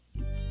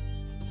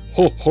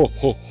Ho ho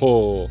ho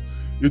ho!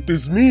 It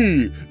is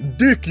me,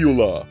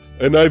 Dickula,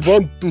 and I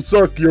want to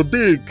suck your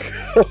dick.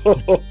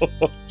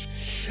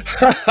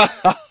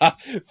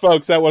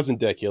 Folks, that wasn't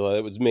Dickula.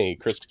 It was me,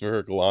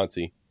 Christopher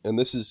Galanti. And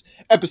this is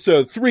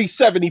episode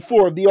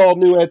 374 of the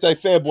all-new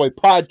Anti-Fanboy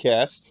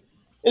podcast.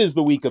 It is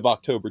the week of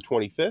October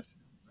 25th.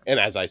 And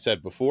as I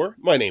said before,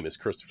 my name is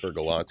Christopher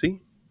Galanti.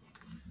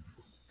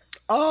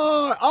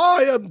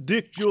 I am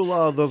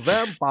Dickula the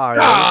vampire.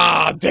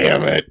 Ah,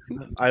 damn it.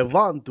 I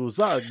want to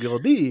suck your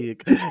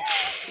dick.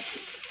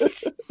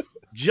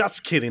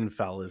 Just kidding,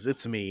 fellas.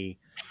 It's me,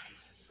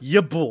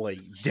 your boy,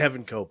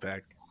 Devin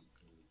Kopeck.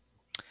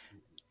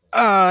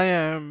 I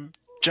am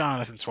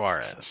Jonathan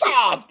Suarez.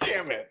 Ah,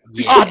 damn it.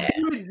 Yeah.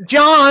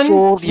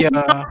 John,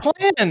 Yeah.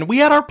 we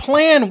had our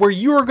plan where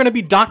you were going to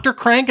be Dr.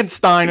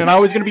 Krankenstein and I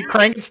was going to be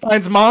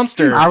Krankenstein's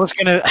monster. I was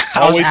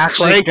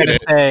actually gonna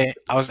say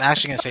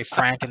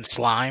Franken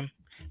slime,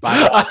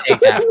 but I'll take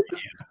that from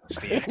you,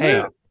 Steve.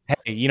 Hey,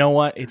 you know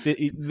what? It's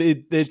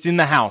in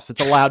the house.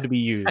 It's allowed to be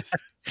used.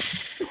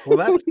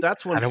 Well,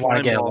 that's when I don't want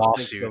to get a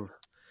lawsuit.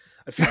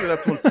 I figure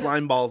that's when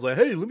Slimeball's like,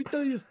 "Hey, let me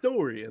tell you a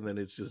story," and then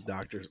it's just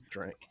Dr.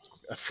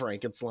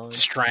 Frankenslime.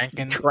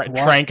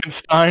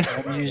 Frankenstein.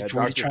 What are you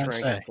trying to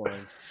say?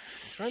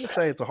 Trying to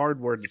say it's a hard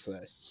word to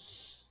say.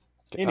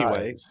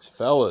 Anyway,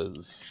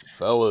 fellas,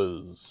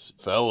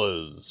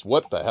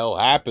 what the hell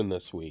happened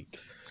this week?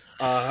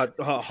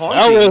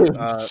 Haunting,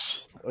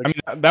 Fellas. I mean,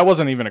 that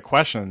wasn't even a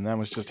question. That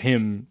was just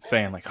him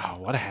saying, like, "Oh,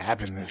 what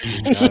happened this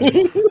week,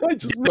 guys? I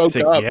just woke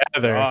up.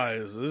 Together."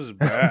 guys, this is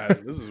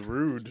bad. This is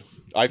rude.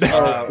 I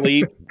fell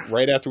asleep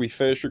right after we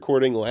finished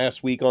recording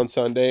last week on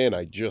Sunday, and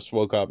I just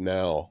woke up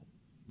now.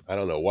 I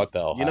don't know what the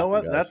hell You know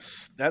what? happened,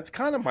 guys. That's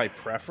kind of my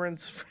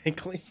preference,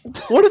 frankly.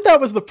 What if that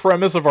was the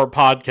premise of our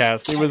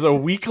podcast? It was a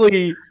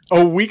weekly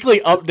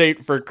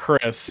update for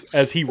Chris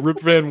as he Rip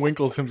Van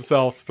Winkles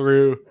himself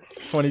through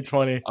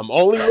 2020. I'm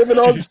only living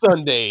on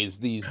Sundays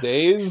these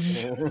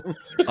days.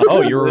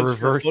 Oh, you're Lives for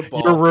reverse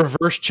football. you're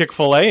reverse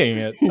Chick-fil-A-ing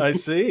it. I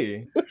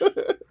see.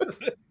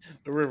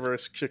 The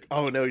reverse chick.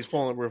 Oh no, he's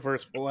pulling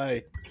reverse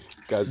fillet.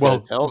 Guys, Well,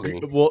 gotta tell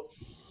me. Well,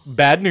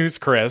 bad news,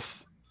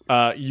 Chris.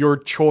 Your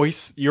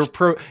choice, your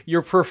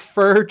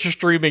preferred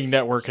streaming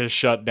network has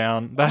shut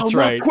down. That's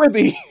right.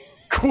 Quibi.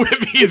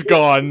 Quibi's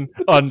gone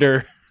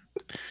under.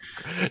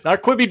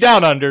 Not Quibi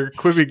down under.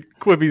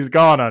 Quibi's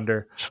gone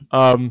under.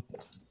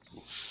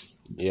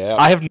 Yeah.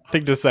 I have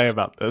nothing to say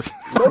about this.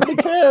 Nobody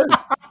cares.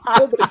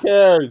 Nobody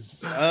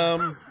cares.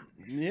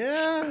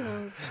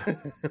 Yeah.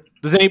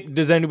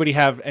 Does anybody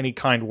have any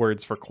kind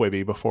words for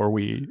Quibi before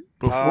we?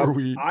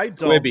 I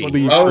don't. Quibi.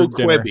 leave Oh, for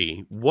dinner.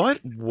 Quibi. What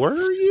were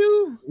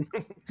you?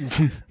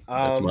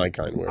 That's my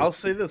kind word. I'll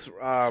say this.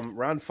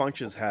 Ron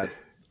Funches had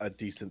a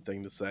decent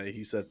thing to say.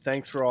 He said,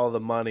 "Thanks for all the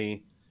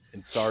money,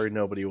 and sorry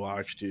nobody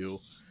watched you."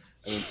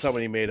 And then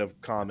somebody made a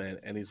comment,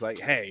 and he's like,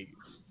 "Hey,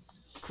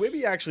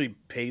 Quibi actually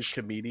pays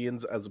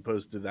comedians as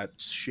opposed to that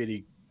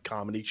shitty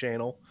comedy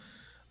channel,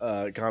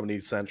 Comedy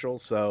Central."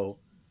 So,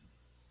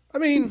 I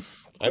mean,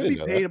 I didn't Quibi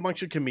know paid that. a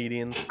bunch of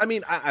comedians. I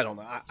mean, I don't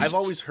know. I've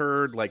always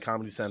heard like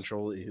Comedy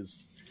Central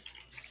is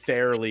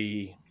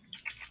fairly,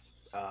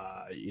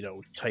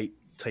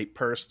 tight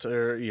pursed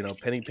or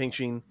penny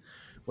pinching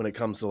when it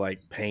comes to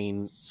like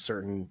paying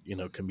certain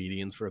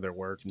comedians for their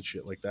work and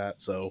shit like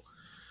that. So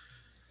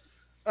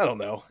I don't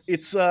know.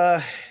 It's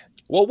Well,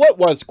 what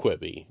was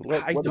Quibi?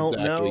 I What don't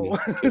know.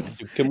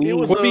 Can we? It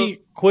was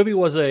Quibi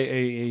was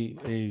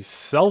a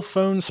cell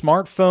phone,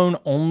 smartphone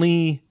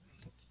only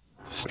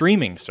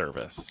streaming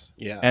service.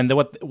 Yeah. And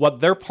what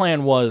their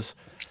plan was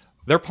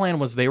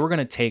they were going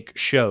to take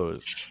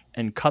shows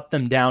and cut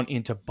them down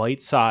into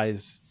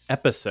bite-sized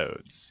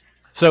episodes.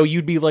 So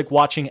you'd be like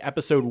watching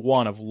episode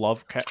 1 of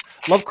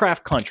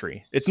Lovecraft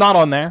Country. It's not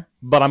on there,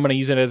 but I'm going to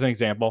use it as an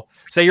example.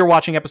 Say you're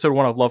watching episode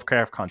 1 of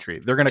Lovecraft Country.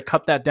 They're going to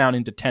cut that down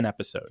into 10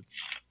 episodes.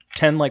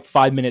 10 like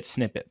 5-minute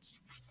snippets.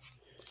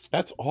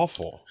 That's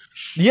awful.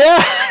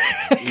 Yeah.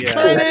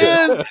 Yeah. It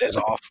is. That is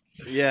awful.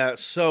 Yeah.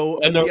 So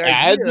And no the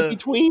ads idea- in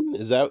between?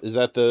 Is that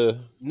the?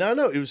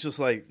 No. It was just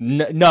like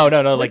No.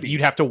 Like Quibi.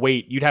 you'd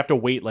have to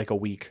wait like a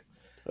week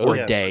or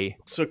Yeah. a day.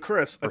 so.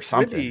 Chris, Or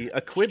something.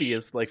 A Quibi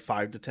is like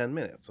 5 to 10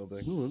 minutes. I'll be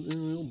like,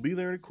 we'll be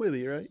there in a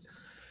Quibi, right?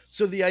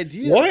 So the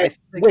idea. I What?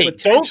 think Wait! Don't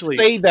potentially-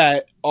 say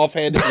that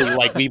offhandedly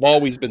like we've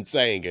always been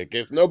saying it,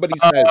 because nobody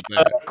says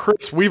that.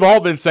 Chris, we've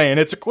all been saying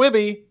it's a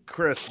Quibi.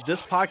 Chris,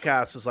 this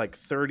podcast is like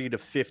 30 to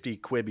 50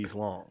 Quibbies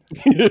long.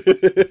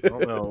 I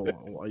don't know.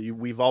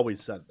 We've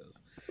always said this.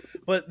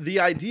 But the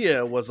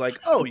idea was like,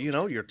 oh,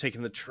 you're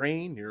taking the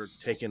train, you're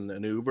taking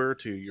an Uber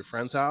to your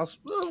friend's house.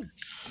 Well,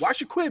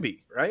 watch a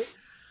Quibi, right?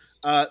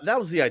 That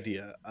was the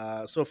idea.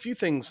 So a few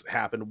things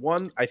happened.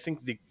 One, I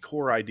think the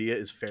core idea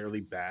is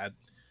fairly bad.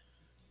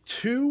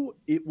 2,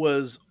 it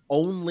was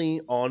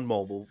only on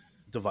mobile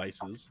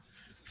devices.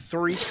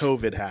 3,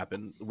 COVID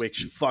happened,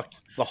 which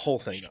fucked the whole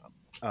thing up.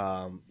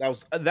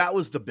 That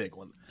was the big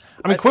one.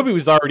 I mean, Quibi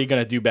was already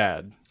going to do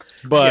bad,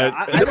 but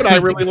Yeah, You know what I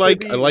really like?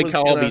 Quibi I like was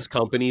how all gonna- these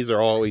companies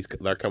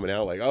they're coming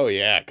out like, oh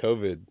yeah,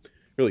 COVID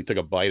really took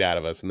a bite out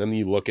of us. And then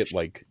you look at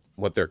like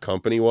what their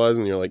company was,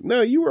 and you're like,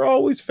 no, you were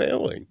always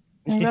failing.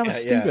 That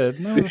was Yeah, stupid.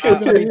 That was a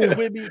stupid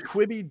idea.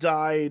 Quibi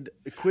died.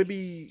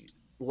 Quibi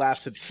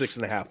lasted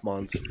 6.5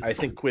 months. I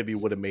think Quibi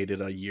would have made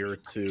it a year or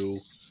two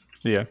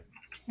Yeah.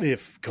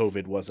 if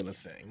COVID wasn't a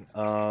thing.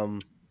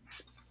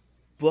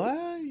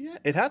 But yeah,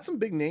 it had some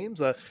big names.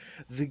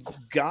 The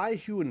guy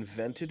who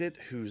invented it,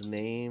 whose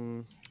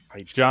name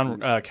John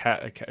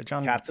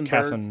Katzenberg?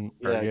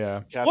 Katzenberg.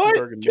 Yeah. Katzenberg What?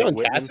 and John Nick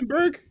Whitman.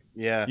 Katzenberg?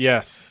 Yeah.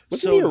 Yes.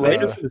 Wasn't he a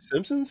writer the- for The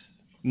Simpsons?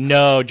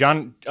 No,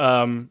 John.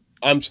 I'm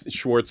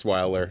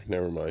Schwartzweiler.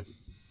 Never mind.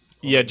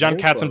 Yeah, John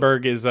very close.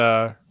 Katzenberg is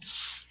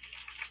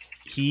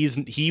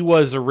he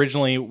was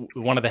originally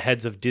one of the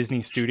heads of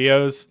Disney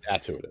Studios,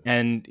 That's who it is.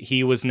 and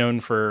he was known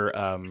for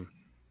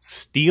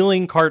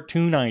stealing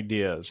cartoon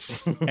ideas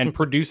and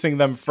producing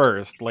them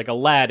first, like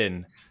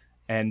Aladdin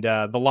and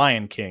The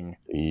Lion King.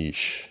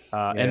 Yeesh.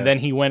 Yeah. And then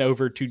he went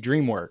over to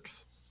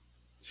DreamWorks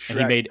and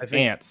he Shrek, made I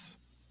think- Ants.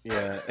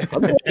 Yeah.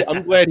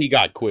 I'm glad he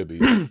got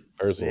Quibi,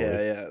 personally.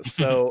 Yeah.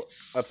 So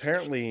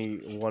apparently,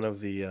 one of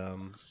the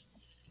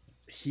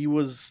he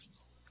was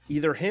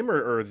either him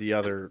or the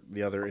other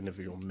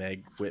individual,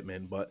 Meg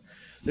Whitman. But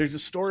there's a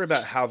story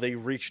about how they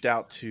reached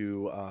out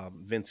to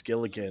Vince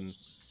Gilligan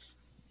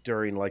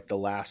during like the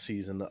last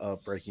season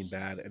of Breaking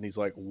Bad, and he's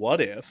like, "What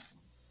if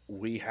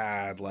we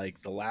had like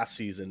the last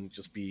season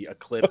just be a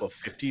clip of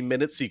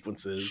 15-minute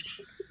sequences?"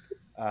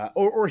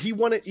 Or he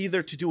wanted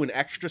either to do an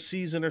extra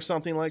season or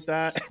something like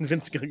that. And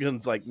Vince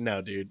Gilligan's like,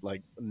 no, dude,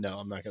 like, no,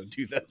 I'm not going to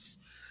do this.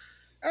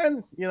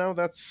 And,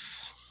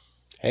 that's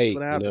Hey,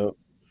 what happened.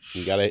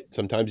 you got to,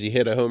 sometimes you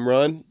hit a home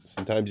run,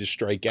 sometimes you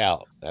strike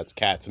out. That's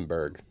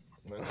Katzenberg.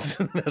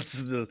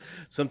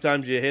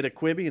 Sometimes you hit a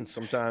Quibi and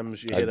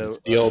sometimes you hit a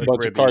steal a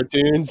bunch of Quibi.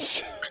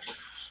 cartoons.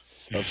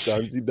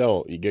 Sometimes you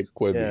don't. You get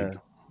Quibi. Yeah.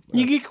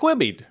 You get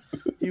quibbied.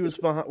 He was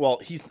behind. Well,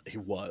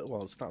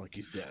 it's not like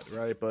he's dead,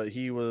 right? But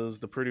he was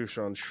the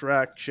producer on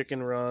Shrek,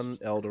 Chicken Run,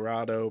 El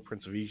Dorado,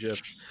 Prince of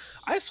Egypt.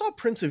 I saw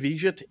Prince of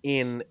Egypt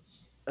in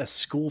a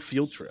school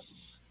field trip.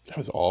 That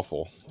was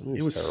awful.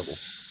 It was terrible.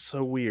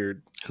 so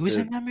weird. Who's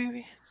in that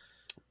movie?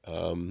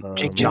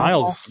 Jake Gyllenhaal?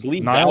 Niles. I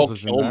believe Niles Val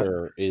is in that.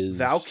 Kilmer is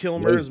Val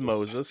Kilmer is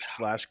Moses /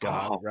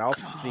 God. Oh, Ralph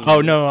God. Fiennes.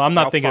 Oh no, I'm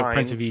not Ralph thinking of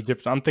Prince of Fiennes.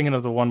 Egypt. I'm thinking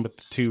of the one with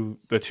the two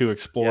Yeah,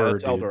 explorer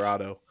that's El dudes.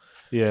 Dorado.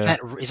 Yeah.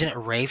 Isn't it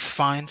Rafe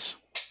Fiennes?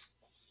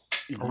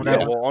 Or Yeah,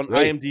 whatever. well, on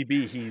Right.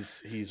 IMDb,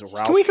 he's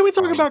Ralph. Can we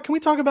talk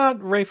Fiennes.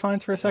 about Ray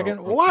Fiennes for a second?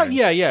 Oh, okay. Why?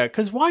 Yeah.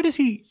 Because why does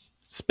he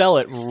spell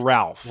it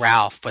Ralph?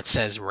 Ralph, but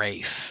says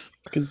Rafe.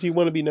 Because you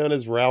want to be known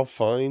as Ralph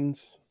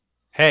Fiennes?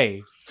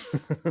 Hey,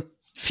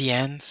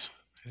 Fiennes?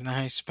 Isn't that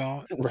how you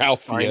spell it?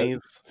 Ralph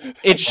Fiennes. Fiennes?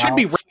 it should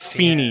be Ralph Rick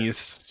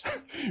Fiennes.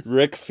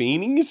 Rick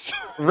Fiennes?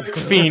 Rick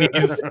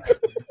Fiennes.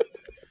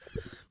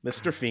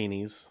 Mr.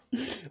 Fiennes.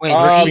 Wait,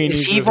 Fiennes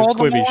is he is a Quibi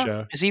Voldemort?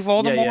 show. Is he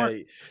Voldemort?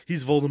 Yeah,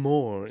 he's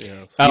Voldemort.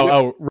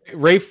 Yeah.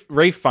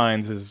 Rafe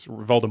Fiennes is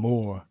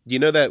Voldemort. You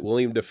know that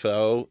William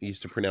Dafoe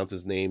used to pronounce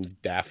his name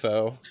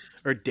Dafoe?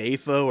 Or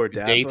Dafo or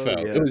Daffo.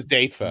 Dafoe. Yeah. It was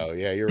Dafoe.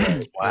 Yeah, you're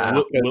right.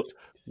 Wow.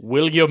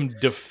 William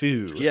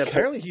Dafoe. Yeah,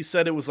 apparently he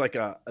said it was like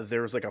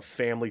there was like a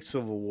family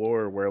civil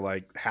war where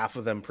like half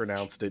of them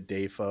pronounced it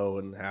Dafo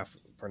and half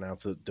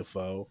pronounced it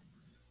Defoe.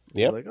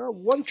 Yep. Like, oh,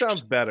 one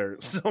sounds better,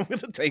 so I'm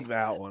gonna take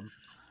that one.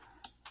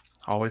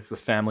 Always the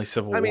family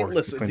civil I mean, wars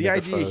listen, between the the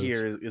idea Defoes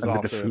here is and the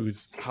also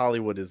Defoes.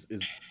 Hollywood is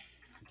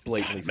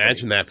blatantly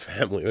Imagine fake. that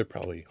family. They're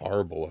probably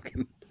horrible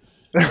looking.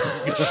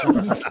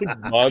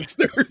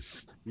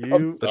 Monsters. You,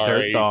 The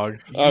Sorry. dirt dog.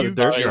 I'm You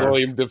sorry, jerk.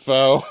 William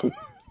Dafoe.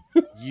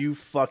 you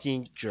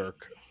fucking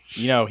jerk.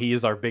 You know, he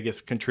is our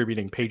biggest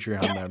contributing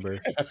Patreon member.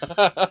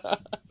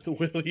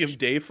 William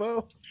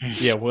Dafoe?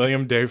 Yeah,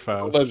 William All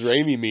Dafoe. those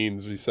Raimi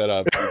memes we set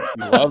up.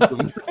 He loves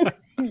them.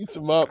 Eats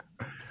them up.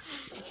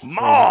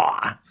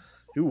 Ma!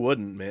 Who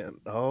wouldn't, man?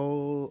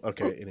 Oh,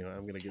 okay. Anyway,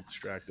 I'm gonna get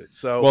distracted.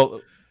 So,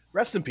 Well,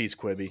 rest in peace,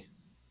 Quibi.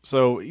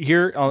 so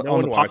here on, No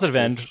on one the positive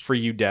watched end it. for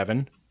you,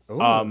 Devin,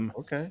 Oh,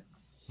 okay.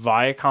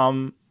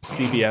 Viacom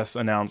CBS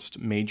announced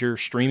major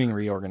streaming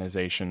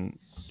reorganization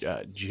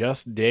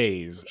just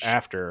days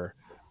after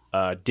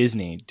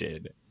Disney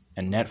did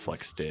and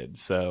Netflix did.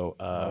 So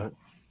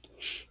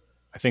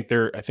I think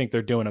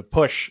they're doing a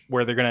push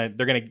where they're gonna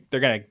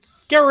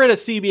get rid of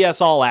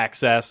CBS All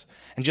Access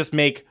and just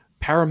make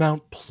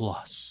Paramount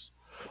Plus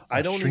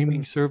I don't streaming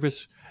even-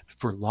 service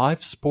for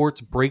live sports,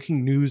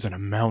 breaking news, and a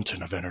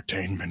mountain of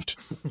entertainment.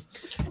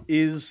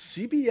 Is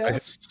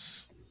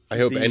CBS? I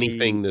hope the-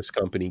 anything this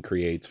company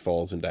creates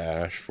falls into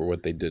ash for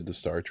what they did to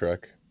Star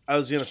Trek. I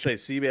was gonna say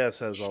CBS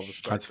has all the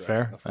Star That's Trek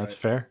fair. stuff, That's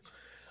right?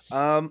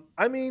 fair.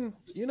 I mean,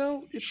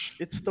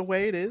 it's the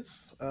way it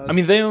is. I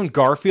mean, they own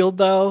Garfield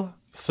though,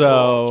 so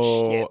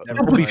Oh, shit.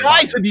 we'll be fine.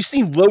 Guys, have you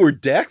seen Lower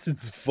Decks?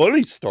 It's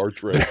funny, Star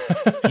Trek.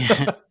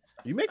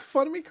 you make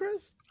fun of me,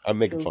 Chris, I'm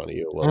making fun of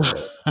you a little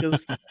bit.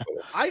 because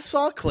I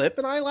saw a clip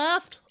and I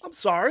laughed. I'm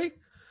sorry.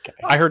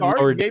 I heard Sorry,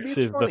 Lower maybe Decks it's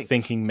is the funny.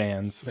 thinking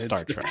man's Star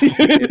It's-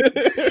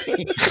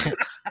 Trek.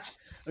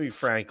 I mean,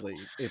 frankly,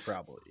 it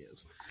probably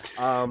is.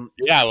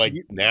 Yeah, like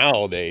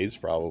nowadays,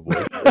 probably.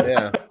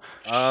 Yeah.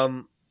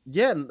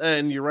 Yeah,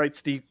 and you're right,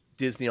 Steve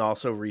Disney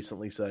also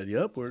recently said,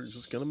 "Yep, we're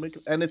just gonna make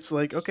it," and it's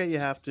like, okay, you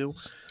have to.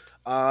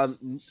 I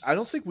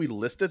don't think we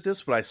listed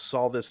this, but I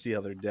saw this the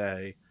other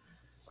day.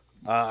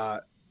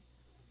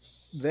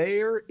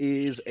 There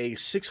is a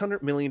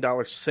 $600 million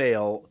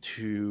sale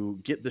to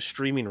get the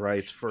streaming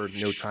rights for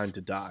No Time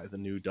to Die, the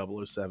new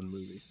 007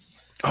 movie.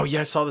 Oh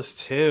yeah, I saw this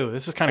too.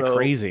 This is kind of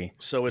crazy.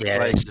 So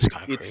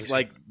it's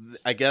like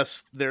I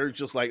guess they're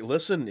just like,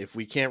 listen, if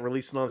we can't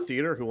release it on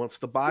theater, who wants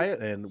to buy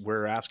it? And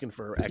we're asking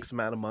for X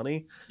amount of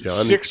money.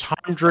 John,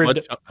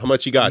 600 how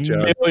much you got,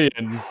 John?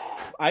 million.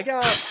 I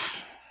got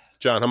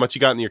John, how much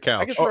you got in your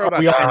couch? I could throw Are about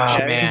we on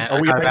 10K. man. Are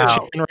we I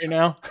got pitching right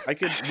now? We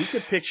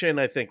could pitch in,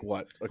 I think,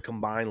 what, a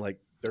combined like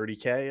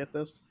 30K at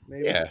this,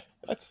 maybe? Yeah,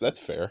 that's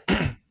fair.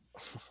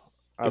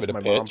 Ask it a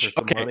my mom pitch. for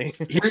some Okay, money.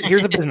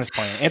 here's a business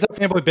plan.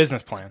 Anti-fanboy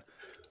business plan.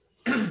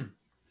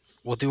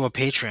 We'll do a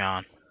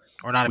Patreon,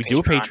 or not? We do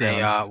a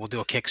Patreon. We'll do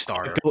a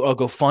Kickstarter Go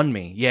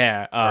GoFundMe.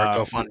 Yeah. or a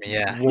GoFundMe.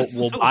 Yeah.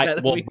 We'll buy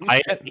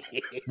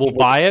it. We'll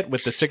buy it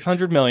with the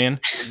 600 million.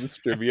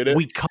 Distribute it.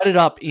 We cut it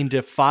up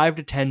into 5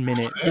 to 10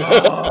 minute.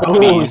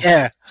 Oh,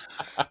 Yeah,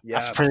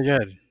 yes. that's pretty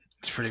good.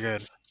 It's pretty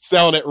good.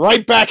 Selling it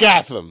right back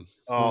at them.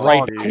 Oh,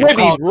 Right. dude.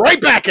 Quibi,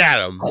 right back at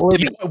them.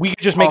 You know, we could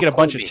just make it a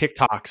bunch of Quibi.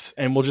 TikToks,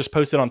 and we'll just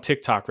post it on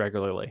TikTok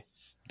regularly.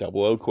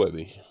 00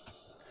 Quibi.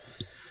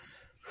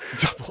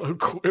 Double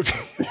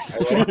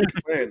Quibi. I like your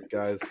plan,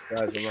 guys.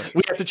 I'm not...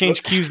 We have to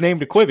change Q's name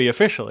to Quibi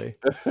officially.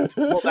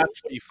 Well,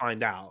 that's what you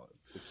find out.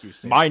 The Q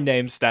stands. My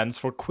name stands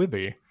for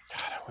Quibi.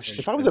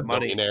 If I was a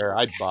Money. millionaire,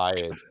 I'd buy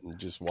it and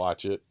just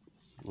watch it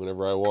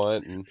whenever I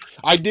want. And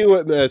I do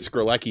what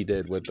Skrillecky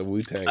did with the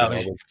Wu-Tang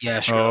album. Yeah,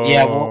 sure. Oh.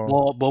 Yeah,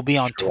 we'll be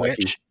on Lucky.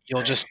 Twitch.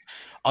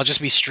 I'll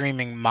just be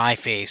streaming my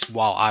face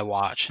while I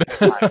watch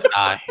Time to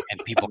Die,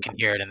 and people can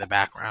hear it in the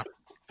background.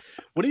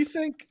 What do you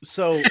think?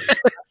 So,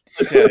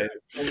 okay,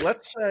 so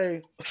let's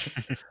say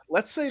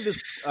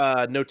this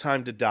No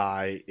Time to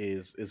Die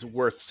is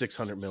worth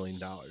 $600 million.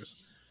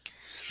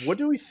 What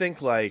do we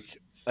think like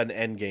an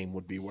Endgame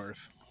would be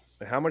worth?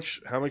 How much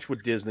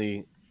would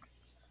Disney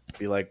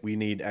be like? We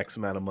need X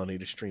amount of money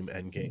to stream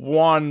Endgame.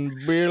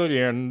 $1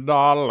 billion.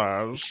 I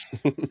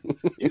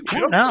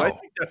don't know. I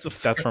think that's a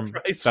fair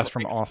price That's for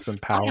from it. Austin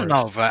I Powers.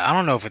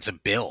 don't know if it's a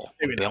bill.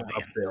 Maybe A not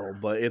billion. a bill,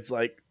 but it's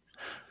like,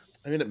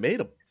 I mean, it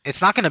made a.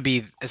 It's not gonna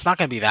be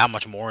that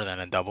much more than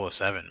a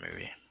 007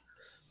 movie,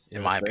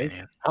 in my think?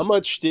 opinion. How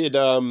much did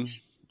you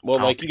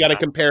think got to so.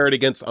 compare it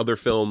against other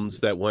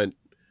films that went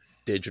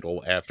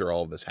digital after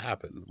all this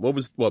happened.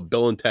 What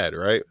Bill and Ted,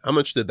 right? How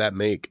much did that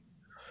make?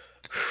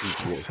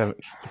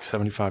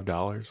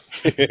 $75.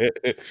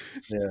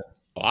 Yeah.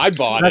 Well, I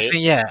bought That's it. the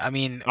thing, yeah. I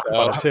mean, I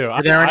bought it too.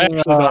 Were there I any,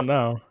 actually don't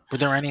know. were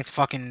there any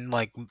fucking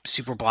like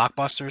super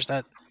blockbusters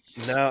that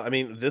No, I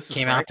mean this is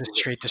came out frankly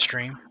straight to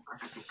stream?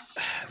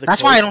 the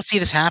That's why I closest- don't see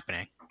this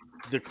happening.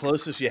 The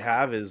closest you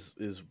have is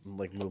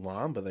like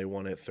Mulan, but they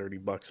want it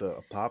 $30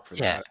 a pop for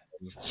Yeah. that.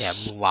 Yeah,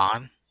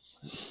 Mulan.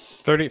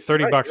 30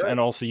 Right, bucks, right. and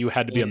also you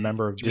had to be a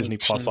member of Disney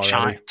Plus Team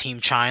already. Team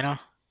China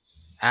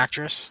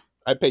actress.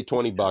 I paid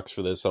 $20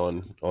 for this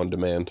on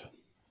demand.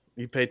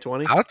 You pay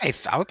 20? I would pay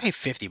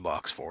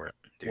 $50 for it.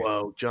 Dude.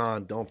 Whoa,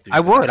 John, don't do I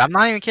that. would. I'm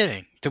not even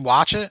kidding. To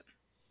watch it,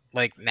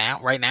 like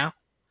right now,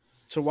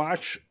 To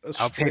watch a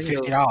I'll pay string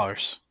of-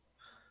 $50.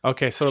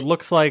 Okay, so it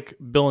looks like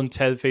Bill and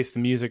Ted Face the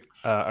Music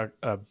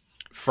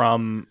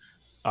from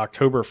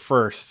October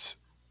 1st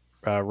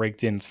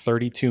raked in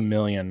 $32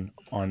 million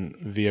on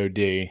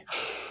VOD,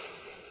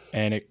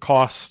 and it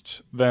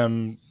cost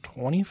them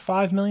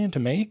 $25 million to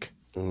make.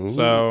 Ooh.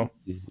 So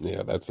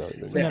yeah, that's not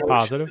even. Isn't that How much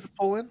positive? did it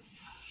pull in?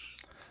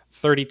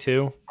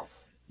 32.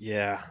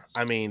 Yeah,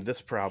 I mean, this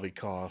probably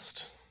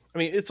cost. I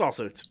mean, it's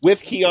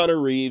With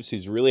Keanu Reeves,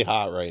 who's really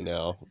hot right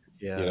now.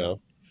 yeah. You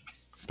know,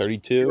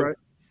 32. You're right.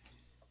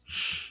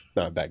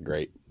 Not that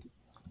great.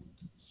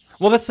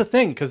 Well, that's the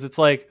thing, because it's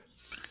like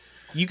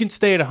you can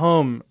stay at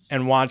home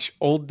and watch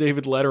old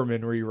David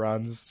Letterman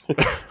reruns.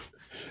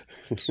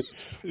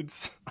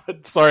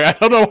 I'm sorry, I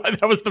don't know why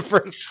that was the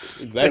first.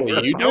 Is that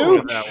what you Go do?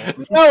 with that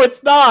one. No,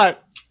 it's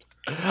not.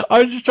 I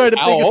was just trying to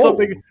How think of old?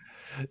 something.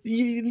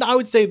 I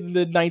would say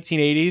the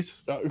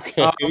 1980s.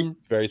 Okay,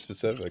 very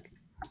specific.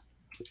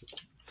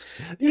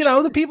 You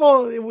know, the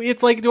people.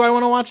 It's like, do I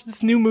want to watch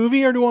this new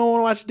movie or do I want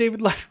to watch David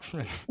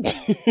Letterman?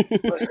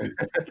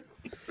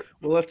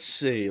 Well, let's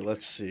see.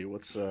 What's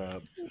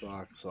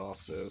box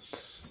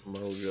office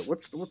mojo?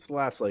 What's the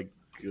last like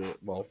good?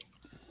 Well,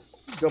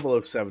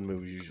 007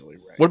 movies usually,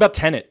 right? What about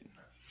Tenet?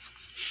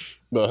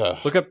 Ugh.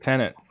 Look up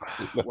Tenet.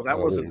 Well, that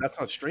wasn't. That's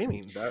not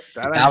streaming. That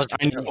That was the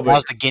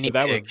guinea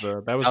That pig.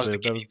 was the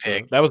guinea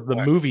pig. That was the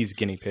Right. movie's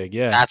guinea pig.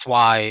 Yeah. That's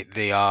why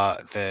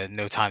the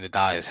No Time to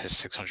Die has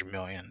 $600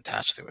 million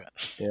attached to it,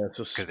 yeah.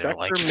 So because they're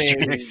like,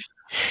 Spectre made.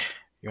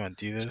 you want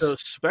to do this? So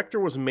Spectre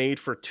was made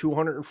for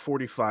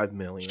 $245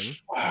 million.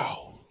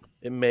 Wow.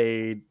 It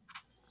made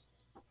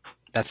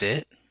That's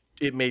it.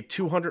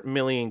 $200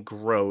 million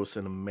gross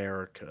in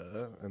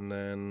America, and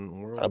then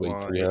Probably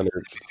worldwide,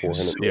 300,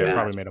 400. Yeah, it bad.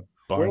 probably made a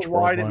bunch.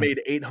 Worldwide, it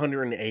made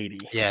 880.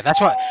 Yeah,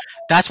 that's why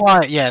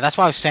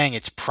I was saying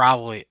it's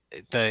probably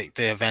the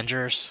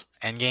Avengers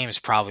Endgame is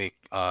probably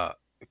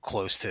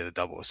close to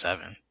the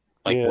 007.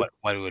 Like Yeah.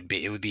 what it would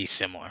be. It would be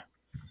similar.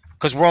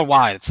 Because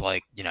worldwide, it's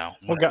like, you know,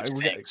 one of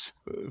those things.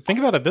 Think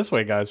about it this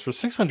way, guys. For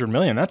 $600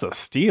 million, that's a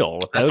steal.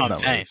 With That's those what I'm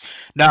saying. numbers.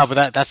 No,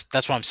 but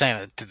that's what I'm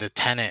saying. The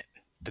Tenet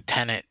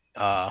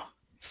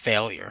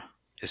failure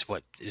is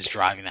what is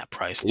driving that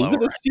price Is lower.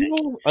 it a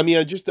steal? I mean,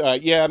 I just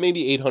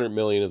maybe 800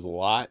 million is a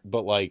lot,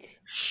 but like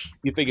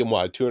you're thinking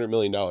what, $200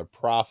 million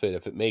profit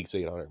if it makes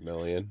 800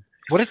 million.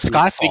 What did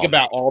Skyfall? Think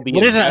about all the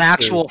what is an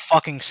investors. actual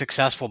fucking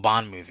successful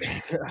Bond movie?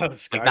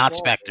 Like not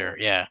Spectre,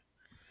 yeah.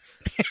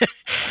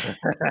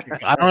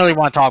 I don't really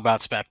want to talk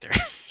about Spectre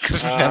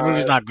because that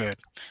movie's not good.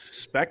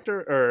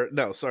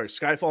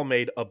 Skyfall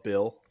made a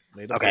bill.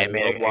 Made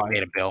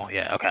a bill.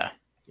 Yeah, okay.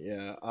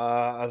 Yeah.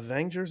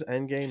 Avengers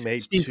Endgame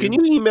made Steve, can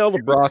you email the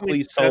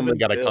Broccoli? Tell them they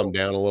got to come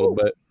down a little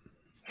bit.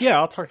 Yeah,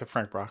 I'll talk to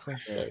Frank Broccoli.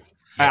 Thanks.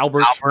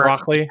 Albert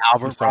Broccoli.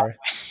 Albert Sorry.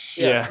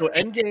 Yeah. So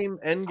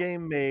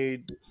Endgame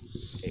made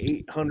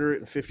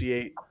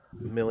 858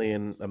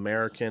 million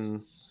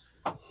American,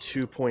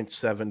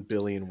 2.7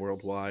 billion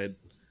worldwide.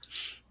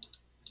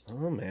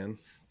 Oh man,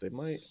 they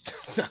might.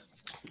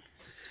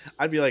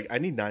 I'd be like, I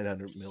need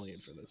 900 million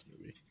for this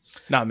movie.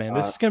 Nah, man,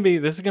 this is gonna be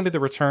the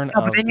return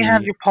of. But then you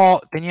have your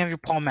Paul. Then you have your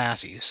Paul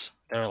Massey's.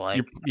 They're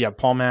like,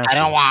 Paul Massey. I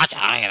don't watch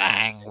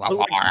anything. I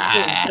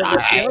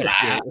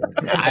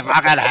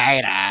fucking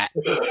hate it.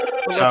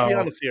 Let's be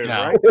honest here,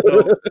 no. right?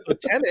 So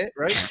Tenet,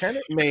 right?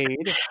 Tenet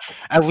made.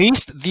 At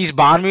least these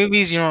Bond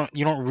movies, you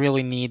don't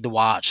really need to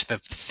watch the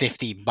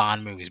 50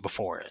 Bond movies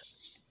before it.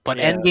 But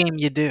Yeah. Endgame,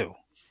 you do.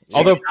 So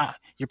Although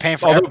you're paying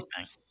for everything.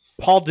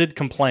 Paul did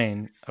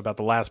complain about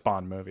the last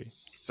Bond movie.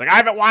 He's like,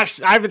 I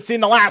haven't seen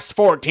the last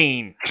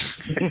 14.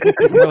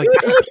 We're like,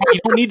 you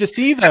don't need to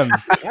see them.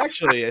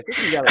 Actually, I think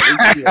you got at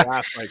least see the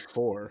last like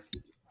 4.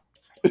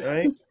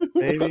 Right?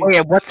 Maybe. Oh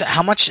yeah,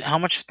 how much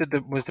was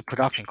the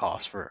production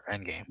cost for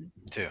Endgame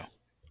too?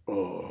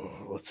 Oh,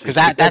 let's see. Because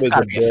that's That was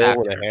got to be a bill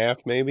factor. and a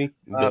half, maybe.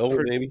 Bill,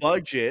 maybe.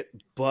 Budget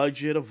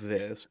of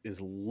this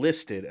is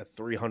listed at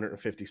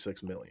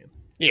 356 million.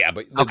 Yeah,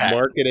 but the Okay.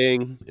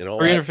 marketing and all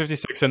that.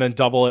 356 and then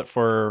double it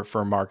for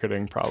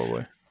marketing,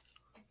 probably.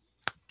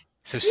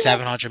 So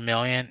 700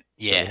 million.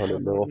 Yeah.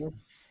 100 mil.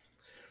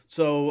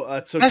 So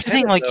That's the thing.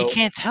 Tenet, Like though, you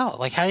can't tell.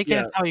 Like how are you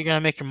gonna Yeah. tell you're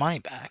gonna make your money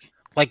back?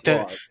 Like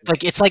well,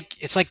 it's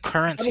like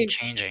currency I mean,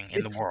 changing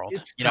in the world.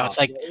 it's You know, tough.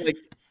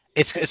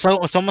 it's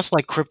it's almost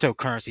like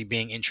cryptocurrency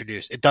being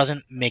introduced. It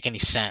doesn't make any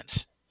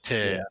sense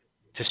to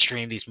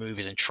stream these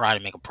movies and try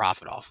to make a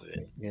profit off of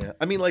it. yeah.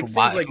 I mean, like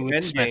Why- things like who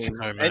would spend Endgame.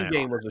 $600 million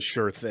Endgame was a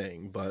sure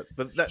thing, but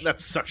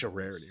that's such a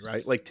rarity,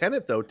 right? Like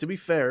Tenet, though. To be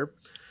fair,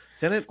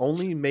 Tenet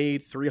only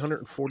made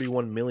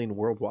 341 million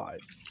worldwide,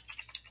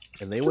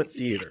 and they went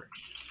theater.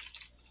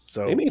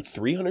 So They made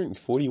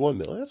 341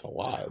 million. That's a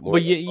lot. More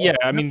But than- yeah,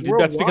 I mean Worldwide.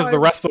 that's because the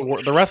rest of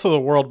the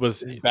world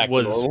was back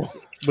to normal.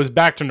 was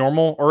back to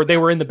normal, or they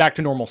were in the back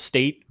to normal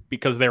state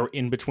because they were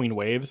in between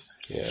waves.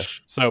 Yeah.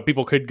 So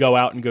people could go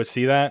out and go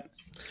see that.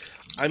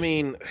 I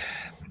mean,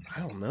 I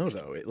don't know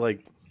though.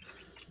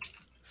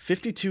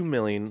 52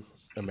 million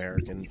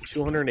American,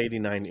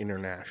 289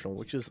 international,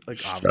 which is like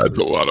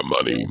obviously a lot of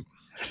money.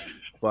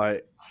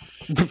 But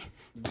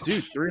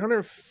dude,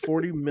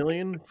 340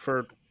 million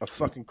for a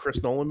fucking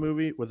Chris Nolan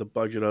movie with a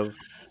budget of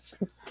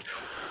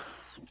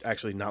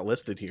actually not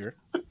listed here.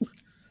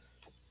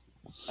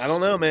 I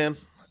don't know, man.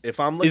 If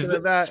I'm looking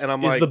at that and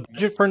I'm Is like, the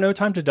budget for No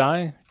Time to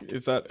Die,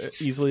 is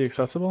that easily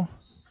accessible?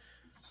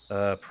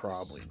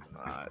 probably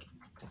not.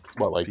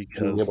 What, like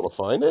Because- being able to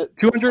find it?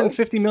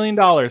 $250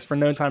 million for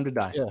No Time to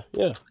Die.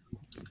 Yeah.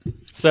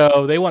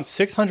 So they want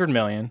 $600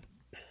 million.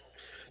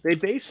 They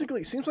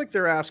basically, it seems like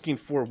they're asking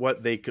for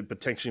what they could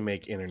potentially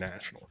make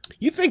international.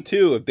 You think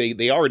too if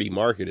they already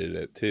marketed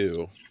it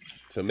too,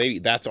 so maybe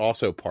that's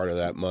also part of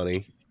that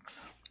money.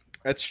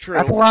 That's true.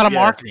 That's a lot of Yeah.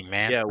 marketing,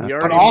 man. Yeah, we But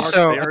already also,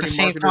 they at the already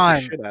same marketed the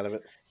time- shit out of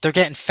it. They're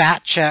getting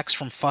fat checks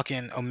from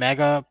fucking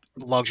Omega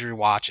luxury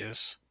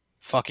watches,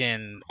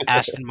 fucking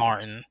Aston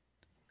Martin.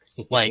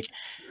 Like,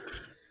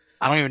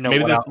 I don't even know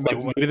Maybe, what else.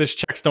 maybe those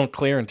checks don't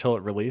clear until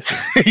it releases.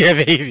 Yeah,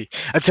 maybe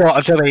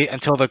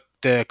until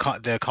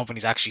the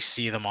companies actually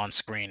see them on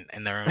screen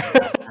in their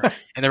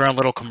own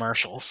little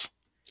commercials.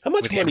 How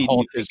much With money do you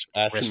holding think his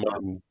Aston wrist up.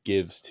 Martin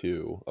gives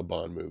to a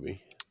Bond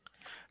movie?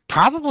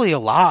 Probably a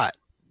lot,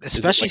 Is it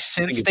especially like-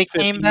 I think since they it's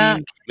came 50,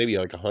 back. Maybe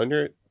like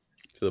 100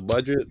 to the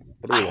budget.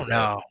 What are I we don't looking at?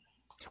 know.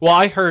 Well,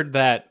 I heard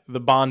that the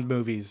Bond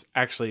movies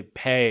actually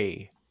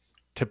pay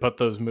to put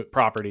those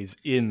properties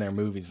in their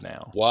movies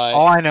now. Why?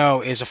 All I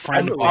know is a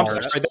friend of I'm ours.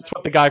 sorry, that's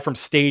what the guy from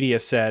Stadia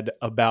said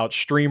about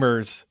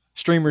streamers.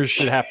 Streamers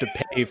should have to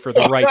pay for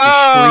the right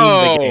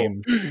to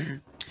stream the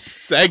game.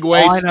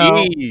 Segue, All I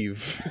know-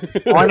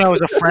 Steve. All I know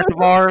is a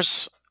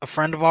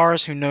friend of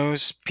ours who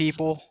knows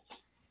people,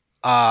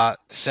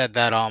 said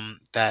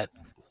that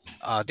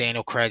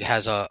Daniel Craig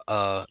has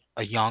a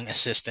young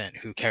assistant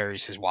who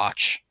carries his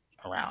watch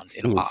around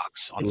in a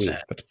box on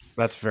set,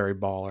 That's very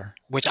baller.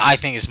 which I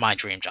think is my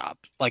dream job.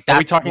 Like Are we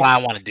that's talking- what I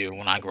want to do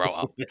when I grow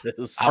up.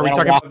 I Are we wanna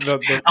talking walk-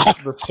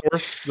 about the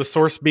source? The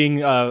source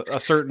being a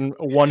certain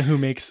one who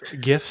makes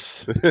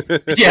gifts.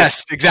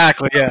 Yes,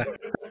 exactly. Yeah.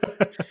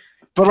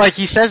 But like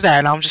he says that,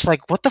 and I'm just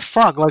like, what the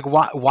fuck? Like,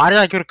 why did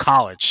I go to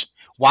college?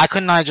 Why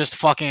couldn't I just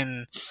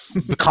fucking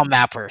become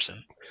that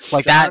person?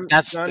 Like John,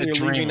 that's John, the you're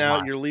dream. leaving of out.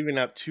 mine. You're leaving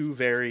out two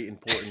very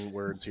important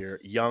words here: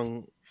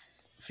 young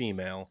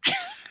female.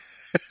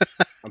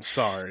 I'm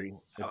sorry,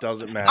 it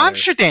doesn't matter. I'm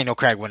sure Daniel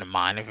Craig wouldn't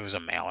mind if it was a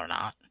male or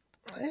not.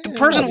 The Eh,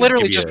 person I'll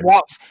literally give just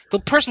you The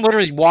person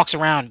literally walks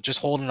around just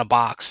holding a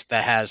box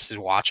that has his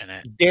watch in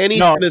it. Danny's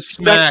No, gonna it's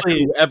smack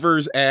actually-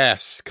 whoever's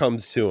ass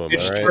comes to him.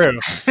 It's all right?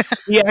 true.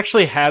 He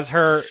actually has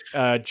her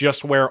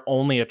just wear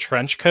only a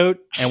trench coat,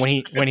 and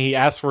when he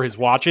asks for his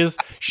watches,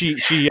 she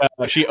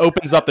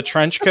opens up the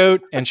trench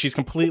coat and she's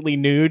completely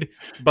nude,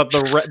 but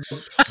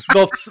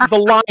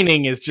the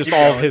lining is just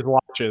all of his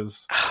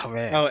watches. Oh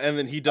man. Oh, and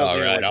then he does All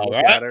look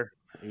right. at her.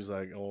 He's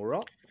like, "All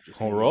right,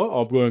 just All need-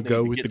 right, I'm going to just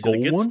go need with get the to the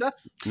gold good one. stuff."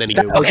 And then he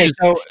Okay,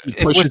 so he if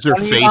pushes her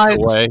one of you face guys-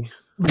 away.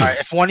 All right,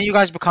 if one of you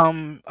guys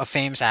become a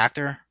famous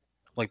actor,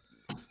 like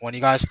one of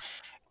you guys,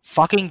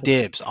 fucking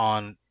dibs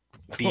on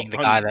being the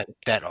guy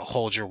that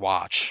holds your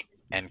watch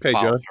and Okay,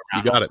 follows John, you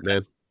you around. got it,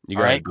 man. You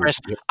All got right, it, Chris.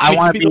 dude. I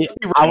want to be. Let's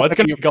I real. want It's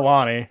to gonna be. be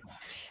Galani.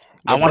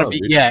 I want to No, be.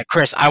 dude. Yeah,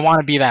 Chris. I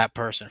want to be that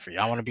person for you.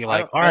 I want to be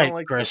like, all I don't right,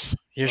 like Chris.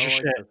 Here's I your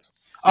don't like shit. this.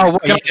 Oh,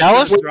 what, are you He's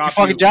jealous? gonna You drop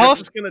fucking Chris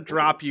jealous? is gonna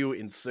drop you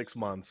in 6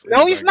 months.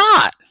 No, he's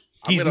not.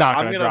 He's not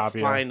gonna I'm drop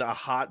you. Find a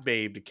hot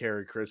babe to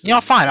carry Chris. You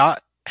know, fine.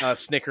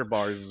 Snicker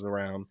bars is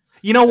around.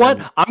 You know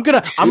what? I'm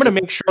gonna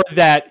make sure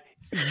that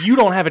you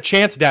don't have a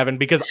chance, Devin,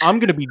 because I'm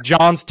gonna be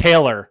John's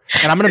tailor,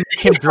 and I'm gonna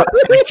make him dress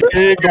like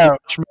There you go.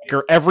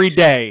 watchmaker every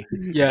day.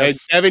 And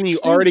Yes. Evan, you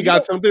See, already you got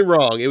don't- something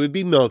wrong. It would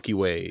be Milky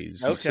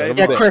Ways. you Okay. son of a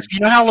Yeah, bitch. Chris.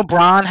 You know how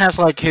LeBron has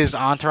like his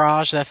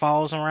entourage that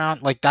follows him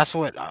around? Like that's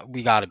what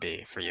we got to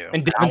be for you.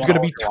 And I Devin's wanna gonna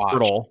be watch.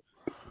 Turtle.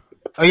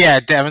 Oh yeah,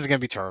 Devin's gonna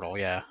be Turtle.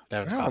 Yeah,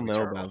 Devin's I gonna don't be know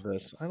Turtle. about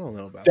this. I don't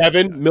know about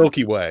Devin,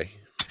 Milky Way.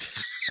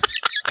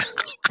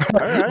 All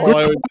right. All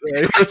I would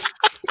say.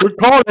 We're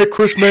calling it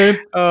Chris, man.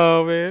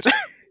 Oh man.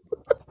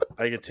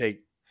 I could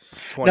take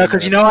 20 No,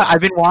 because you know minutes. what?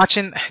 I've been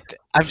watching.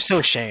 I'm so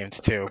ashamed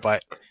too,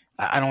 but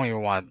I don't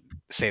even want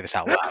to say this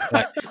out loud.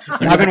 But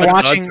I've been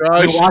watching.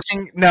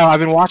 I've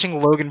been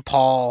watching Logan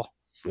Paul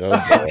Oh,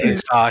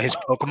 boy. his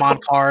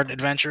Pokemon card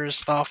adventures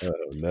stuff, Oh,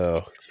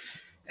 no.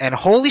 and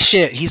holy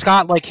shit, he's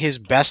got like his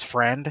best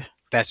friend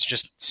that's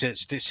just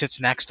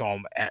sits next to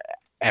him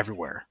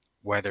everywhere.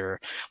 Whether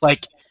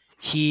like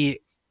he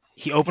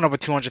opened up a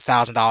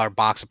 $200,000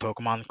 box of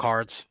Pokemon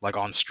cards like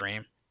on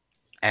stream,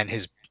 and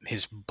his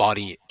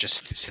buddy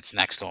just sits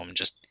next to him and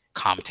just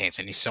commentates,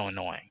 and he's so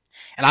annoying.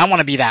 And I want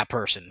to be that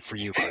person for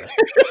you, Chris.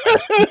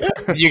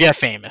 You get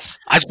famous.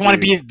 I just want to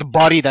be the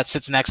buddy that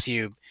sits next to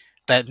you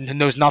that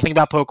knows nothing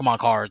about Pokemon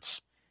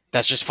cards,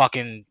 that's just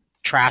fucking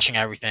trashing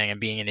everything and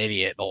being an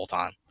idiot the whole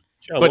time.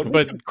 John, what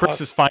was But Chris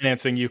is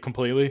financing you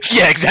completely.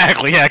 Yeah,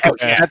 exactly. Yeah,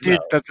 because Okay, that dude,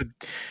 no. that's a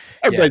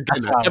everybody's, yeah,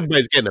 getting, that's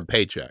everybody's getting a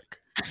paycheck.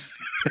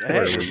 Hey,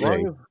 as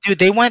long as- dude.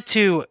 They went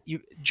to you.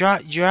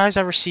 You guys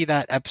ever see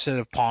that episode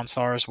of Pawn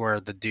Stars where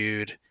the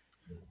dude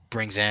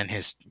brings in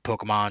his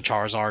Pokemon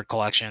Charizard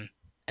collection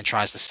and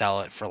tries to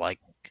sell it for like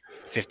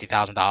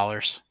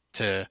 $50,000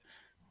 to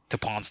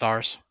Pawn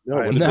Stars? No,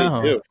 what did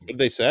No. they do? What did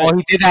they say? Well,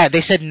 he did that.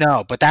 They said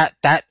no, but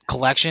that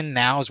collection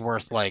now is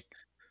worth like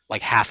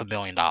 $500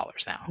 million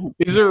now.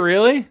 Is it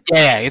really?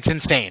 Yeah, it's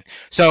insane.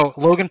 So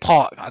Logan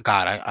Paul, oh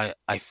God,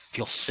 I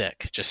feel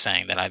sick just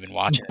saying that I've been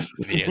watching his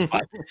videos.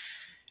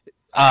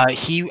 But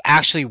he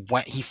actually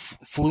went. He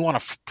flew on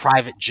a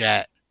private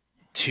jet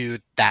to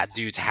that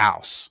dude's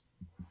house,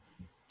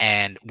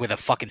 and with a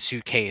fucking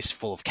suitcase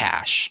full of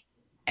cash,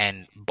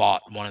 and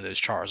bought one of those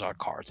Charizard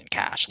cards in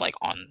cash, like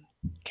on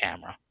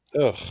camera.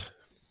 Ugh.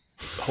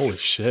 Holy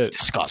shit!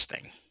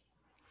 Disgusting.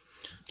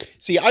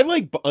 See, I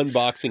like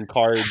unboxing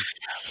cards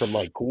from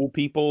like cool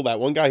people. That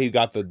one guy who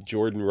got the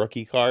Jordan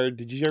rookie card.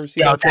 Did you ever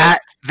see Yo, that?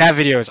 that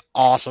video is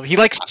awesome. He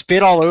like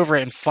spit all over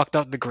it and fucked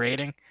up the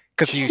grading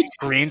because he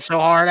screamed so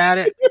hard at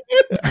it.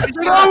 He's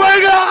like, "Oh my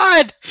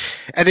god!"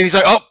 And then he's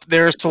like, "Oh,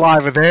 there's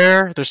saliva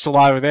there. There's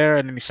saliva there,"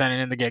 and then he sent it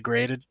in to get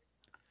graded.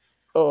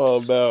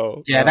 Oh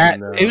no! Yeah, Oh,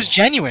 no. it was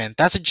genuine.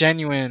 That's a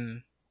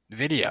genuine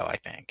video, I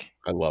think.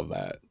 I love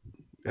that.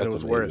 and it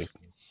was worth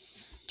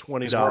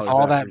 $20 It's worth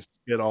all that.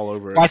 Spit all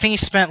over it. Well, I think he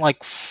spent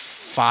like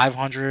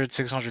 $500,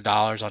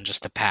 $600 on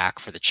just the pack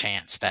for the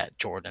chance that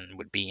Jordan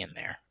would be in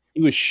there.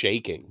 He was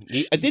shaking.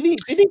 Did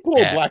he pull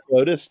Yeah. a Black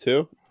Lotus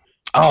too?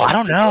 Oh, I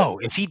don't know.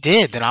 If he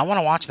did, then I want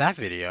to watch that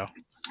video.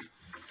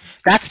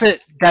 That's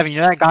Devin, you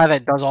know that guy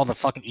that does all the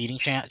fucking eating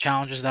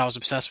challenges that I was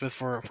obsessed with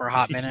for a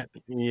hot minute?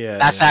 Yeah,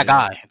 That's yeah, that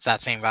yeah. guy. It's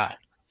that same guy.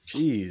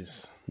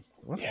 Jeez,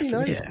 must be Yeah,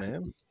 nice, yeah.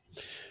 man.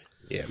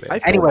 Yeah, man. I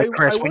feel- Anyway, I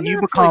Chris, when wonder you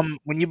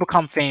if,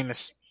 become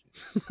famous,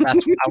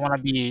 that's I want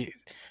to be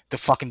the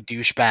fucking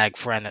douchebag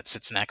friend that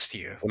sits next to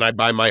you. When I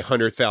buy my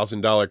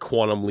 $100,000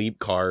 Quantum Leap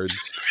cards.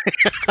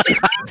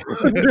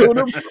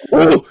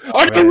 Oh,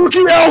 I got a Rookie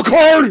L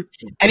card!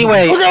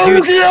 Anyway, I got a dude,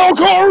 Rookie L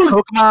card!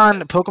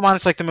 Pokemon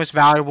is like the most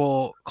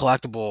valuable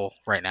collectible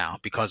right now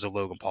because of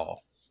Logan Paul.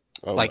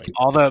 Oh Like my-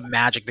 all the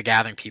Magic the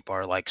Gathering people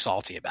are like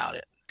salty about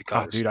it Oh,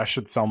 because dude, I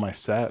should sell my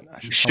set. I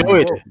You sell my-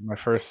 should. my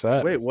first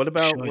set. Wait, what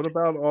about Should.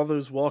 all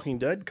those Walking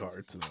Dead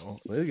cards? Though?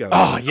 They got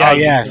Oh yeah,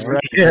 yeah, he's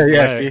yeah, right.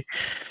 yeah. Right. See?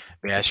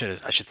 Yeah, I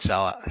should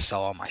sell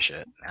all my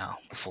shit now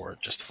before it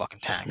just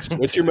fucking tanks.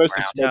 What's to your the most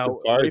ground. expensive now.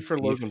 card? Wait for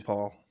Steve? Logan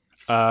Paul.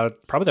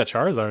 Probably that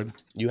Charizard.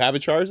 You have a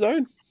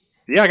Charizard?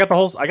 Yeah, I got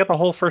the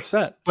whole first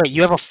set. Wait,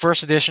 you have a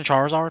first edition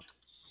Charizard?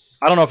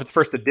 I don't know if it's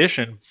first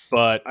edition,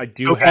 but I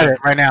do Go have. get it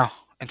right now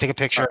and take a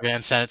picture of it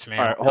and send it to me.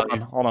 All right, I'll tell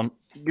you. hold on.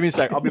 Give me a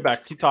sec. I'll be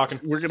back. Keep talking.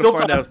 We're gonna Still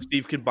find time. out if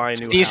Steve can buy a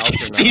new house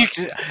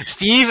or not.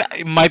 Steve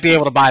might be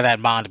able to buy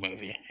that Bond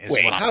movie. Is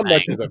Wait, what I'm how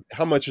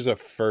much saying. is a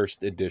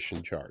first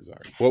edition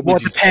Charizard? What Well,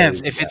 would it you depends.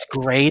 say If it's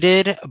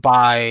graded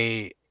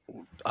by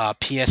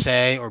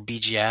PSA or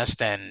BGS,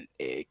 then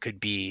it could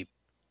be,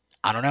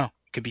 I don't know,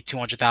 it could be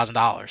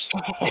 $200,000.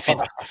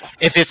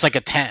 If it's like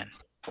a 10.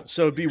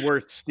 So it'd be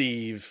worth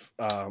Steve.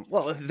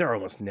 Well, they're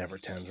almost never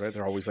 10s, right?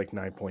 They're always like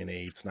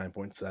 9.8s,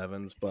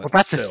 9.7s. But Well,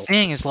 that's still. the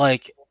thing. Is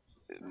like,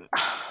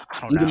 I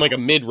don't even know. like a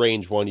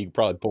mid-range one, you could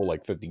probably pull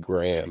like 50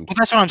 grand. Well,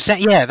 that's what I'm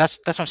saying. Yeah, that's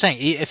what I'm saying.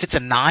 If it's a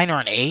 9 or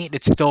an 8,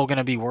 it's still going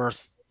to be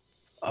worth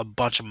a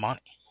bunch of money.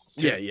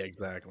 Yeah,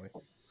 exactly.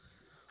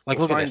 Like,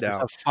 We'll look at this. find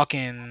There's out. a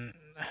fucking.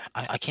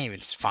 I can't even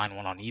find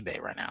one on eBay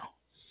right now.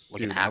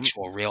 Like Dude, an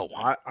actual real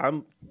one.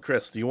 I'm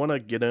Chris. Do you want to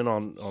get in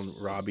on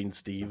robbing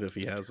Steve if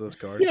he has those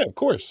cards? Yeah, of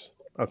course.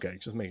 Okay,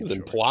 just making It's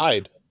sure.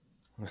 implied.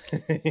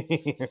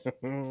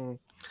 me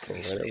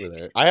Right see. over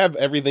there. I have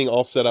everything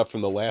all set up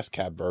from the last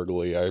cab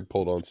burglary I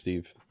pulled on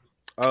Steve.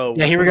 Oh,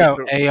 Yeah, here we go.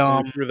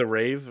 A, through the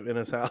rave in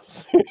his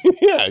house.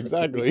 Yeah,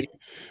 exactly.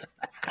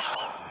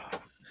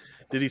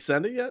 Did he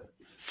send it yet?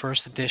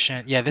 First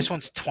edition. Yeah, this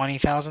one's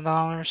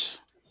 $20,000.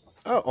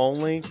 Oh,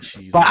 only.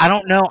 Jesus. But I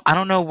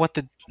don't know what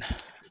the.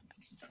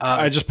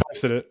 I just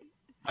posted it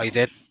Oh, you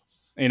did?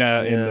 in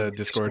Yeah. the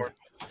Discord.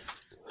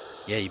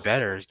 Yeah, you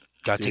better.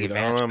 Gotta take Dude, I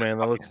don't advantage. know, man.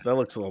 of That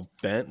looks a little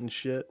bent and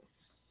shit.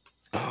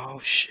 Oh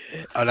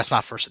shit! Oh, that's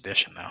not first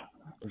edition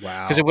though,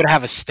 Wow. because it would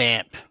have a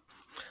stamp.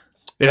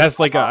 It has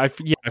like I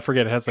forget.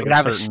 It has It like would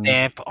have a certain.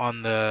 stamp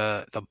on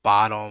the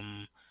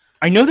bottom.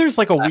 I know there's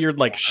like a Left weird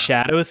like corner.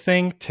 shadow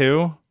thing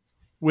too,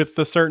 with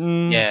the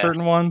certain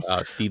ones.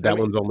 Steve, that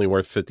one's only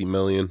worth 50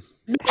 million.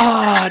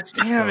 Ah,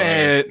 damn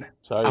it!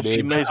 Sorry, I'm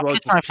dude. may as well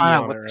just trying to just find pee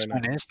out on what it this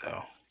right one is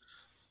though.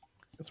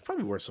 It's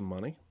probably worth some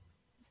money.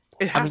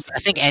 It I mean, has to I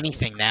think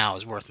anything now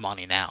is worth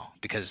money now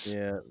because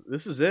Yeah,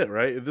 this is it,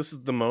 right? This is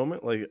the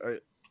moment. Like, do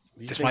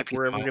you This think might be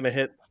we're the ever moment. going to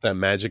hit? It's that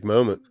magic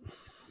moment.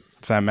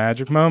 It's that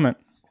magic moment.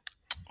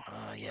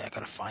 yeah, I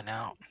gotta find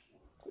out.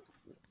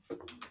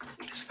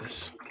 What is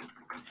this?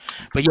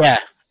 But yeah,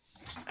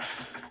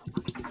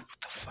 what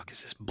the fuck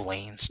is this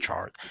Blaine's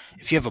chart?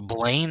 If you have a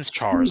Blaine's If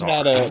he had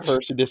Charizard, a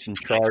first edition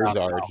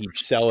Charizard, he'd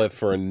sell it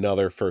for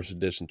another first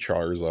edition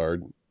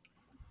Charizard.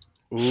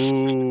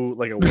 Ooh,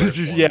 like a worse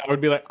one. Yeah, I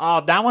would be like,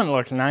 oh, that one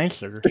looks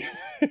nicer.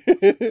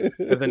 And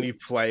then you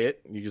play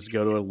it. You just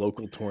go to a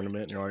local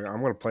tournament, and you're like,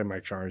 I'm going to play my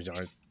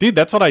Charizard. Dude,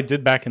 that's what I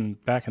did back in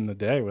the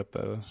day with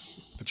the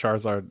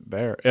Charizard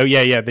there. Oh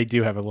yeah, they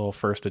do have a little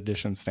first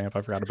edition stamp.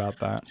 I forgot about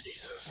that.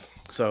 Jesus.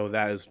 So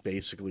that is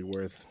basically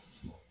worth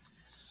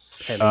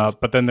pennies.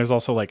 But then there's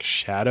also like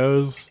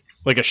shadows,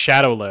 like a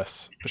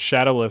shadowless. The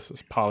shadowless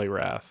is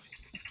Poliwrath.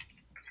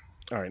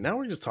 All right, now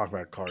we're just talking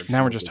about cards.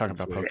 Now we're just talking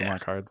about This week.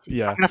 Pokemon cards.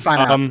 Yeah, I'm gonna find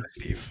out,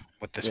 Steve,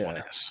 what this yeah. one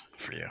is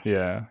for you.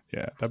 yeah.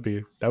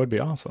 That would be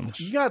awesome.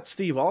 You got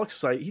Steve all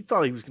excited. He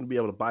thought he was going to be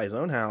able to buy his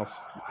own house.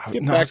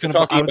 Get No, I back was to gonna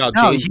talking buy- about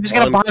No, James he was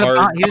gonna Bond buy the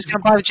cards. he was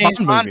gonna buy the James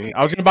Bond movie.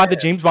 I was gonna buy the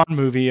James Bond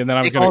movie, and then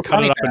I was Take gonna all the cut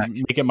it money up back. and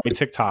make it my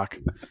TikTok.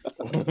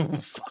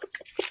 Fuck.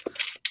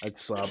 I'd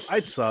sub.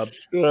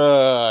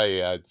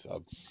 Yeah, it's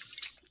up.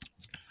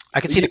 I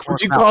can see the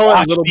Would you commercial. call it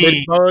Watch Little me.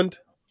 Big Bond?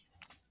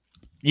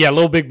 Yeah,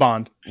 Little Big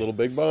Bond. Little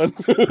Big Bond?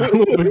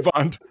 Little Big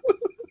Bond.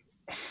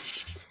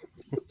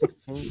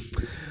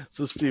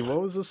 So, Steve,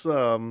 what was this?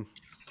 What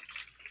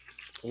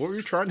were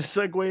you trying to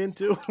segue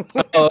into?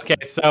 Oh, okay,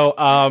 so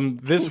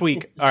this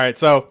week, all right,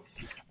 so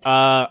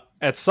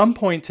at some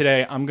point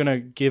today, I'm gonna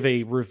give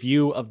a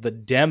review of the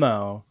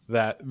demo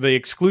the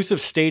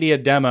exclusive Stadia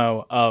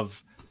demo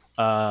of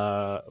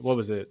what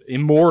was it?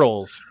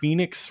 Immortals: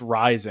 Phoenix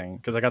Rising,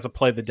 because I got to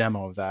play the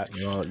demo of that.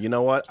 You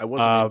know what? I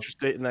wasn't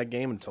interested in that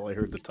game until I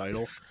heard the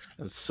title.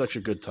 And it's such a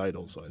good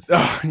title, so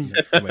I think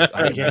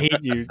I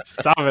hate you.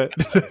 Stop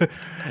it.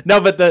 No,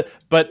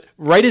 but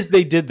right as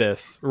they did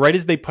this, right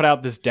as they put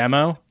out this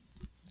demo,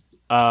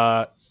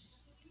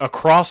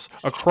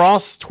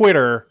 across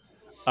Twitter,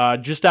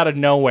 just out of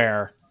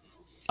nowhere,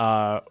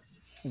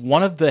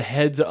 one of the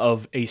heads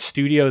of a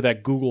studio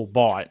that Google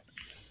bought,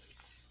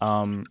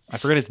 I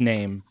forget his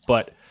name,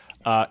 but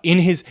In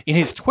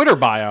his Twitter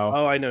bio,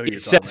 Oh, I know. Who you're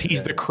it talking says about. he's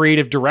Yeah, the yeah.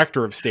 creative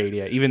director of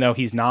Stadia, even though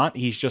he's not.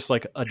 He's just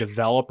like a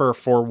developer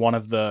for one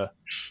of the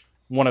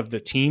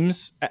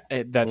teams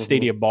that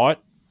Stadia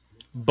bought.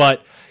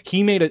 But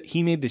he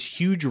made this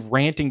huge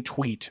ranting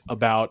tweet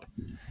about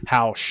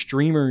how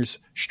streamers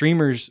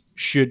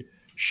should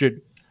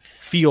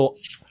feel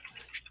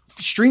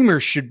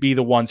streamers should be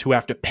the ones who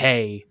have to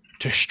pay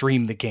to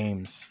stream the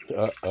games.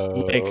 Like,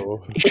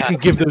 you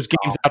shouldn't give those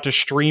games out to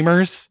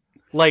streamers.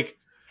 Like,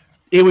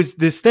 it was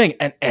this thing,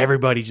 and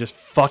everybody just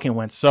fucking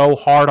went so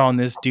hard on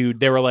this dude.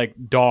 They were like,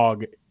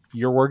 "Dog,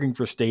 you're working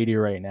for Stadia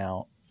right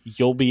now.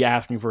 You'll be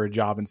asking for a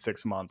job in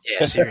 6 months."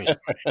 Yeah, seriously.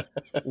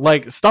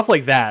 Like stuff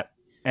like that.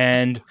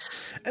 And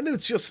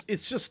it's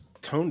just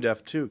tone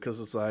deaf too, because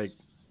it's like,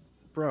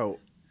 bro,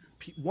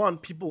 one,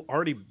 people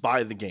already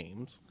buy the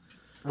games.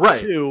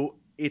 right, Two,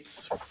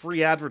 it's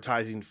free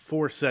advertising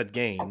for said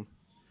game.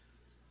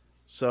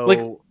 So like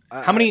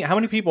how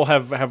many people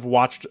have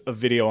watched a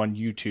video on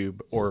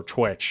YouTube or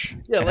Twitch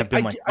Yeah, and like have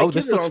been I, like, I "Oh, get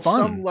this it looks on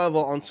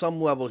fun."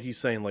 some level, he's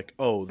saying like,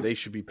 oh, they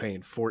should be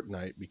paying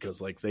Fortnite because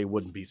like they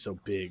wouldn't be so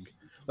big.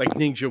 Like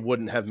Ninja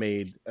wouldn't have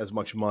made as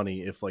much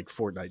money if like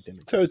Fortnite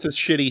didn't. So it's a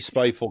shitty,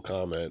 spiteful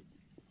comment.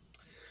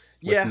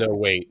 With Yeah, no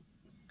weight.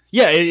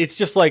 Yeah, it's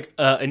just like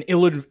an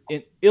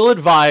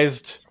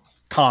ill-advised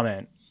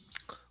comment.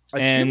 I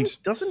feel and-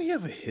 like- doesn't he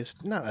have a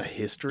history? Not a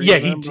history. Yeah,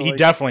 of them, but, he like-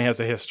 definitely has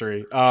a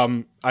history.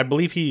 I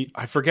believe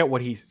I forget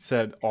what he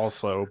said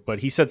also, but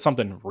he said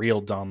something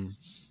real dumb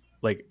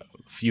like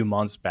a few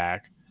months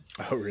back.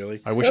 Oh,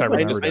 really? I wish I Sounds like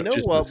remembered I it. know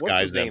Just what's his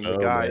disguise name. them. The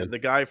Oh, guy, man. the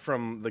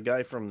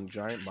guy from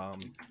Giant Bomb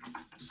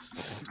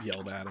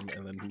yelled at him,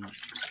 and then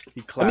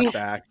he clapped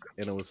back,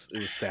 and it was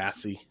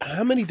sassy.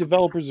 How many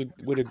developers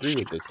would agree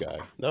with this guy?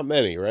 Not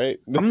many, right?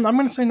 I'm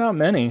going to say not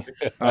many.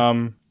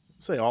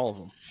 Say all of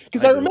them.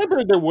 Because I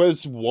remember there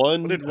was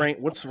one.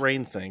 What's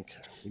Rain think?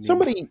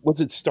 Somebody, was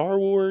it Star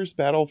Wars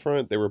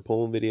Battlefront? They were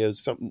pulling videos.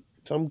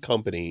 Some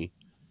company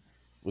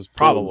was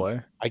pulling,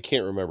 Probably. I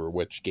can't remember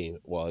which game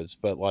it was,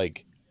 but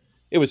like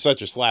it was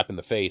such a slap in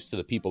the face to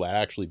the people that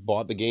actually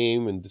bought the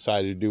game and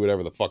decided to do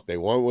whatever the fuck they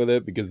want with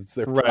it because it's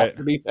their Right.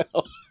 property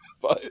now.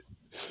 But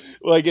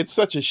like it's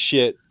such a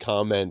shit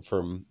comment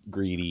from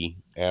greedy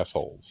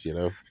assholes, you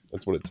know?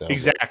 That's what it sounds like.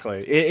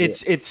 Exactly.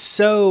 It's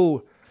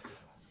so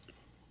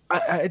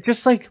I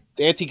just like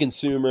It's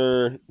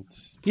anti-consumer.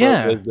 It's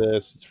Yeah.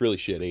 pro-business. It's really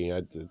shitty.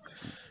 It's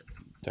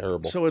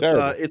terrible. So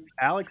Terrible. it's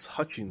Alex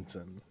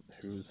Hutchinson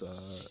who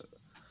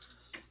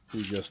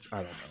just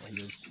I don't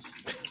know.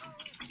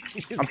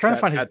 I'm trying to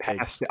find his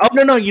past. Oh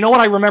no, you know what?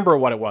 I remember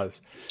what it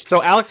was.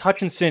 So Alex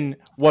Hutchinson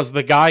was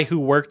the guy who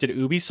worked at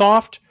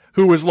Ubisoft,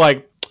 who was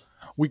like,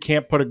 "We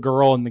can't put a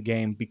girl in the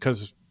game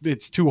because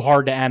it's too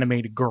hard to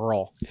animate a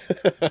girl."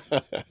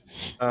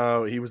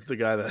 Oh, he was the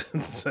guy that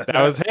said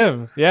That was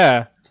him.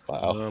 Yeah.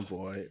 Wow. Oh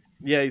boy.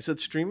 Yeah, he said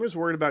streamers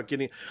worried about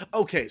getting.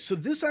 Okay, so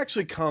this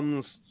actually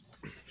comes.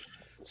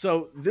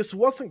 So this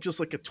wasn't just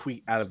like a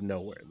tweet out of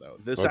nowhere, though.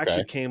 This Okay.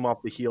 actually came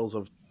off the heels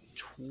of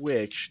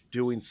Twitch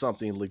doing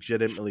something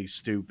legitimately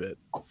stupid,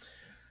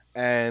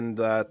 and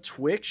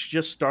Twitch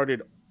just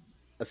started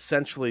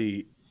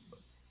essentially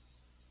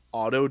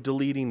auto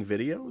deleting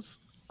videos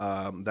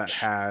that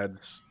had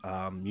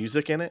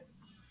music in it.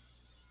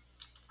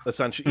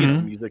 Essentially,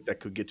 music that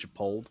could get you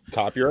pulled.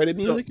 Copyrighted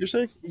music, you're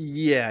saying?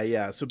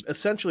 Yeah. So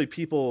essentially,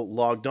 people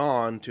logged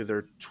on to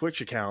their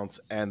Twitch accounts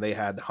and they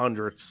had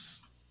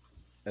hundreds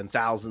and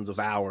thousands of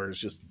hours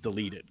just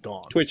deleted,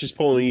 gone. Twitch is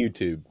pulling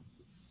YouTube.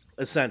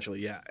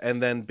 Essentially, yeah.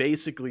 And then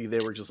basically, they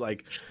were just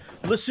like,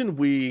 "Listen,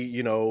 we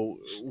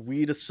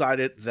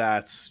decided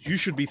that you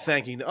should be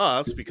thanking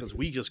us because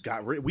we just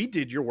we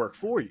did your work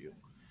for you."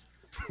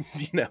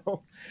 You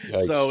know,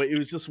 Yikes. so it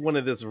was just one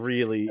of this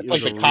really. It's it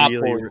like was the a cop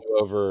really- pulling you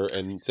over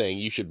and saying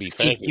you should be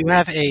Steve, thanking you me.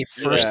 have a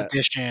first Yeah.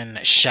 edition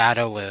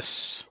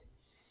shadowless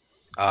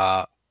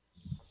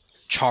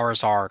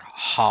Charizard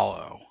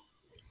Hollow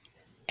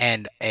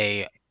and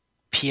a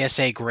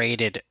PSA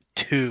graded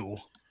 2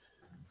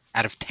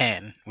 out of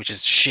 10, which is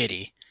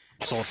shitty,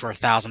 sold for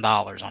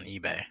 $1,000 on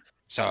eBay.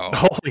 So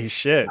Holy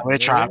shit. I'm gonna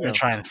There you go.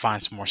 try and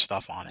find some more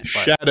stuff on it.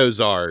 But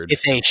Shadowzard.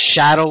 it's a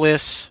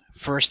shadowless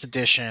first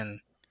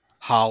edition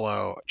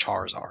Hollow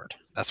Charizard.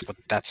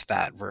 That's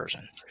that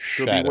version.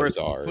 It'll be worth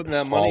Shadowzard. putting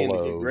that money in to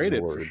Hollow get graded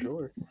for Zord.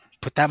 sure.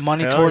 Put that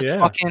money Hell towards yeah.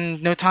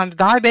 fucking No Time to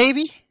Die,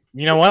 baby.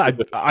 You know what?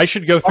 I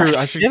should go through.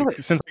 I should do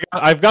it. since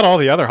I've got all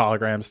the other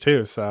holograms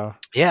too. So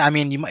Yeah, I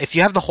mean, if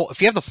you have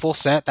the full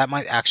set, that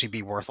might actually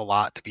be worth a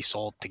lot to be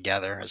sold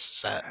together as a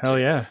set. hell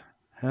yeah,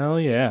 hell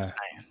yeah.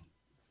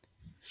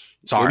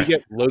 Sorry. Maybe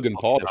get Logan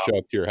Paul to show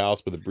up to your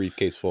house with a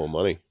briefcase full of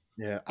money.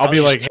 Yeah, I'll be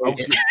like,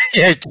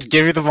 Yeah, just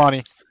give me the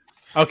money.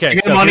 okay, Give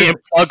me so the money here's,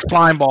 and plug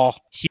slime ball.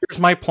 here's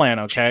my plan.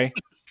 Okay,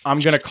 I'm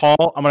gonna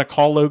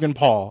call Logan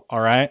Paul. All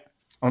right,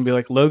 I'm gonna be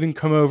like, Logan,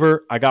 come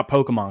over. I got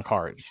Pokemon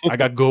cards. I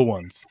got good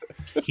ones.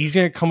 He's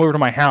gonna come over to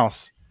my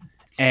house,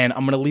 and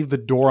I'm gonna leave the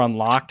door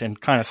unlocked and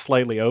kind of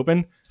slightly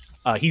open.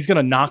 He's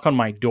gonna knock on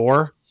my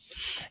door.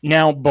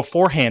 Now,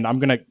 beforehand, I'm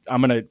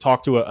gonna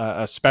talk to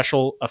a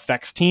special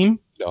effects team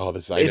Oh,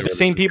 this I know the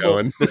same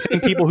people, the same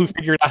people who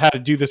figured out how to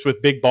do this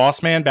with Big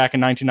Boss Man back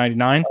in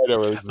 1999. I know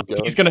where this is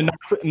going. He's gonna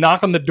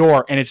knock on the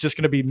door, and it's just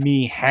gonna be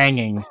me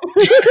hanging.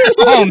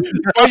 Oh,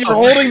 you're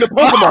holding the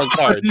Pokemon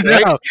cards,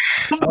 right? No.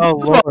 Oh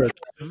Lord!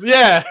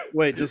 Yeah.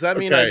 Wait, does that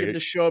mean I Okay. get to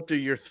show up to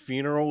your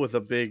funeral with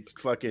a big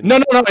fucking? No.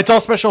 It's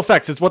all special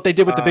effects. It's what they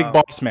did with the Big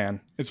Boss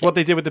Man. It's what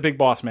they did with the Big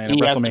Boss Man at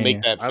He has to WrestleMania.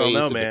 make that face I don't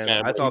know, at the man.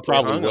 camera. I thought he they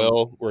probably hung him.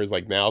 will. Where he's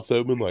like mouth's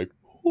open, like.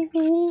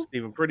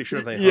 Steve, I'm pretty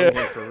sure they Yeah. hung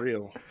him for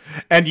real.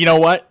 And you know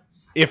what?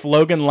 If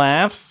Logan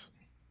laughs,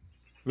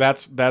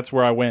 that's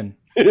where I win.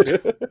 Okay,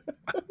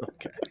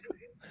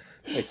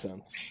 makes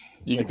sense.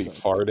 You could be Makes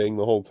sense. farting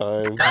the whole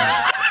time.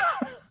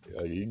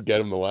 You can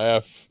get him to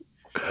laugh.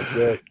 That's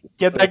it.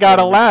 Get that guy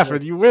to laugh,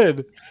 and you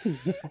win.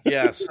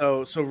 Yeah.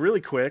 So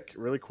really quick.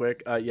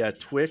 Yeah,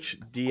 Twitch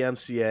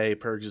DMCA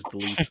purges,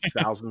 deletes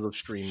thousands of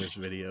streamers'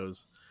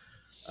 videos.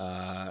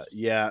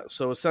 Yeah.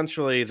 So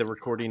essentially, the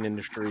recording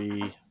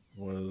industry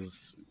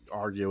was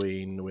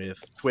arguing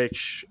with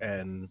Twitch,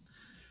 and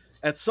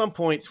at some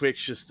point,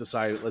 Twitch just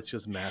decided, let's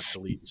just mass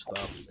delete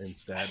stuff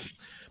instead.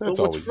 That's But what's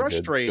always a good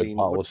frustrating,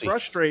 policy.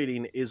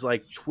 is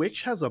like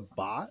Twitch has a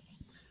bot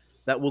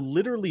that will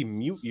literally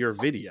mute your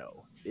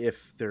video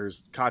if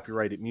there's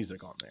copyrighted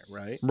music on there,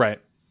 right? Right.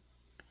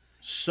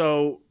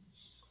 So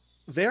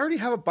they already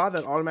have a bot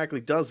that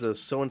automatically does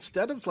this. So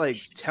instead of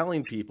like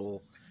telling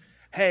people,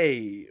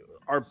 hey,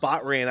 our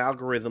bot ran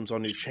algorithms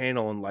on your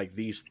channel and like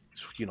these,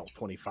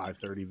 25,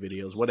 30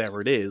 videos, whatever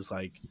it is,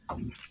 like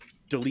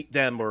delete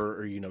them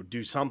or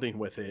do something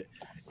with it.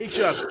 It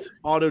just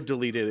auto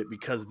deleted it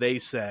because they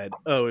said,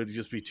 oh, it'd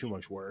just be too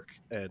much work.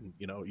 And,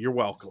 you're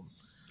welcome.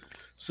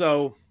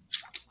 So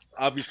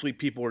obviously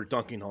people are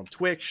dunking on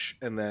Twitch,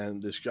 and then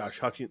this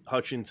Josh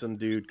Hutchinson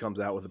dude comes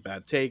out with a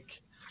bad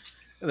take,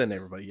 and then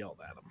everybody yelled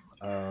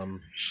at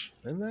him.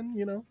 And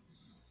then,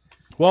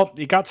 Well,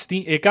 it got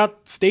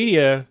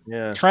Stadia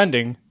yeah.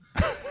 trending.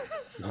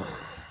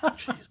 Oh,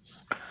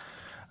 Jesus.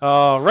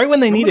 Right when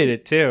they needed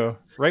it too.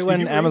 Right Did when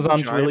you read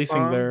Amazon's Giant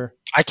releasing Bomb? their.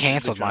 I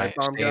canceled The my Giant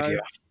Bomb guy? Stadia.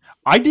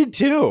 I did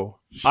too.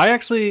 I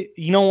actually,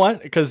 you know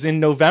what? Because in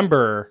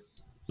November,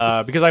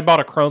 because I bought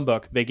a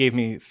Chromebook, they gave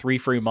me 3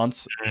 free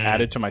months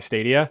added to my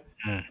Stadia,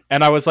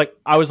 and I was like,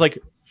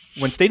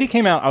 when Stadia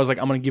came out, I was like,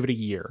 I'm going to give it a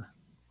year.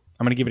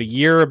 I'm going to give it a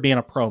year of being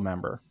a Pro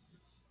member.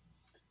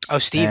 Oh,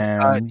 Steve,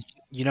 And-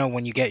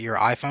 when you get your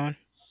iPhone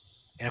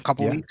in a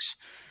couple Yeah. weeks,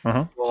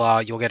 Uh-huh.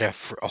 well, you'll get a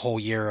whole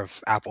year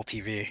of Apple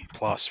TV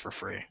Plus for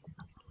free.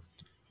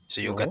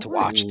 So you'll get to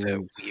watch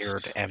the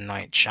weird M.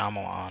 Night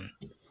Shyamalan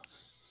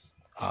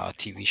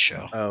TV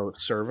show. Oh,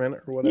 Servant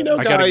or whatever. You know,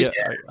 I gotta guys,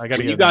 get. I gotta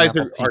when get. you guys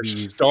an Apple are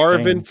TV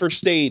starving thing. for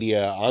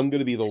Stadia, I'm going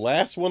to be the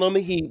last one on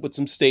the heat with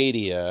some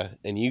Stadia,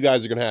 and you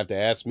guys are going to have to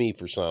ask me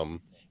for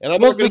some, and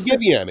I'm Well, not going to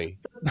give you any.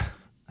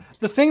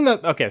 The thing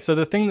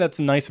that's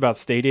nice about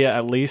Stadia,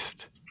 at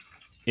least,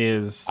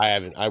 is I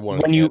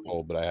want to When you-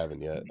 cancel, but I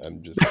haven't yet.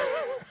 I'm just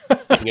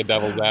being a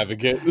devil's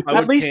advocate. I at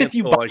would least if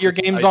you cancel, buy like, your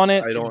it's- games I- on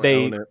it, I don't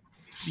they own it.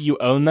 you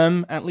own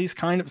them at least,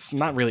 kind of.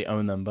 Not really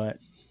own them, but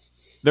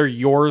they're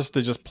yours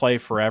to just play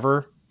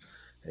forever.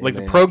 Like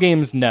the Amen. pro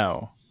games,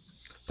 no.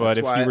 But That's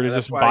if why- you were to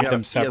that's just why I buy got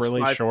them a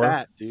separately, PS5 sure.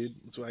 Fat, dude.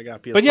 That's why I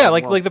got PS5. But yeah,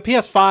 like One. the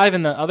PS5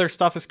 and the other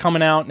stuff is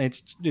coming out,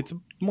 and it's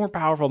more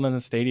powerful than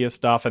the Stadia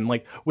stuff. And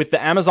like with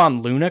the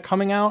Amazon Luna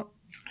coming out,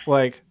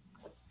 like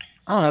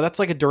I don't know, that's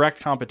like a direct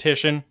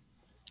competition.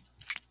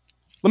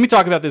 Let me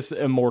talk about this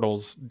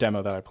Immortals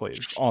demo that I played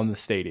on the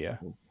Stadia.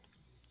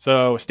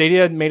 So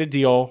Stadia made a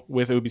deal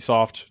with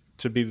Ubisoft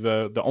to be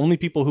the only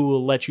people who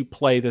will let you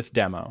play this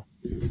demo.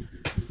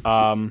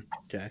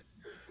 Okay.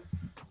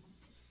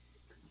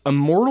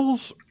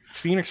 Immortals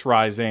Phoenix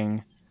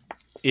Rising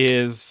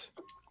is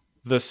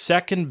the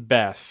second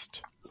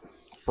best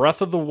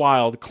Breath of the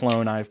Wild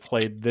clone I've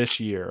played this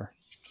year.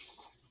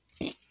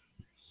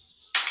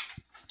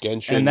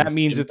 Genshin And that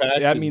means Impact,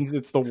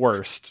 it's the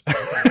worst.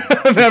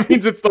 That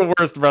means it's the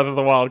worst Breath of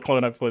the Wild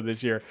clone I've played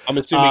this year. I'm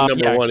assuming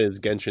number yeah. one is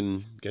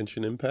Genshin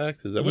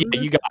Impact. Is that what Yeah, it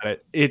is? you got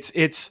it.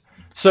 It's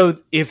so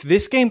if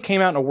this game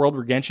came out in a world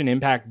where Genshin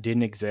Impact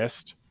didn't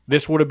exist,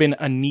 this would have been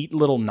a neat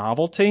little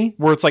novelty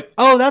where it's like,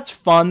 oh, that's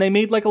fun. They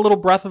made like a little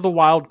Breath of the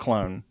Wild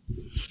clone.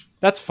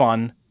 That's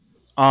fun.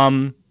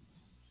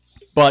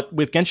 But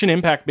with Genshin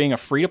Impact being a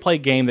free-to-play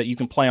game that you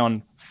can play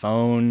on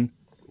phone,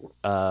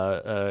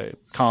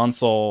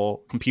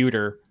 console,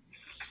 computer,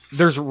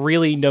 there's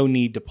really no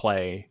need to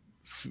play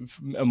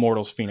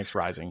Immortals Phoenix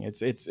Rising.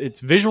 Its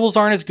visuals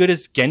aren't as good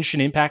as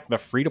Genshin Impact, the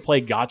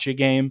free-to-play gacha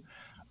game.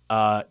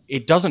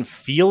 It doesn't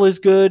feel as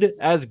good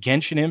as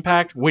Genshin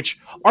Impact, which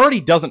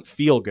already doesn't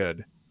feel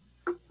good.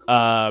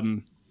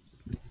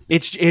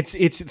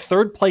 It's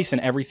third place in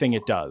everything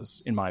it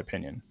does, in my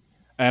opinion,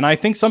 and I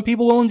think some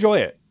people will enjoy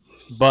it.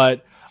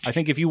 But I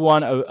think if you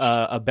want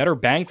a better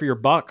bang for your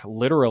buck,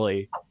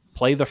 literally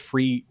play the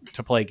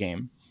free-to-play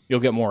game. You'll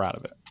get more out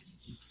of it.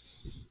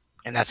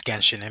 And that's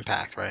Genshin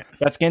Impact, right?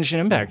 That's Genshin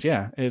Impact.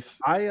 Yeah, it's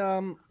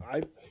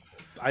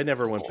I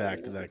never went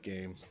back to that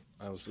game.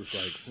 I was just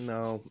like,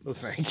 no,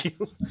 thank you.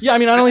 Yeah, I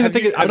mean, I don't even Have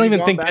you- think I have don't you even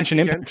gone think back Genshin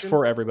to Impact's Genshin?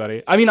 for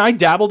everybody. I mean, I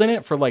dabbled in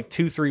it for like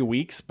 2-3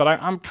 weeks, but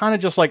I'm kind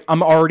of just like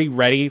I'm already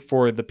ready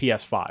for the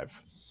PS5.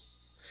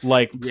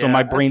 Like, so Yeah,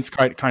 my brain's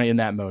kind of in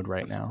that mode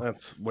right now.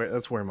 That's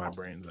where my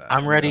brain's at.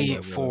 I'm ready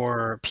really-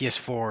 for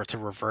PS4 to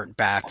revert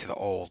back to the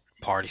old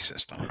party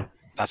system.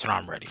 That's what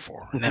I'm ready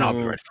for, and then I'll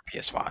be ready for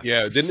PS5.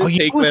 Yeah, didn't Oh, it you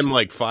take know what's- them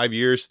like 5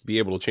 years to be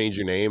able to change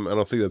your name? I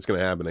don't think that's going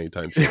to happen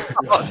anytime soon.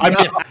 I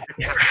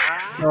mean,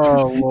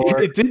 Oh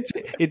Lord.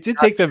 it did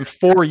take them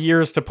 4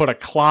 years to put a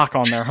clock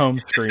on their home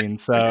screen.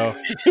 So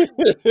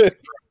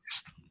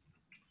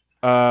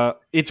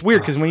it's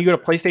weird because when you go to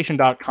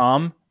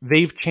PlayStation.com,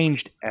 they've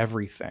changed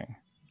everything.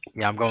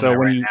 Yeah, I'm going So there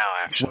when right you- now.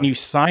 When Actually, you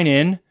sign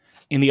in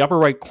the upper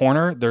right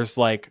corner, there's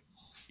like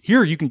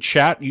here you can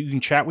chat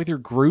with your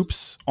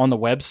groups on the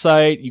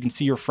website. You can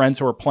see your friends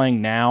who are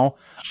playing now.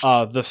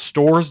 The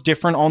store's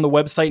different on the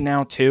website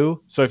now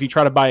too. So if you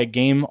try to buy a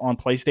game on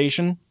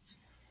PlayStation,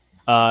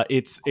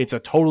 it's a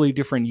totally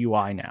different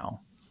UI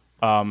now.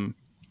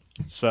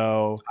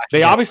 So I they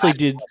can get obviously Last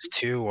did. of Us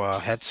 2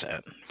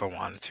 headset if I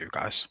wanted to,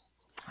 guys.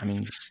 I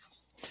mean,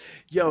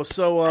 Yo,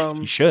 so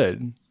you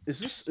should. is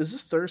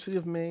this thirsty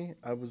of me?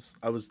 I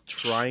was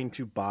trying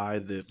to buy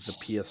the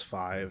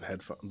PS5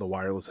 headphone, the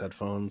wireless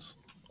headphones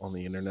on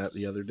the internet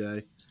the other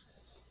day,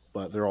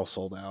 but they're all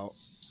sold out.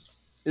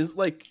 Is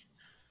like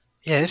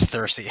Yeah, it's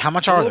thirsty. How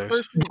much a are little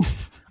those? thirsty?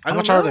 I How don't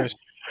much are know. those?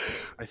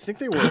 I think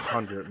they were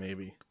 100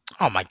 maybe.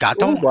 Oh my god!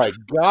 Oh Don't my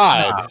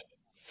god!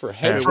 For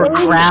Yeah, for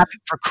headphones?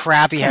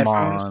 crappy Come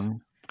headphones.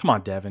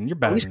 on, Devin, you're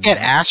better. At least than get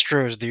that.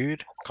 Astros,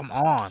 dude. Come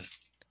on.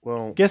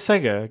 Well, Get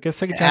Sega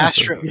Genesis.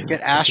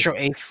 Get Astro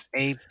A.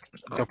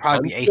 They'll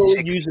probably I'm be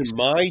still A60. using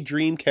my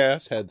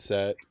Dreamcast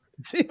headset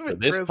damn for it,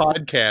 this Chris.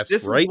 podcast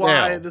This right is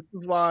why, now. This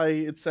is why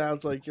it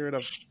sounds like you're in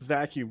a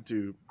vacuum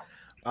tube.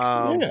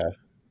 Yeah,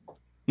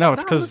 No,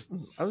 it's because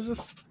I was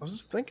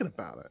just thinking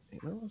about it.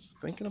 You know, I was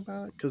thinking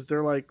about it because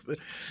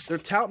they're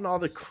touting all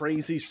the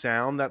crazy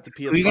sound that the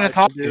PS5 Who are you going to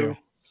talk can do. to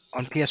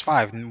on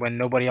PS5 when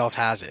nobody else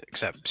has it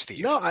except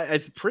Steve? No,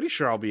 I'm pretty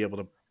sure I'll be able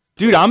to.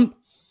 dude,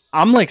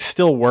 I'm like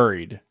still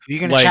worried. Who are you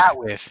going to like- chat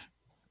with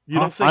You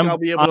don't think I'm- I'll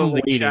be able to I'm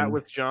like chat waiting.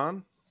 with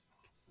John?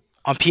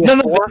 on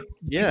PS4? No,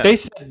 Yeah,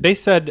 They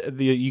said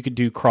you could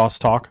do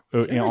crosstalk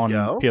There we on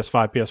go.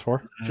 PS5,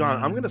 PS4.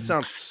 John, I'm gonna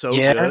sound so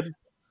Yeah. good.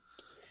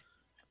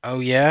 Oh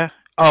yeah.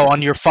 Oh,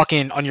 on your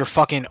fucking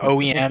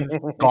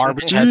OEM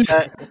garbage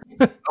headset.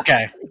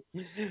 Okay,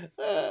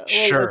 Well,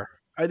 sure.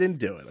 I didn't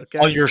do it. Okay.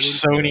 On your I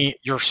didn't do it.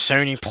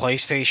 Sony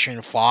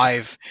PlayStation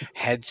 5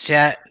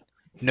 headset.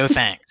 No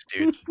thanks,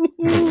 dude.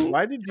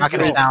 Why did you Not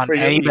gonna go sound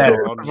crazy any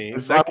better. on me?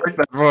 that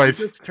It voice.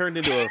 just turned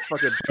into a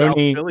fucking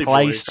Sony South Philly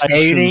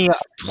PlayStation.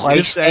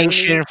 voice.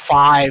 Sony PlayStation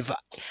 5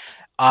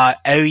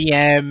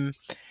 OEM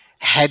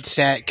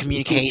headset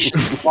communication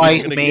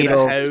device Gonna made get a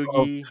of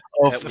hoagie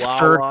of at Wawa.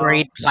 third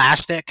grade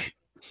plastic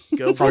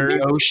Go from birds.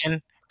 the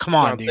ocean. Come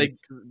on,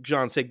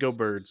 John, dude. say go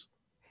birds.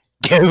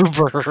 Go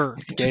bird. Go Go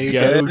birds. birds. Go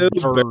Go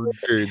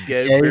birds.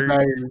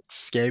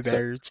 birds. Go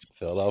birds.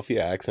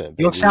 Philadelphia accent.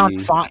 You'll baby.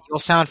 sound fine. You'll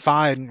sound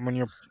fine when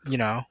you're, You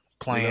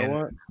playing know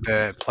what?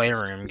 the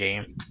Playroom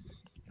game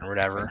or I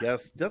whatever.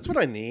 guess that's what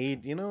I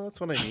need. You know,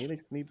 that's what I need. I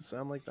need to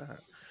sound like that.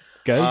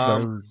 Go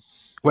Um, bird.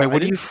 Wait, I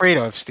what are you didn't- afraid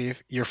of,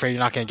 Steve? You're afraid you're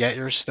not going to get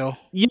yours still?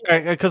 Yeah,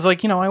 because I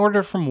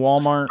ordered from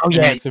Walmart. Oh, and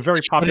yeah. it's a very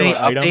Did you get popular any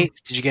item.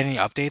 updates? Did you get any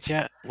updates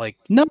yet? Like,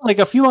 No, like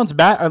a few months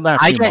back, or not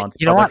a I few get- months,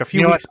 you know but like what? a few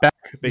You know weeks back,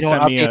 they you know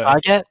what sent me update a. I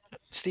get,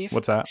 Steve?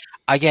 What's that?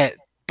 I get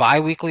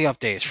bi-weekly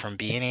updates from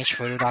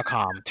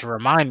bnhphoto.com to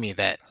remind me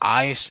that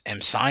I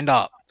am signed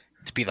up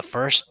to be the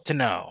first to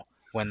know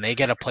when they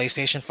get a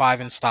PlayStation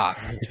 5 in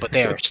stock, but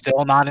they are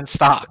still not in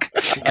stock.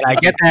 And I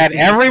get that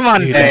every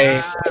Monday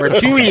that's- for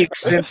 2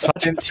 weeks It's since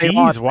such a they tease.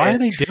 launched Why it. are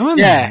they doing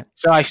Yeah, that?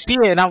 so I see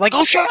it and I'm like,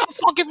 oh shit, I'm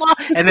fucking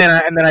and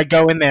then I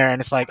go in there and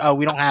it's like, oh,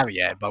 we don't have it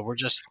yet, but we're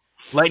just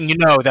letting you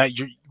know that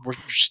we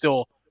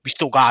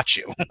still got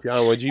you.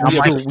 John, would you I'm be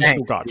like, upset we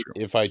still got you.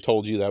 if I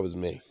told you that was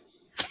me?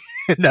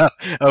 No,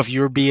 if you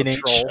were being a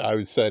Troll. I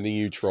was sending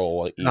you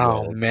troll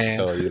emails. Oh, man.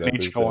 telling you that H.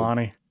 they said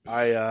Kalani.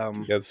 I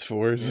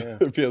PS4s, Yeah.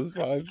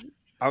 PS5s.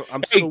 I'm Hey,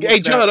 still hey,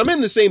 looking John, at- I'm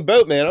in the same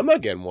boat, man. I'm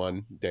not getting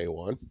one day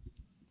one.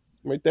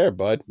 Right there,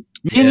 bud.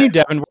 Me and you,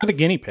 Devin, we're the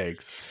guinea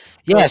pigs.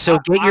 Yeah, so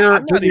get your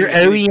I'm not get your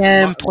even getting-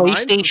 OEM mine's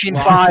PlayStation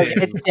just 5 rocking.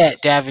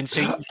 headset, Devin,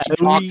 so you can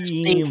talk to OEM.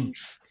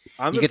 Steve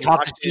I'm you just could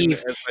talk to locked in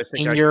Steve as I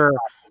think in I your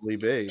probably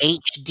be.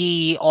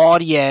 HD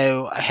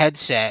audio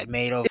headset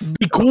made of It'd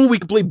be cool. We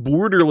could play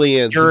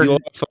Borderlands. It'd be a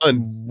lot of fun.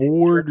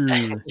 Border.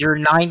 your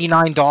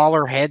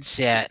 $99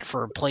 headset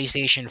for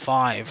PlayStation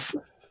 5.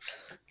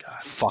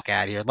 Fuck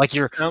out of here! Like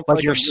your Sounds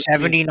like your I'm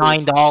listening to-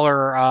 $79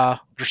 your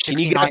Can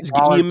you $69 guys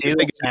give me a minute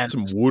to get DualSense.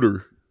 some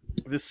water?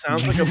 This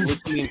sounds like I'm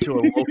listening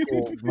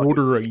to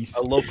Border ice.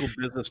 a local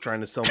business trying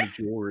to sell me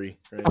jewelry.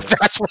 Right now.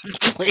 That's what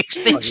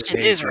PlayStation Fucking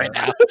is hate right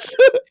that.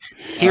 now.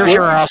 Here's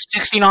your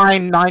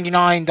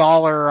 $69.99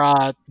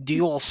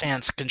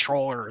 DualSense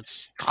controller.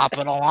 It's top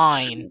of the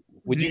line.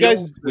 Would you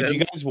guys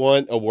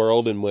want a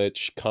world in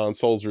which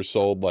consoles were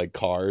sold like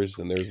cars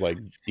and there's like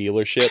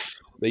dealerships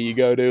that you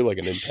go to, like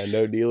a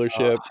Nintendo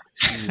dealership?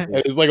 And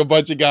there's like a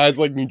bunch of guys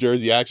like New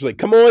Jersey actually like,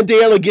 come on,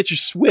 Dale, and get your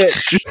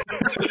Switch.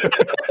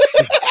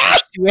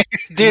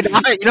 Dude, you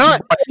know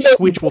what?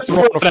 Switch will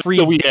throw out a free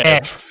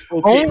gift.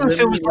 Only if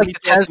it was like the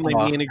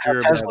Tesla.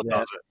 manager Tesla about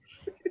does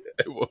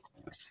it.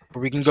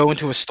 Where we can go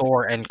into a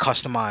store and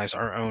customize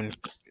our own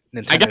I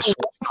Nintendo got Switch.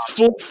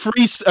 full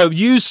free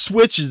used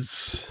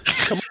Switches.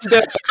 Come on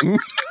down.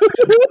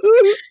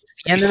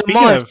 It's the end of the Speaking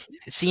month. of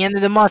It's the end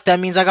of the month. That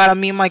means I gotta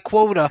meet my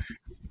quota.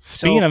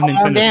 speaking of come on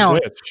Nintendo down.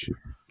 Switch,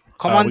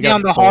 Come we on got down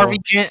to the whole-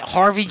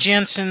 Harvey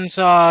Jensen's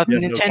no,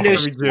 Nintendo Harvey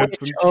Switch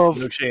Jensen. of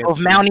No chance. of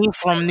Mount E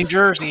from New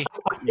Jersey,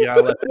 Yeah,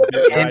 I'll let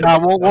you and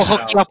we'll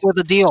hook you up with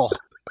a deal.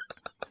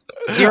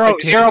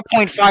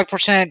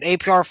 0.5%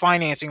 APR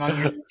financing on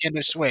your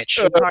Nintendo Switch.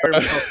 hire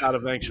myself out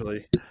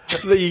eventually.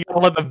 you gotta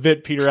let the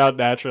bit peter out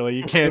naturally.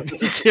 You can't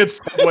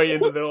segue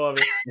in the middle of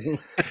it.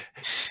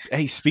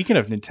 Hey, speaking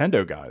of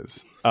Nintendo,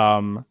 guys,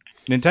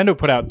 Nintendo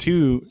put out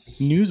 2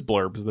 news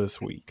blurbs this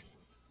week.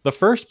 The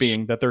first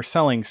being that they're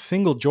selling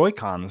single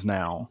Joy-Cons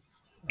now.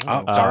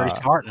 Oh, it's already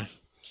starting.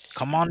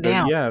 Come on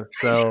down. Yeah,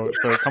 so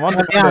come on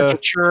Come down. down.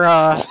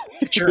 to-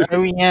 Get your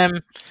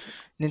OEM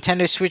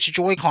Nintendo Switch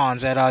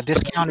Joy-Cons at a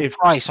discounted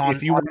price on.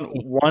 if you want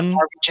one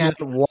Harvey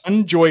Jensen.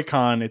 one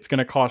Joy-Con, it's going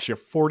to cost you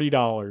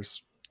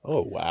 $40.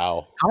 Oh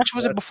wow. How much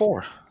was it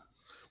before?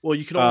 Well,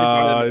 you can only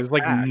buy that in It a was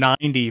like pack.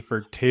 90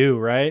 for 2,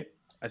 right?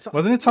 I thought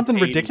Wasn't it something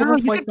 80.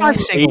 ridiculous You like could buy that?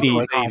 single 80.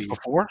 Joy-Cons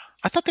before.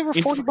 I thought they were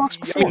 $40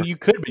 I before. mean, you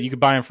could, but you could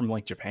buy them from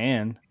like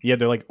Japan. You had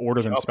to like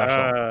order them special.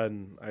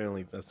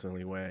 That's the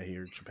only way I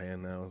hear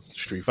Japan now is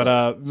Street But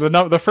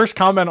Fighter. the first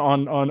comment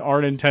on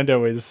our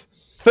Nintendo is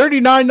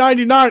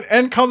 $39.99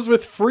 and comes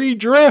with free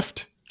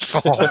drift.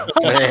 Oh,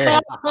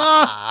 man.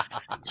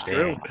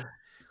 True.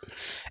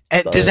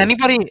 Does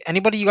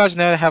anybody you guys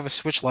know that have a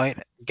Switch Lite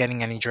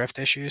getting any drift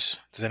issues?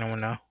 Does anyone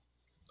know?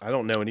 I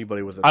don't know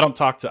anybody with a. I don't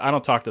talk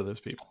to those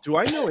people. Do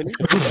I know anybody?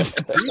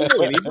 Do you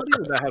know anybody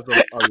that has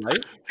a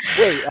light?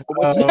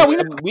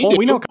 Wait, Yeah,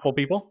 we know a couple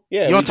people.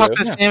 Yeah, You want to we talk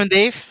to do. Sam and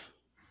Dave?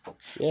 Yeah.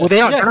 Well, they're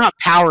Yeah. not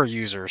power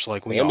users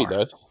like we Sammy are.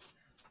 does.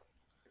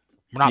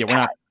 We're not. Yeah, we're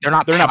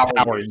not- They're not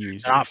power users.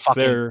 users. They're not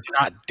fucking. They're-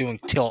 They're not doing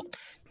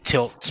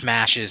tilt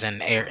smashes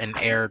and air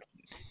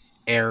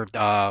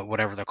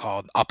whatever they're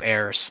called, up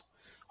airs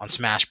on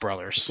Smash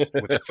Brothers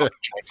with their fucking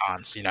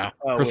Joy-Cons. You know,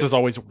 Chris is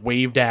always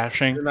wave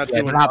dashing. They're not Yeah,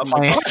 doing they're not dumb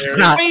playing. up there. They're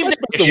not, Wave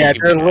yeah,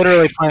 they're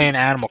literally playing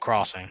Animal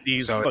Crossing.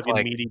 These So it's fucking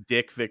like, meaty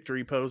dick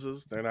victory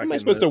poses. They're not. How am I getting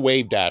supposed to the-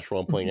 wave dash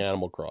while I'm playing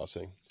Animal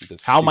Crossing?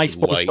 This How am I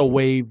stupid supposed light. to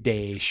wave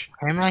dash?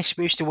 how am I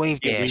supposed to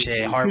wave dash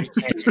at Harvey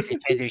Jensen's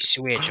Nintendo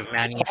Switch of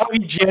Mount E? Harvey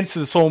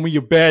Jensen sold me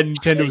your bad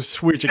Nintendo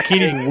Switch. I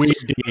can't even wave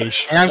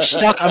dash. And I'm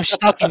stuck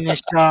in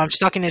this. I'm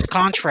stuck in this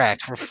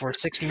contract for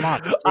 60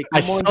 months. I Come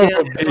on saw down-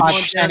 a come on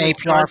 5% down to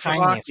APR Sancho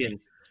financing. Hawken.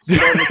 Go on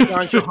the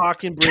Sancho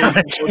Hawken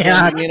bridge. Go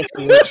down the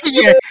Manifold.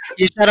 Yeah,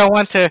 you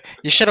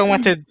should have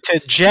went to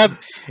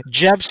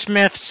Jeb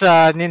Smith's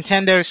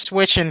Nintendo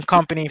Switch and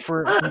Company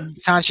for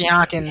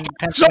Conshohocken,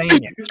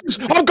 Pennsylvania.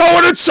 I'm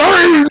going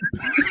insane.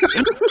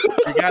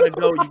 You gotta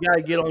go. You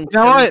gotta get on.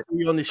 know what?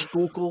 On the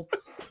Schuylkill.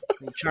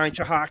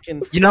 Sancho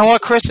Hawken. You know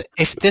what, Chris?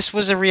 If this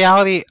was a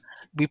reality,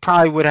 we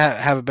probably would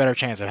have a better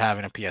chance of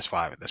having a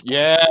PS5 at this point.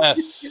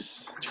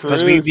 Yes,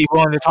 Because true. we'd be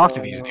willing to talk to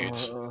these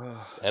dudes.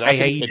 And I Hey,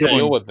 how can you deal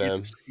doing? with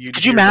them.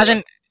 Could you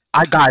imagine?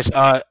 I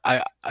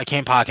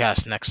can't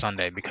podcast next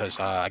Sunday because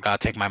I gotta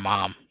take my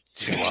mom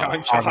to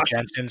Harvey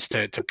Jensen's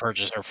to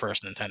purchase her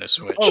first Nintendo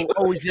Switch.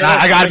 Is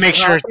that I gotta make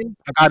sure. Hawken?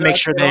 I gotta make Is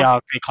sure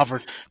that they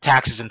covered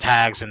taxes and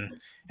tags and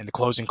the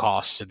closing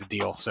costs of the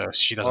deal, so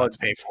she doesn't have to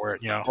pay for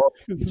it. You know,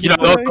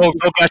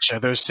 they'll get you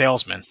those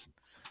salesmen.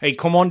 Hey,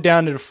 come on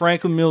down to the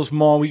Franklin Mills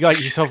Mall. We got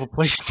yourself a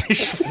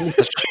PlayStation.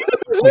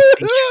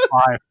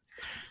 Okay.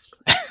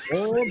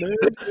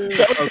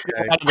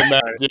 Out of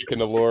the magic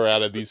and the lore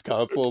out of these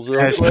consoles real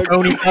Yes, quick.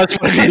 Sony does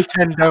what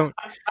Nintendo don't.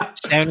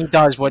 Sony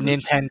does what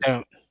Nintendo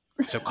don't.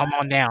 So come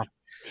on down.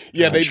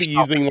 Yeah, they'd Get be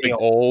yourself a using like deal.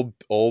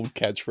 old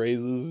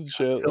catchphrases and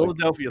shit. Like,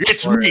 Philadelphia.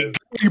 It's Spartans. me,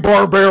 Gary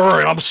Barbera,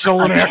 and I'm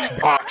selling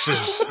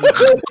Xboxes.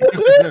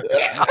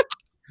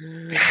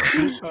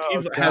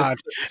 Oh, God.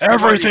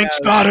 Everything's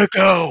gotta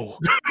go.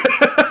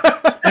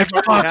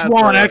 Xbox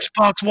One,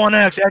 Xbox One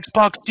X,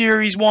 Xbox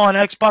Series One,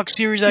 Xbox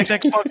Series X,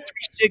 Xbox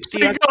 360.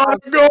 We gotta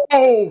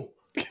go.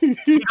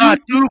 We got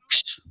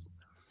Dukes.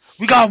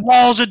 We got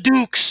walls of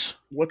Dukes.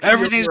 What's the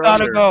Everything's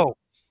over-under? gotta go.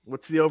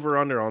 What's the over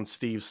under on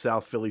Steve's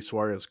South Philly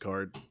Suarez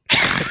card?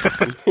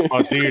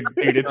 Oh, dude,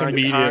 it's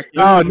immediate.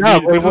 This Oh, is no,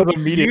 immediate. This what is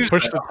immediate. use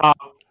Push the top.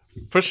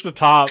 Push the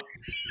top.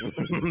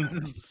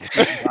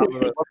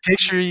 What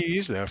picture you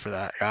use though for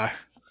that guy?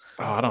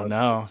 Oh, I don't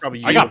know.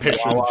 Probably I got you.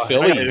 pictures. in I got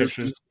Phillies,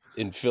 pictures.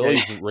 in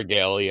Phillies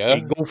regalia.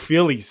 Hey, go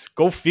Phillies.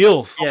 Go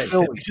Phils. Yeah,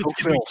 Phillies,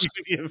 just go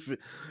give-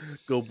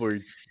 go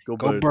birds. Go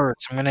Go birds.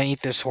 Birds. I'm gonna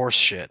eat this horse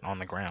shit on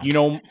the ground. You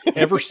know,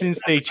 ever since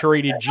they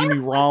traded Jimmy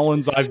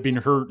Rollins, I've been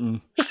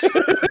hurting.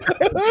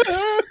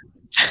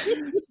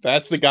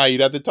 That's the guy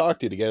you'd have to talk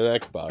to get an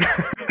Xbox.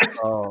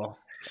 Oh,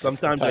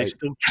 sometimes I tight.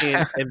 still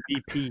can't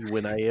MVP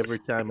when every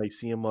time I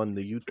see him on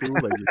the YouTube.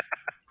 I just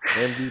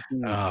MVP.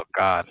 Oh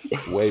God.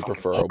 Way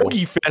preferable.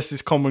 Hoagie Fest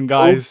is coming,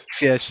 guys.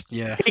 Yes.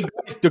 Yeah. Hey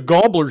guys, the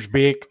gobbler's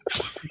back.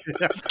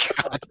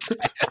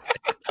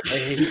 I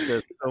hate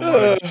this so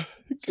much.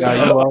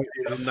 Yeah, you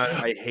love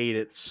I hate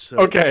it so.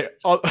 Okay,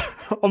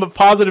 on the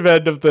positive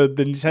end of the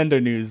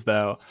Nintendo news,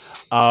 though,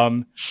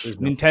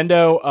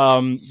 Nintendo,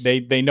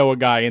 they know a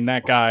guy, and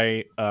that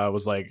guy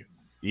was like,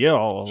 "Yeah,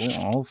 I'll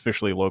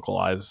officially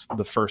localize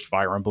the first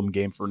Fire Emblem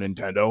game for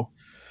Nintendo.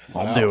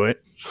 I'll Wow. do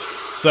it."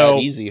 So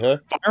That easy, huh?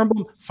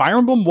 Fire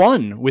Emblem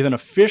 1 with an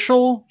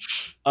official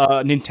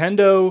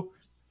Nintendo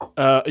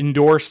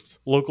endorsed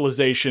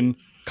localization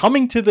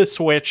coming to the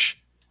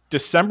Switch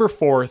December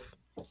 4th.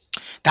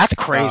 That's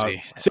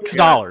crazy.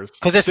 $6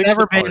 Because it's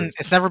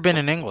never been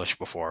in English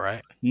before,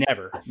 right?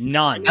 Never,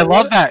 none. I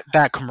love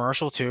that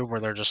commercial too, where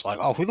they're just like,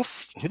 "Oh, who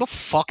the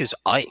fuck is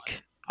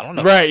Ike? I don't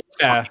know Right? who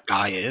the Yeah. fucking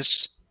guy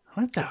is.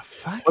 What the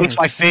fuck? But it's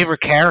my favorite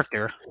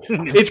character."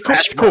 It's cool.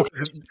 It's cool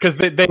because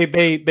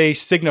they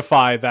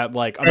signify that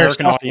like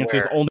American audiences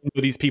self-aware. only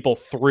know these people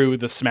through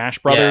the Smash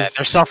Brothers they're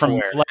from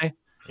self-aware. Melee.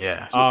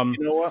 Yeah. You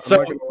know what? I'm So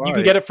not gonna you lie.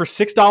 can get it for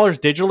 $6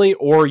 digitally,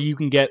 or you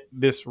can get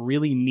this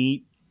really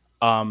neat.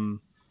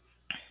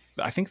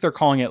 I think they're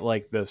calling it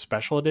like the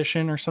special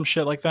edition or some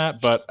shit like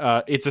that. But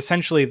it's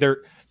essentially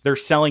they're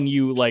selling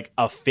you like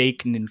a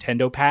fake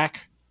Nintendo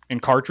pack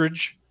and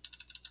cartridge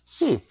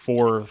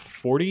for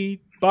 $40.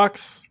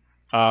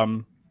 I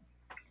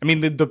mean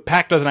the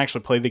pack doesn't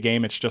actually play the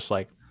game; it's just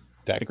like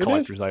a Decorative?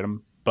 collector's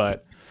item,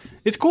 but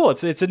it's cool.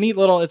 It's a neat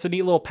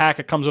little pack.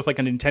 It comes with like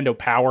a Nintendo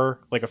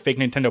Power, like a fake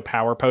Nintendo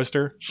Power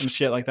poster and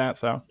shit like that.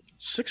 So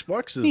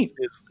 $6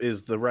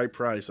 is the right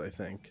price, I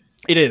think.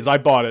 it is. I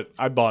bought it.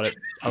 I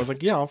was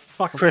like, yeah, I'll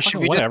fucking Chris,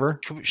 whatever.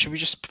 Should we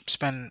just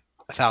spend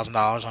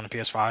 $1,000 on a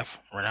PS5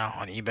 right now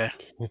on eBay?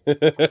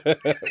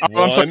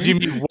 I'm sorry, do you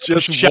mean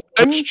Just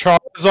one one?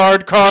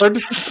 Charizard card?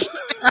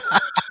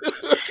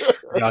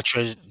 Yeah, I'll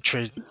trade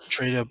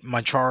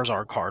my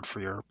Charizard card for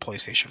your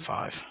PlayStation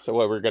 5. So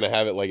what? We're gonna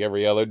have it like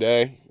every other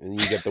day, and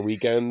you get the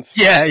weekends.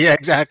 Yeah,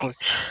 exactly.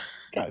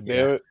 God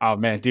damn it! Oh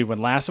man, dude, when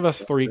Last of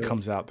Us 3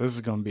 comes out, this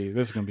is gonna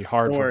be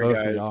hard Don't for worry, both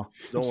guys. of y'all.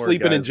 Don't worry,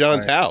 Sleeping in guys.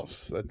 John's Fine.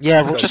 house. That's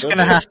Yeah, we're so just simple.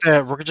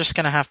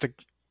 gonna have to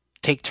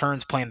take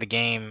turns playing the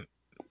game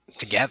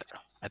together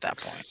at that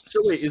point. So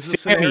wait, is the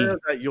Sammy. scenario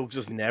that you'll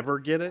just never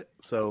get it?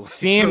 So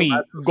Sammy, so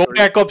that's go the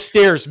back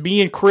upstairs.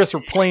 Me and Chris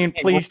are playing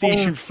Hey, we're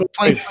PlayStation 4.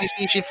 Playing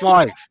PlayStation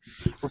 5.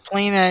 We're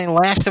playing that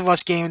Last of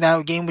Us game,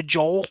 that game with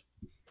Joel.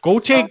 Go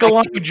take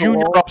Galani Jr.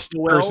 Joel,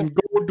 upstairs and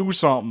go do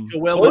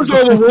something. Well, Close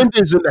all the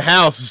windows in the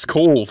house. It's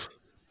cold.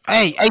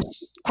 Hey,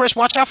 Chris,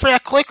 watch out for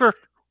that clicker.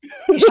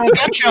 He's gonna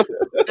get you.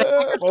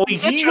 Oh,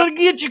 he's gonna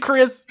get you,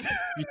 Chris.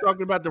 you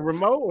talking about the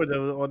remote or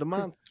the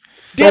mount?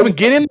 Devin,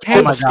 get in the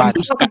Oh my house. God.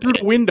 I'm looking through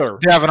the window.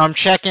 Devin, I'm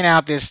checking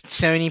out this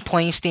Sony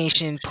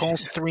PlayStation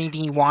Pulse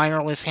 3D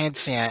wireless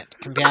headset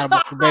compatible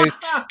for both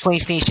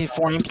PlayStation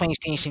 4 and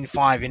PlayStation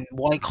 5 in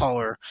white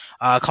color.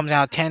 Comes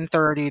out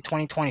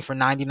 10/30/2020 for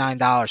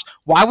 $99.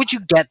 Why would you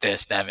get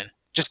this, Devin?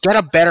 Just get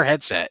a better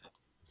headset.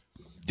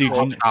 Dude,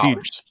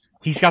 $12.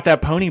 he's got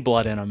that pony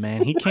blood in him,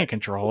 man. He can't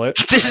control it.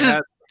 This is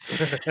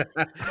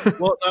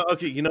Well, no,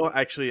 okay. You know,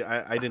 actually,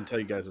 I didn't tell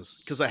you guys this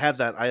because I had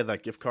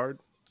that gift card.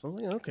 So I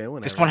was like, okay,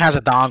 whatever. this one has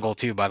a dongle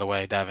too, by the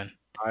way, Devin.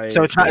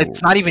 So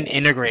it's not even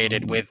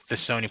integrated with the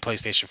Sony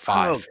PlayStation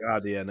 5. Oh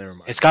god, yeah, never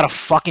mind. It's got a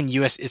fucking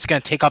It's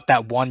gonna take up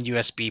that one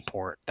USB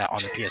port that on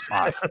the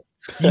PS5.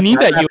 You need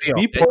that How's that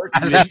USB feel? port. How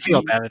does that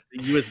feel, Devin? The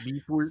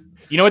USB port.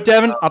 You know what,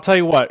 Devin? I'll tell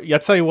you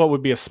what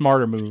would be a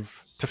smarter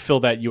move to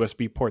fill that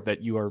USB port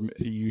that you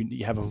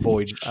have a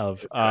void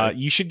of.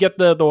 You should get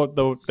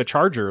the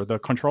charger, the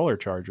controller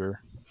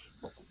charger.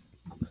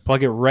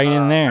 Plug it right in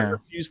I there.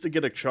 refuse to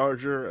get a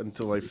charger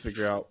until I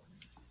figure out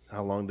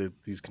how long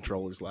these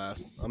controllers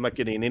last. I'm not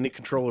getting any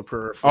controller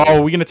per.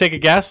 Oh, we gonna take a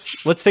guess?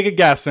 Let's take a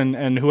guess,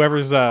 and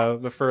whoever's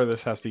the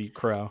furthest has to eat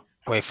crow.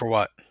 Wait, for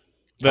what?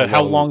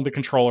 How long the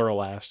controller will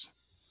last?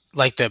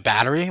 Like the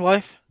battery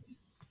life?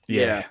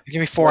 yeah. Give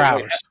me 4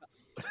 hours.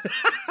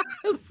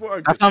 That's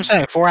what I'm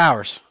saying. 4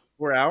 hours.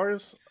 4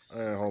 hours.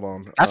 Hold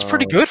on. That's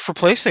pretty good for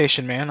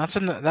PlayStation, man. That's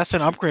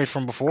an upgrade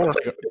from before.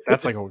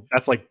 That's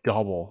like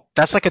double.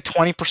 That's like a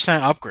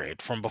 20%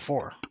 upgrade from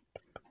before.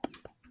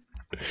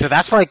 So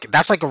that's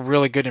like a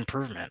really good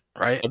improvement,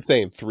 right? I'm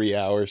saying 3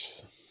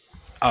 hours.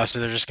 Oh, so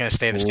they're just gonna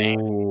stay the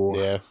same. Ooh.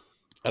 Yeah,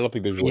 I don't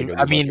think there's really.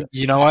 gonna I be mean, much.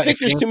 you know I what? think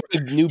there's too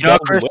many new know, bells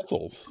and Chris-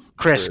 whistles.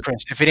 Chris, for-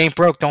 if it ain't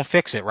broke, don't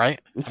fix it, right?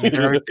 I mean,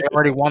 they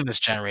already won this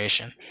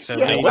generation. So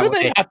Yeah, what do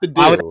they have to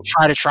why would do?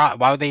 they try?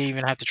 Why would they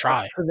even have to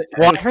try?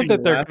 Well, I heard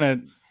that they're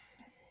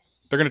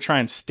gonna try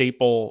and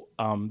staple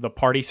the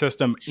party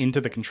system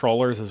into the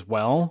controllers as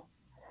well.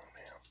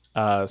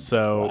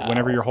 So Wow.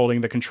 whenever you're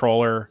holding the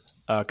controller,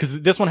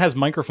 because this one has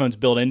microphones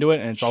built into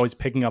it, and it's always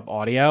picking up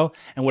audio,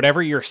 and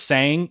whatever you're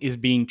saying is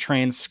being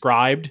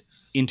transcribed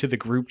into the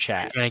group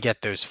chat. You're gonna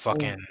get those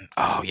fucking.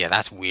 Oh yeah,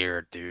 that's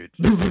weird, dude.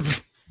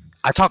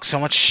 I talk so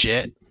much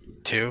shit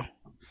too.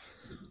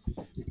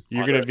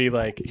 You're gonna be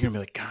like,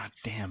 God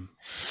damn.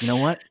 You know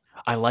what?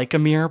 I like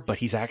Amir, but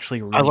he's actually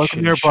a really I like shitty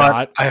Amir,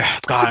 shot.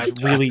 God,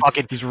 He's really,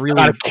 he's really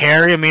gotta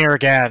carry Amir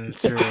again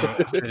through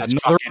this another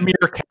fucking Amir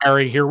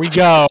carry. Here we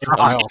go.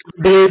 trial.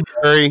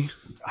 Blueberry.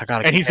 I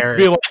gotta And he's gonna carry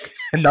be like,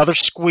 another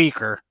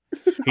squeaker.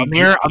 he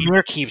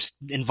Amir keeps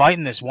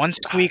inviting this one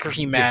squeaker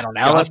he met on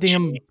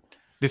LFG.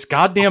 This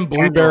goddamn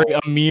blueberry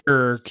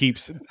Amir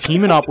keeps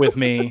teaming up with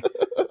me,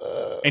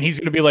 and he's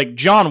gonna be like,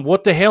 John,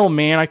 what the hell,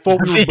 man? I thought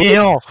we were What the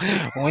hell?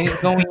 What is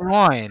going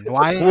on?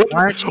 Why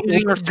aren't you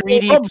using your what's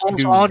 3D going on,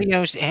 Pulse dude?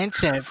 Audio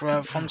headset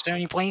from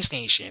Sony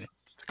PlayStation?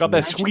 It's got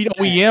that sweet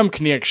OEM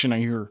connection. I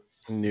hear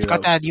It's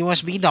got that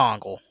USB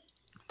dongle.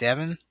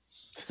 Devin,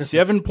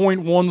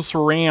 7.1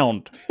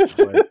 surround.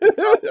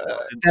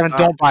 Devin,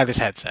 don't buy this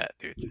headset,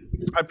 dude.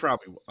 I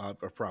probably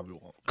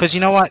won't. Because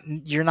you know what?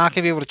 You're not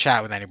gonna be able to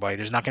chat with anybody.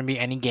 There's not gonna be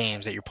any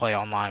games that you play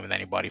online with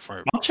anybody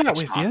for. I'll chat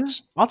 6 with you.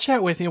 months. I'll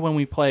chat with you when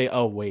we play.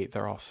 Oh wait,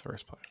 they're all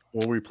first player.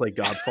 Will we play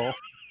Godfall?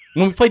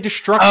 When we play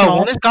Destruction. Oh,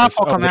 when does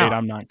Godfall come out?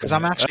 I'm not. Because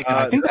I'm actually Uh,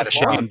 gonna I think give that a that's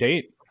day shot. and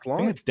date. It's I long.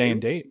 think it's day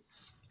and date.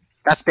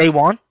 That's day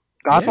one.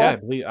 Godfall.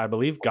 Yeah, I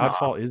believe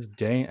Godfall is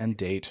day and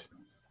date.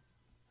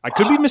 I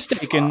could be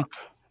mistaken.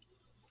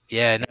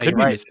 Yeah, no, Could you're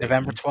be right. mistaken.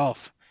 November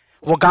 12th.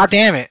 Well,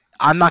 goddamn it,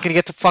 I'm not gonna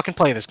get to fucking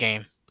play this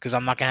game because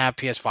I'm not gonna have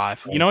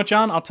PS5. You know what,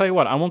 John? I'll tell you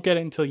what. I won't get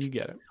it until you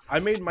get it. I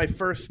made my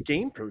first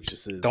game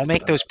purchases. Don't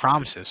make those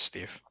promises,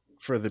 Steve.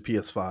 For the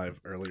PS5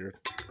 earlier.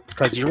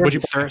 Because you're What'd gonna be you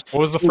buy? thirsty.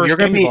 What was the first You're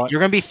gonna game be you bought? you're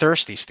gonna be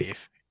thirsty,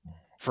 Steve.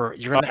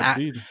 You're gonna. Oh,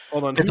 dude.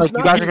 Hold on. It's who's like you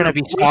not guys are here gonna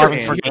be to starving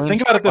play for it? games.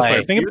 Think about it this play.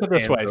 way. Think about it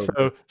this way.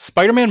 So,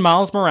 Spider-Man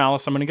Miles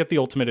Morales, I'm going to get the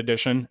Ultimate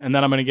Edition, and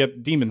then I'm going to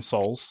get Demon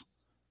Souls.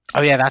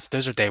 Oh yeah,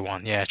 those are day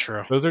one. Yeah,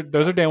 true. Those are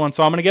day one.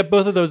 So I'm going to get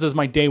both of those as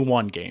my day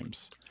one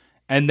games,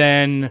 and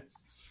then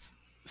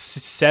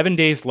 7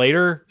 days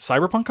later,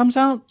 Cyberpunk comes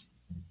out.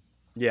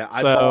 Yeah,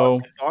 I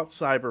So- bought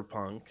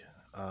Cyberpunk,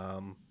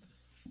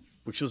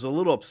 which was a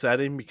little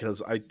upsetting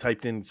because I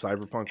typed in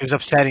Cyberpunk. It was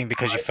upsetting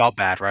because you felt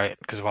bad, right?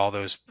 Because of all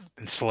those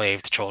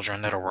enslaved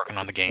children that are working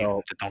on the game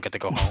Oh. that don't get to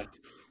go home.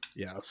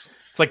 Yes.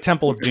 It's like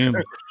Temple of Doom.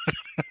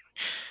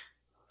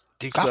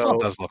 Dude, So- Godfall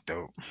does look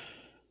dope.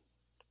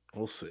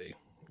 We'll see.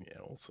 Yeah,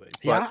 we'll see.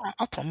 Yeah,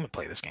 I'm gonna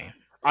play this game.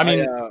 I mean,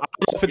 I, I don't know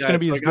if it's yeah, going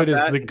to be so I as got good as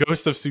that. the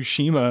Ghost of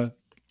Tsushima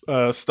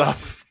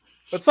stuff.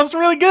 That stuff's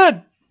really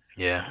good.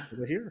 Yeah.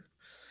 over here.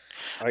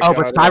 Oh,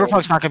 but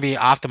Cyberpunk's not gonna be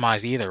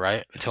optimized either,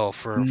 right? Until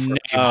for a few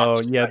Oh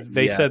months. yeah,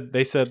 they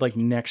Yeah. said like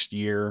next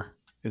year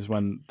is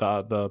when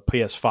the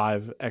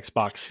PS5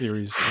 Xbox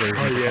Series version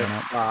Oh, is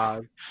yeah. coming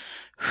out.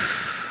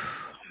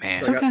 Man,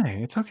 It's So I got-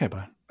 okay. It's okay,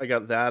 bud. I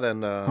got that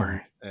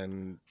Alright.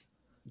 and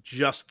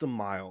just the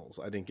Miles.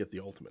 I didn't get the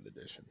Ultimate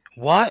Edition.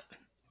 what?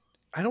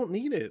 I don't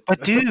need it.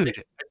 But dude,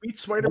 I beat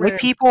Spider-Man. white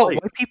people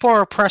twice.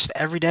 are oppressed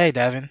every day,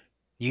 Devin.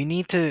 You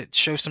need to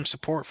show some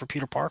support for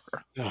Peter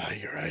Parker. Oh,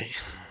 you're right.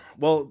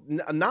 Well,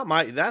 not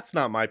my. That's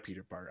not my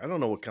Peter Parker. I don't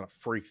know what kind of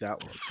freak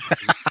that was.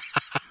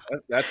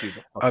 that dude's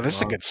a Oh, this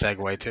is a fucking good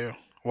segue too.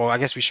 Well, I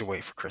guess we should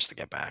wait for Chris to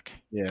get back.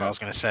 Yeah. But I was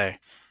gonna say,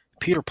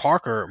 Peter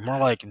Parker, more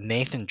like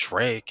Nathan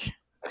Drake,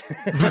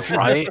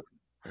 right?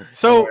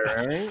 So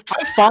Alright.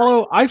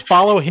 I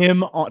follow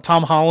him,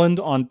 Tom Holland,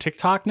 on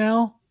TikTok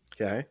now.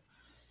 Okay.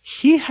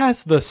 He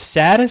has the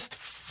saddest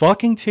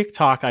fucking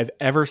TikTok I've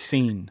ever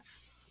seen.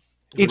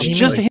 It's do you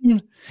just mean?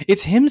 him.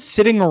 It's him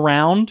sitting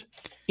around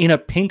in a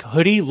pink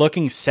hoodie,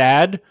 looking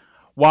sad,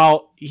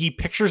 while he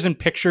pictures and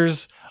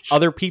pictures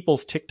other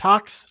people's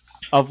TikToks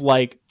of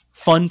like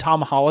fun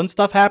Tom Holland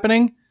stuff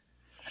happening.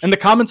 And the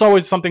comments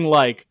always something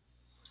like,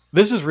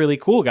 "This is really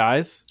cool,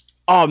 guys.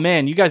 Oh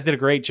man, you guys did a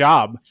great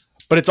job."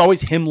 But it's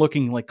always him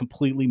looking like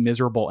completely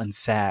miserable and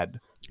sad.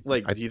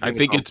 Like, I do you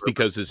think on it's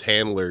because his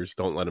handlers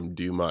don't let him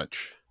do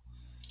much.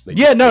 They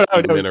Yeah, just no,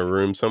 put no, him no. in a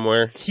room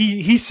somewhere.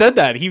 He said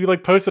that. He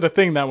like posted a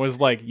thing that was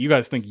like, "You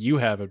guys think you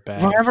have it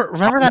bad."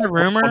 Remember that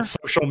rumor? On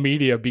social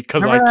media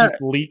because Remember I that-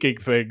 keep leaking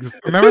things.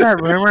 Remember that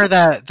rumor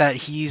that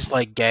he's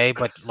like gay,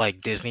 but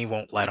like Disney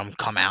won't let him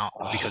come out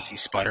because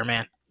he's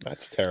Spider-Man?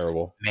 That's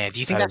terrible. Man,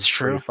 do you think That that's is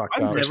true? pretty fucked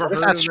I've up. never What if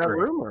heard that's of that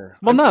true? rumor.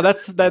 Well, no,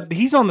 that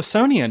he's on the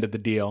Sony end of the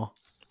deal,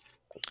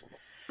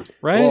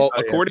 right? Well, Oh,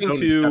 yeah, according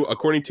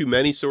Sony's to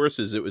many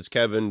sources, it was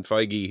Kevin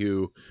Feige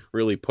who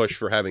really pushed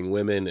for having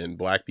women and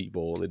black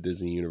people in the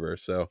Disney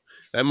universe. So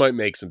that might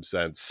make some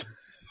sense.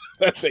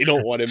 That they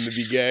don't want him to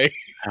be gay.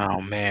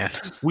 Oh man,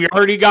 We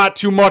already got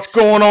too much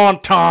going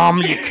on, Tom.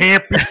 You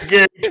can't be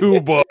gay too,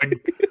 bud.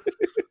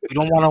 we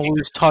don't want to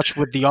lose touch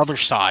with the other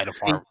side of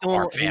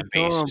our fan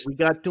base. We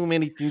got too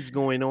many things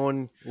going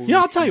on.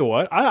 Yeah, I'll tell you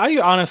what. I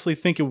honestly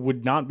think it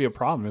would not be a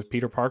problem if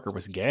Peter Parker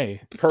was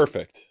gay.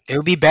 Perfect. It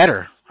would be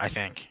better, I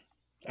think.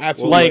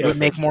 Absolutely. Like- It would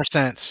make more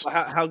sense.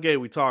 How gay are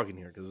we talking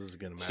here? Because this is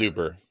gonna matter.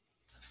 Super.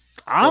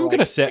 I'm Well,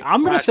 gonna say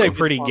Flash-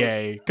 pretty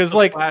gay because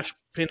like Flash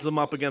pins him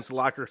up against the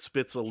locker,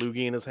 spits a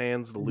loogie in his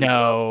hands. The loogie.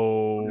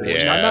 no,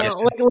 Yeah.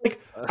 no. Like,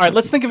 all right,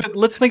 let's think of it.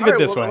 Let's think of All it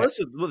right, this well, way.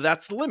 Listen, well,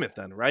 that's the limit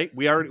then, right?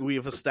 We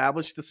have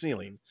established the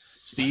ceiling.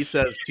 Steve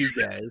says too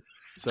gay.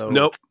 So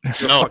Nope. No, I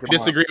fucking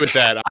disagree with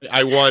that.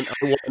 I want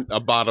a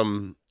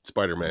bottom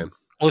Spider-Man.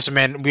 Listen,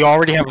 man, we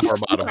already have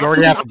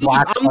a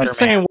black I'm not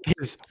saying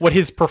Spider-Man. what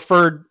his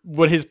preferred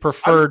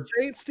I'm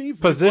saying,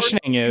 Steve,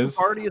 positioning you've is.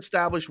 already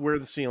established where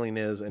the ceiling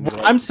is, and What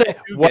you're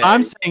like,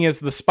 I'm saying is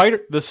the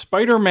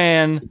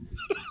Spider-Man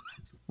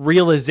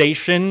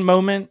realization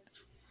moment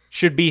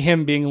should be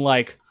him being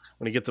like,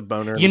 when he gets a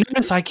boner. you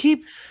notice I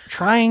keep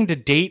trying to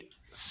date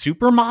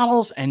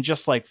supermodels and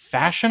just like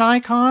fashion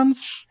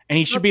icons, and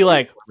he should be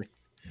like,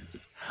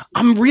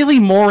 I'm really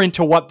more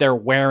into what they're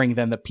wearing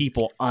than the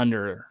people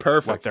under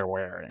what they're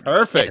wearing.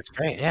 Perfect. That's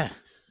great, yeah.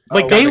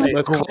 Like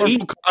That's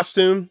colorful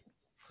costume.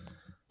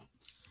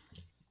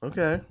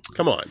 Okay.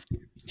 Come on.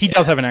 He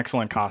does have an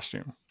excellent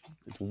costume.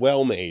 It's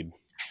well made.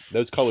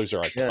 Those colors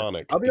are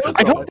iconic. I'll be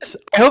honest.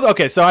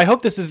 I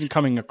hope this isn't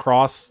coming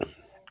across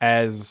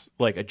as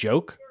like a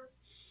joke,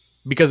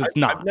 because it's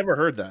not. I've never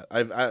heard that.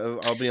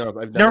 I'll be honest.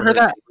 I've Never heard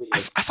that. I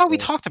thought we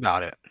talked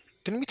about it.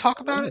 Didn't we talk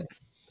about it?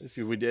 If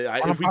we did,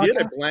 On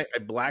a I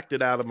blacked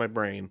it out of my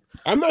brain.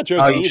 I'm not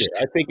joking Oh, either. you just-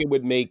 I think it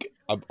would make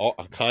a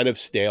kind of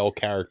stale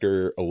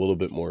character a little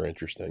bit more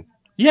interesting.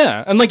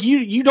 Yeah, and like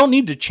you don't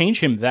need to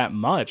change him that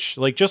much.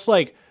 Like just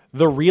like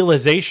the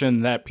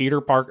realization that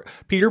Peter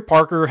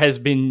Parker has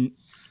been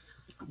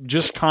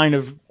just kind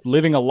of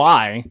living a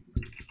lie.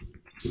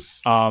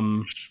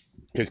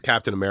 Because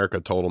Captain America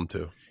told him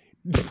to.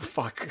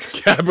 Fuck.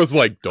 Cap was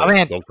like,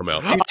 don't come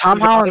out. Dude, Tom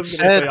Holland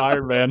said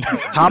Iron Man.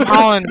 Tom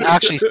Holland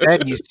actually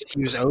said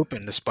he was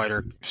open to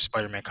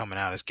Spider-Man coming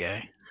out as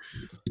gay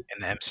in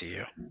the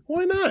MCU.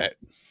 Why not?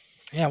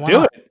 Yeah, why Do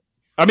not? it.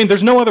 I mean,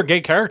 there's no other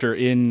gay character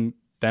in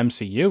the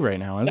MCU right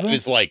now, is That there?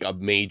 is like a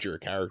major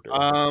character.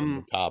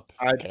 Top.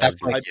 I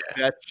That's like-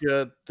 bet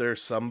you there's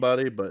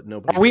somebody, but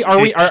nobody. Are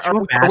we Could you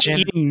we imagine-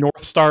 eating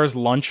North Star's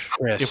lunch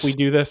Chris. if we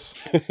do this?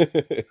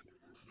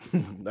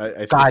 I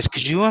think- Guys,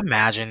 could you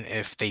imagine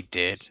if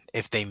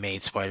they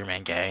made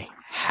Spider-Man gay,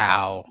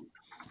 how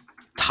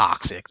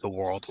toxic the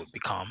world would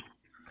become?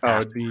 Oh,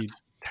 it'd be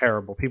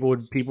terrible. People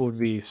would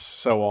be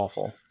so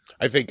awful.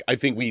 I think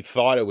we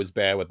thought it was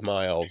bad with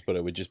Miles, but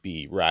it would just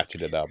be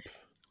ratcheted up.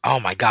 Oh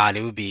my god,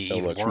 it would be So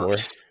even much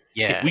worse.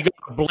 Yeah. We got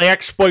a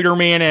black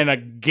Spider-Man and a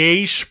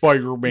gay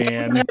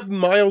Spider-Man. Have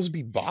Miles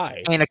be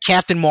bi. And a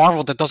Captain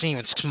Marvel that doesn't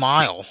even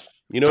smile.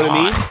 You know what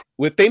I mean?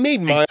 If they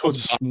made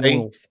Miles bi,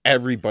 Small.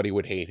 everybody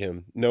would hate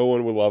him. No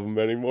one would love him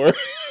anymore.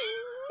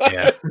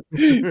 Yeah.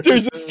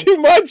 There's just too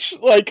much.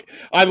 Like,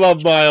 I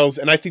love Miles,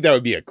 and I think that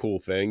would be a cool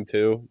thing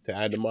too to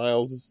add to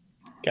Miles'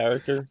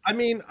 character. I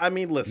mean,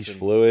 listen. He's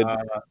fluid,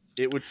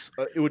 It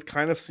would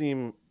kind of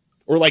seem.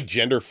 or like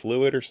gender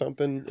fluid or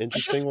something I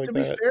interesting guess, like to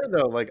be that. fair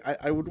though, like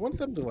I would want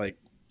them to like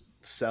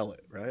sell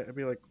it, right? I'd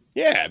be like,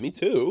 Yeah, me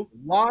too.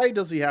 why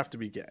does he have to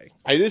be gay?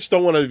 I just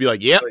don't want to be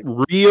like, yep,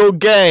 real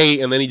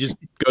gay, and then he just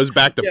goes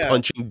back to Yeah.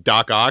 punching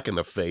Doc Ock in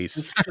the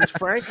face. 'Cause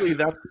frankly,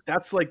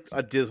 that's like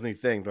a Disney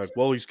thing. Like,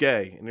 well, he's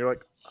gay, and you're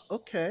like,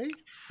 okay,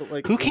 but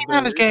like, Who is came there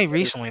out as a gay reason?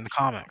 recently in the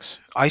comics?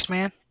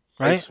 Iceman,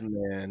 right?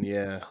 Iceman,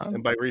 yeah.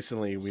 And by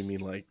recently, we mean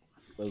like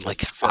that was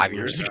Like 7 5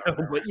 years ago.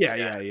 But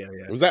yeah.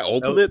 Was that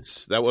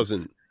Ultimates? That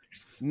wasn't.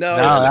 No,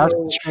 No, that so-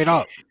 was straight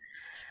up.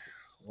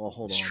 well,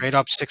 hold on. Straight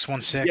up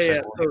 616.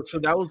 Yeah. So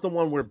that was the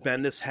one where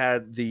Bendis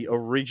had the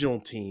original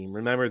team.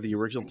 Remember, the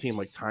original team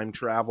like time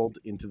traveled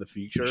into the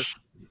future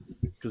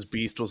because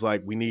Beast was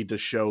like, "We need to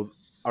show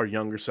our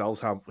younger selves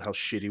how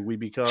shitty we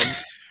become."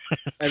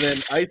 And then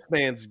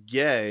Iceman's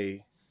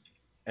gay,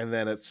 and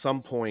then at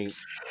some point,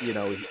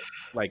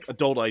 like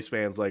adult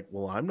Iceman's like,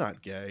 "Well, I'm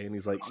not gay," and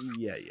he's like,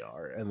 "Yeah, you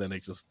are." And then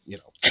it just,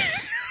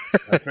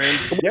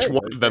 Iceman's Which gay.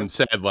 one of them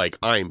said like,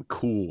 I'm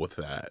cool with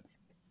that?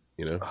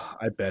 You know,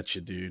 I bet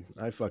you, dude.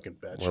 I fucking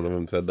bet you. one of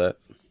them said that.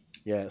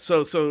 Yeah.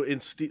 So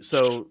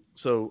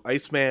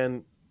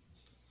Iceman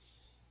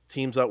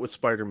teams up with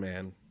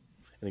Spider-Man,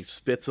 and he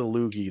spits a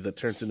loogie that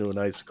turns into an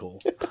icicle.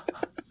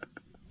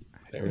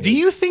 There it Do is.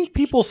 you think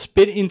people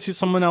spit into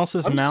someone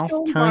else's I'm mouth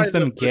still turns by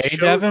them the gay, shows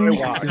Devin? I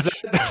watch.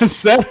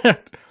 Is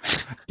that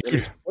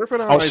He's slurping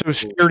on I was so icicle.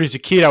 scared as a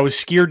kid. I was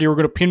scared they were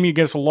going to pin me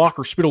against a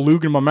locker, spit a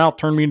lug in my mouth,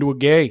 turn me into a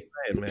gay.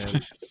 Man.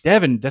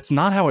 Devin, that's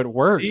not how it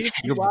works. Steve,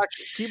 You're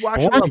keep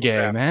watching born Lovecraft.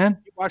 gay, man.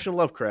 Keep watching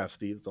Lovecraft,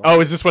 Steve. It's all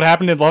Oh, is this what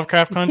happened in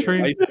Lovecraft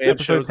Country? Iceman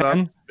Episode shows up,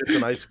 10? spits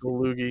an icicle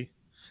loogie.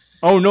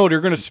 Oh no,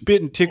 they're going to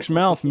spit in Tick's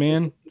mouth,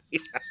 man.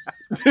 Keep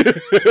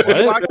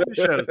watching the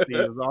show, Steve.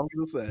 Is all I'm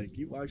gonna say.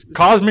 Keep watching the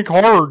Cosmic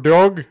horror,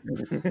 dog.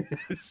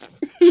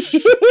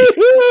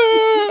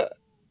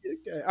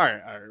 Okay. All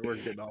right, we're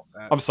getting off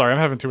that. I'm sorry, I'm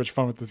having too much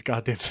fun with this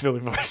goddamn Philly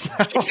voice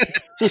now.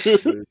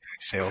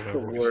 Sailed The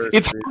over. worst,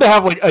 It's dude. hard to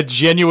have like a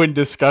genuine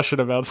discussion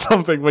about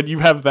something when you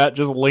have that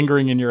just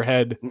lingering in your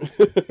head.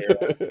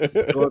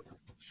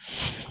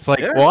 It's like,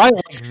 Yeah. well, I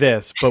like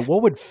this, but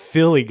what would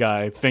Philly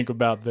guy think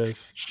about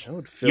this? That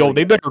would feel Yo,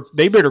 like-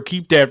 they better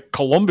keep that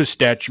Columbus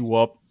statue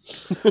up.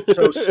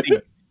 So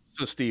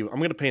Steve, I'm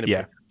gonna paint a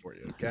Yeah. picture for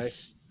you. Okay.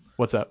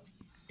 What's up?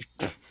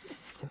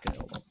 Okay.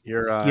 Hold on.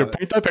 You're You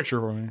paint that picture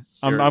for me.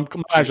 I'm you're- my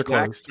eyes are you're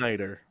Zack closed.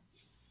 Snyder,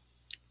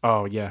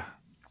 Oh yeah.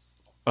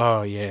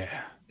 Oh yeah.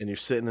 and you're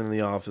sitting in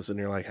the office, and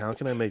you're like, "How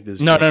can I make this?"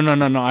 No. gay?" I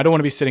don't want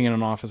to be sitting in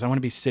an office. I want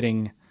to be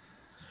sitting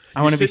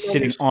I want to be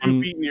sitting sitting on your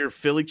on. stoop eating your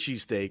Philly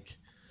cheesesteak.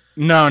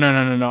 No.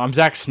 I'm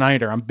Zack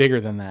Snyder. I'm bigger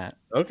than that.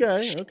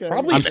 Okay.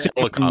 Probably I'm in a sitting-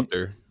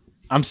 helicopter.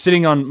 I'm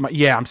sitting on.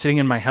 I'm sitting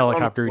in my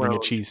helicopter eating a throne.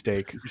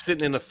 cheesesteak. You're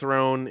sitting in a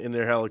throne in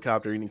their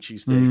helicopter eating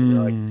cheesesteak. And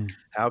you're like, Mm.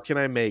 how can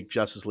I make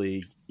Justice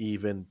League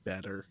even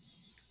better?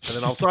 And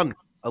then all of a sudden,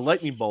 a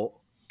lightning bolt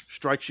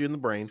strikes you in the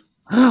brain.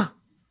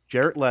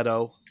 Jared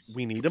Leto,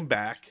 we need him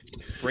back.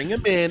 Bring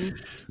him in.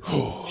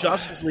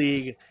 Justice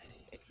League,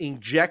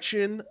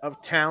 injection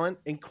of talent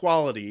and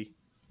quality.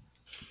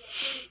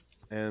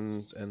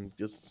 And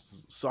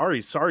just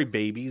sorry,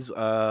 babies.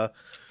 There's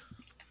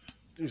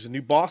a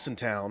new boss in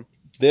town.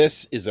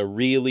 This is a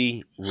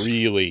really,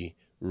 really,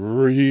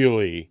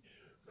 really,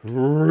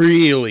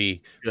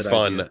 really Good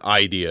fun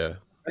idea.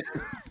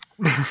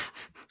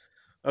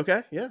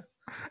 Okay, yeah.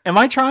 Am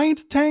I trying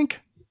to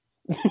tank?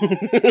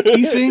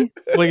 DC?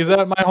 Like, is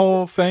that my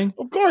whole thing?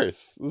 Of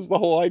course, this is the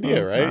whole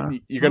idea, right? Uh,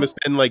 You're going to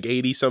spend like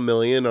 80 some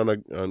million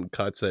on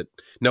cuts that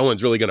no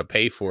one's really going to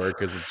pay for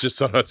because it's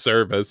just on a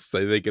service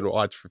that they can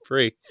watch for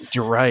free,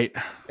 You're right.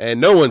 and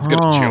no one's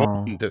going to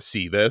Oh. join to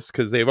see this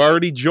because they've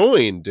already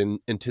joined in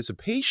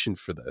anticipation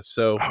for this.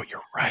 So Oh, you're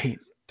right.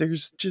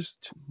 there's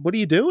just, what are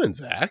you doing,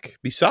 Zach?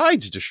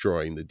 Besides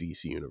destroying the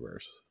DC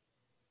universe.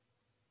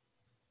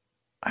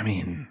 I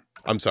mean,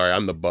 I'm sorry,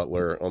 I'm the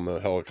butler on the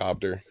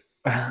helicopter.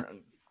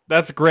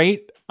 that's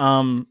great.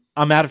 I'm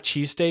out of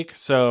cheesesteak,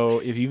 so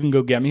if you can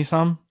go get me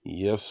some.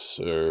 Yes,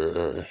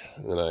 sir.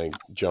 Then I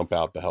jump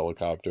out the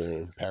helicopter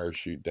and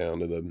parachute down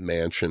to the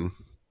mansion.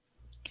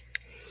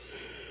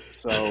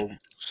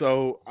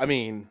 So I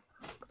mean,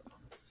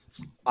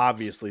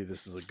 obviously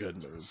this is a good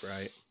move,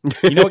 right?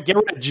 You know what? Get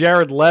rid of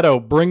Jared Leto.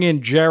 Bring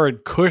in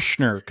Jared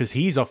Kushner because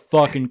he's a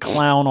fucking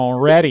clown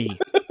already.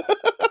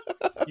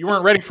 You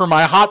weren't ready for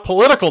my hot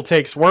political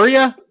takes, were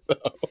you?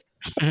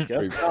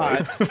 Guess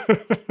not.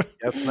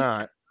 Guess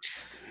not.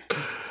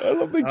 I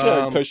don't think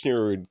Jared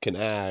Kushner can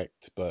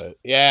act, but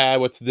yeah,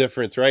 what's the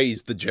difference, right?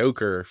 He's the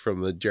Joker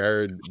from the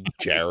Jared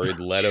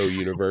Leto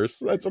universe.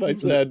 That's what I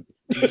said.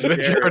 The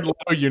Jared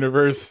Leto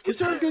universe. Is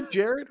there a good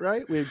Jared,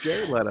 right? We have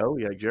Jared Leto,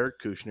 we got Jared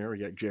Kushner, we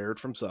got Jared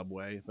from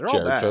Subway. They're all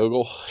Jared bad.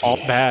 Fogle. All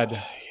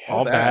bad.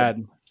 All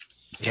bad.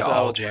 Yeah, So-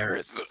 all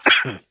Jareds.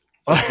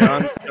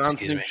 John's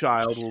Excuse new me.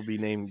 child will be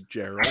named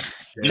Gerald.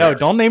 No,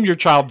 don't name your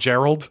child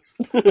Gerald.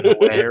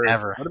 Jared.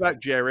 Never. What about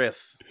Jareth?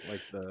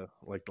 Like the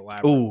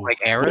labyrinth. Ooh. Like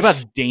What Aerith?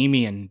 about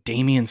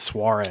Damian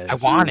Suarez? I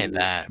wanted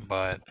that,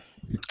 but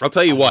I'll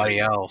tell you what. somebody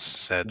else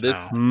said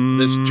This- no.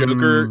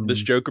 This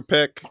Joker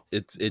pick,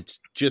 it's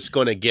just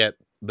going to get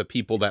the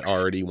people that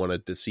already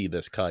wanted to see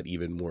this cut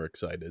even more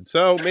excited.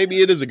 So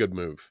maybe it is a good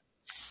move.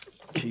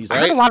 Jesus.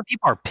 I heard a lot of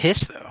people are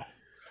pissed though.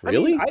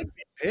 Really? I mean, I'd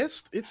be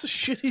pissed. It's a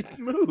shitty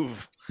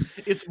move.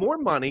 It's more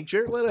money.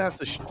 Jared Leto has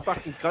to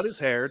fucking cut his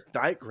hair,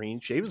 dye it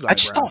green, shave his I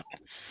just eyebrows.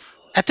 don't.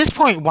 At this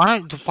point, why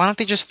don't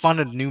they just fund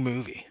a new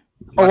movie?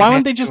 Or why do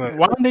don't they they have to just do it?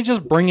 why don't they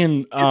just bring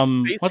in what's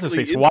his basically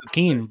face? is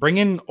Joaquin. Bring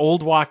in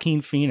old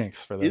Joaquin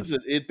Phoenix for this.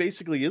 It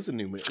basically is a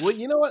new movie. Well,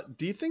 you know what?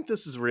 Do you think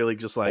this is really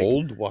just like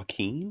Old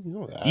Joaquin? You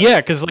know that. Yeah,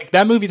 because like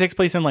that movie takes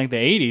place in like the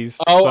 80s.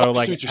 Oh, I so see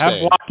like what you're have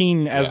saying.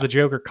 Joaquin as Yeah. the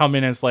Joker come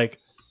in as like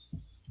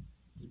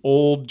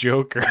old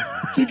Joker.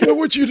 You get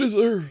what you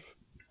deserve.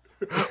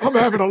 I'm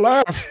having a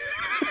laugh.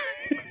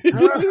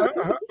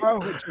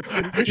 oh,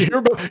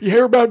 You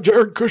hear about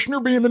Jared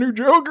Kushner being the new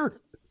Joker?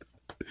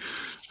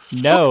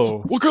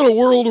 No. What kind of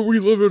world are we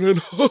living in?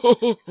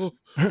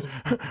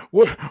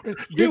 What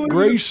Dick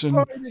Grayson.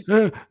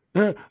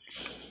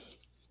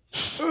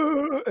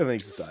 and then he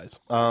just dies.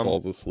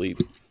 Falls asleep.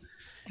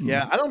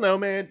 Yeah, I don't know,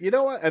 man. You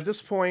know what? At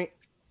this point,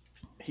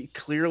 he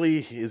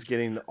clearly is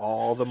getting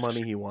all the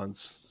money he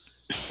wants,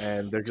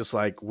 and they're just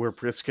like, we're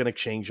just gonna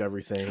change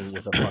everything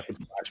with a fucking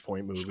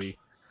Flashpoint movie.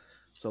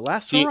 So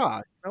last See, hurrah!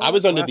 You know I what?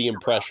 was under Last the hurrah.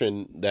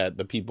 impression that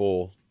the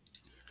people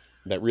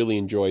that really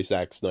enjoy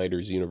Zack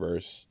Snyder's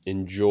universe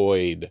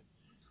enjoyed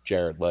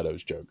Jared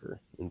Leto's Joker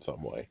in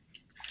some way.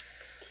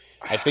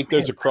 I think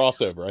there's a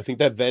crossover. I think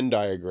that Venn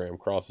diagram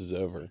crosses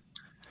over.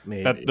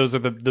 Maybe. Those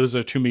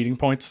are two meeting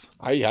points.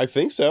 I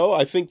think so.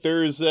 I think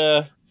there's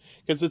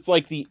because it's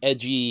like the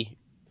edgy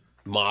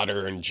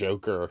modern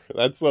Joker.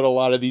 That's what a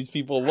lot of these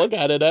people look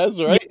at it as,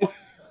 right?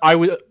 I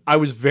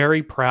was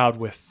very proud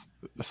with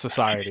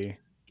Society.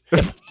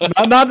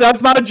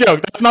 That's not a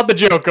joke. That's not the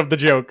joke of the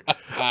joke.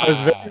 I was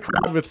very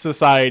proud with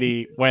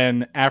Society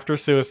when after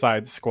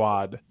Suicide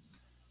Squad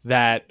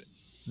that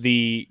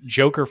the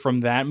Joker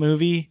from that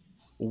movie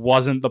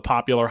wasn't the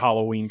popular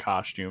Halloween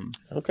costume.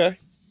 Okay,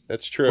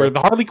 that's true. Where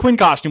the Harley Quinn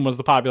costume was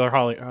the popular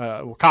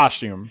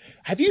costume.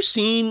 Have you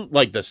seen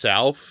like the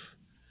South?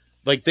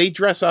 Like they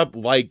dress up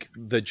like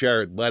the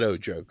Jared Leto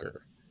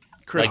Joker.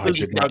 Chris, Like those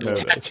the are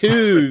juggalos.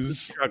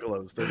 tattoos.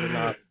 Juggalos. Those are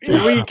not.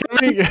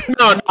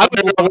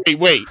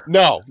 Wait.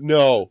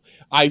 No.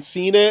 I've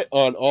seen it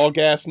on All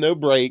Gas, No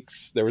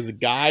Breaks. There was a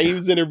guy he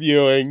was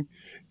interviewing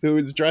who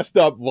was dressed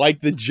up like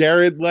the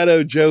Jared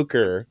Leto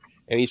Joker,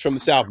 and he's from the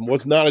South and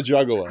was not a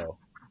juggalo.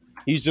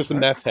 He's just a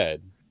meth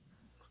head.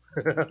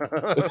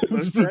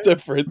 That's the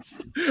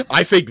difference.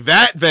 I think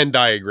that Venn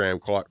diagram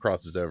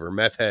crosses over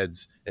meth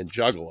heads and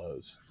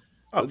juggalos.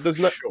 Oh, Does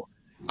for not. sure.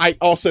 I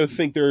also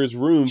think there is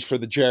room for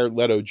the Jared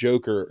Leto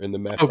Joker in the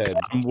meth Oh, head.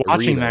 God, I'm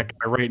watching arena. that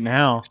guy right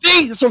now.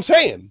 See, that's what I'm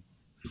saying.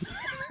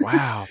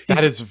 Wow,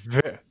 that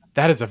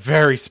is a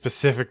very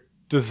specific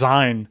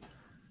design.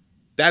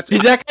 That's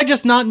Did that guy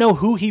just not know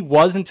who he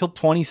was until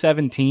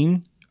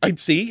 2017? I'd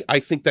see. I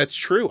think that's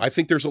true. I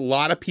think there's a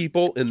lot of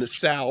people in the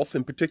South,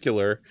 in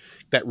particular,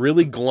 that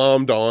really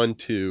glommed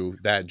onto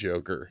that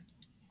Joker.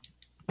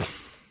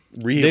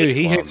 Really, Dude,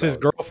 he glommed hits his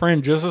on.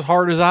 girlfriend just as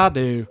hard as I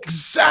do.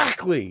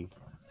 Exactly.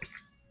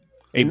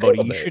 Hey, You buddy,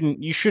 nailed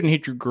you it. shouldn't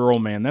hit your girl,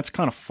 man. That's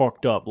kind of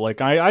fucked up. Like,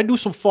 I do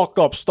some fucked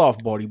up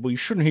stuff, buddy, but you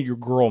shouldn't hit your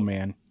girl,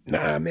 man.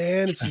 Nah,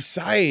 man, it's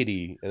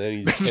society. And then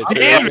he's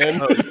Damn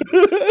again.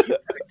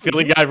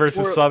 Philly guy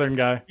versus Or- Southern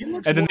guy, He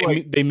looks and then more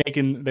like they make Heath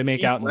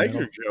out in the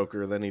middle. Ledger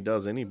Joker than he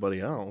does anybody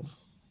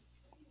else.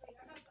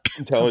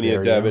 I'm telling you, There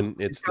you Devin,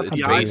 it's The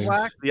it's eye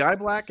based.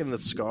 black, and the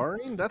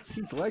scarring. That's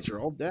Heath Ledger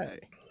all day.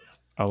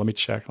 Oh, let me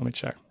check.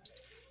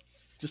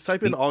 Just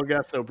type in all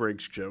gas no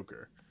brakes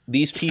Joker.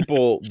 These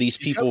people, He's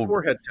got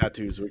forehead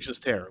tattoos, which is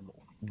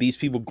terrible. these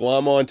people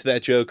glom onto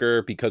that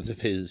Joker because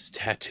of his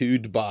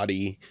tattooed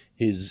body,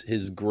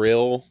 his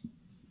grill,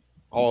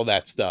 all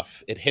that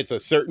stuff. It hits a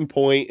certain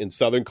point in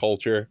Southern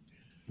culture.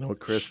 No,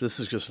 Chris, this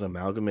is just an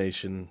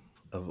amalgamation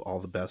of all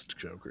the best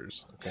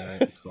Jokers.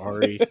 Okay,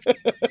 sorry.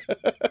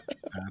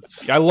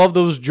 I love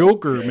those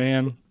Joker,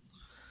 man.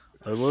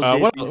 I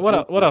love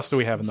What else do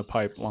we have in the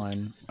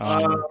pipeline?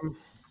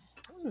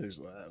 There's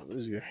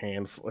a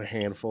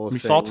handful of we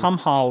things. saw Tom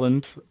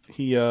Holland.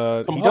 He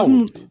Holland.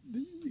 doesn't.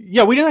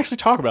 Yeah, we didn't actually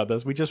talk about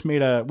this. We just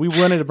made we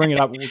wanted to bring it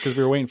up because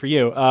we were waiting for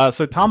you.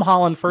 So Tom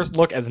Holland first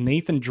look as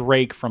Nathan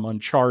Drake from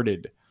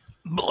Uncharted.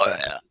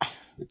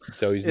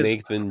 So he's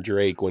Nathan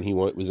Drake when he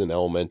was in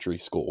elementary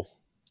school.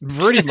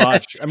 Pretty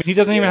much. I mean, he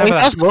doesn't even Well, have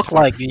he that. does look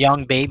like the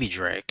young baby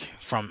Drake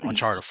from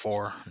Uncharted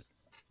 4.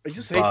 I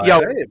just hate But- to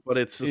say it, but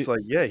it's just like,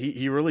 yeah,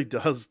 he really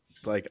does.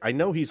 Like, I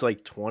know he's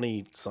like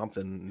 20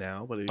 something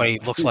now, but But he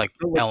looks like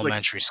still looks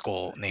elementary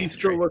school he Nathan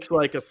still Drake. looks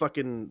like a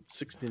fucking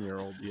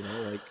 16-year-old. You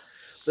know, like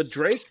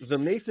the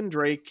Nathan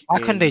Drake. Why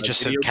couldn't in, they like,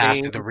 just have video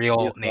casted games the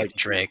real is, Nathan like-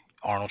 Drake,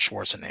 Arnold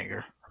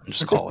Schwarzenegger? And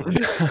just call it.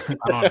 I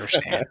don't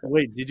understand.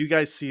 Wait, did you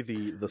guys see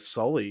the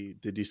Sully?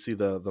 Did you see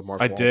the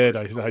Mark? I Wahlberg? did.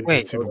 I did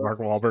Wait. see the Mark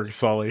Wahlberg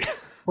Sully.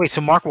 Wait, so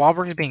Mark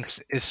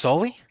Wahlberg is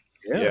Sully?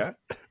 Yeah.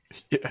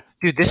 Yeah.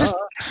 Dude, this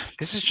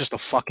is just a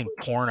fucking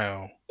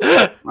porno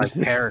like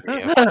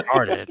parody of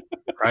Uncharted,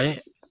 right?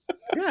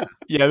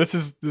 Yeah, this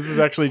is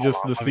actually just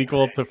Hold on, the let me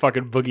sequel see. to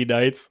fucking Boogie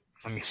Nights.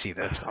 Let me see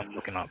this. I'm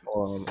looking up.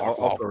 I'll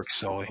Wahlberg post-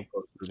 Sully.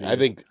 I'll post it. I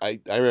think I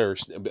remember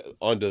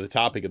onto the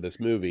topic of this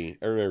movie.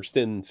 I remember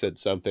Stin said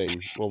something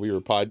while we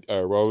were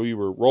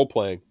role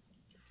playing,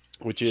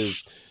 which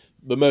is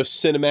the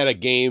most cinematic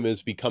game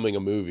is becoming a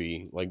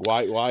movie. Like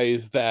why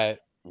is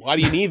that? Why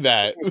do you need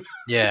that?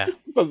 Yeah,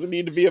 It doesn't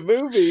need to be a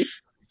movie.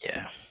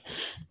 yeah.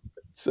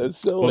 It's so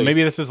silly. Well,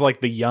 maybe this is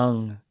like the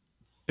young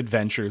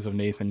adventures of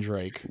Nathan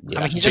Drake. I mean,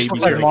 he Baby just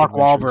looks like Drake Mark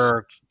adventures.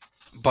 Wahlberg,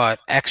 but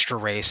extra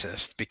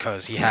racist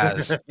because he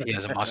has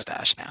a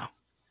mustache now.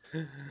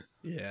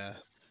 Yeah,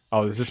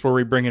 Oh, is this where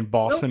we bring in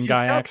Boston he's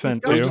guy got-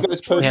 accent he's Where'd got- you too?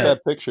 guys post Yeah.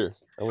 that picture?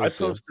 I wanna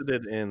see it. posted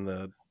it in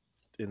the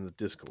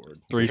Discord.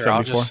 Three Here,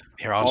 I'll 74. just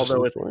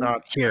Although it's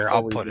not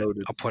I'll fully put it.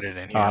 loaded. I'll put it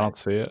in Oh, here. I don't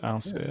see it. I'll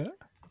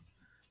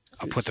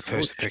I'll post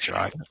the picture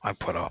I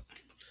put up.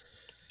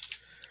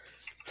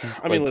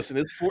 I mean,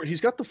 listen,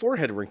 he's got the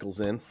forehead wrinkles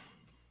in.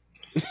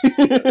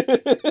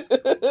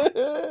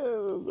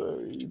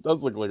 He does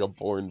look like a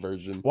porn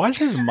version. Why is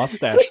his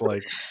mustache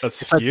like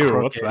askew? It's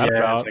like What's crooked. that Yeah,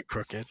 about? It's like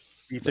crooked.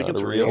 You think Not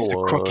it's a real? real He's a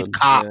one. crooked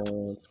cop. Yeah,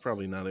 it's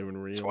probably not even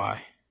real. That's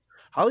why.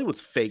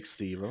 Hollywood's fake,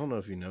 Steve. I don't know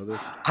if you know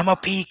this. I'm a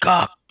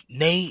peacock,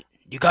 Nate.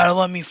 You gotta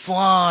let me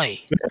fly.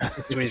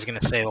 That's what he's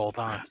gonna say the whole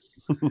time.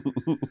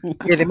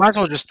 Yeah, they might as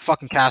well just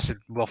fucking cast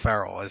Will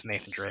Ferrell as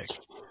Nathan Drake,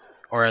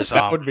 or as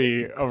That would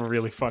be a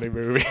really funny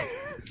movie.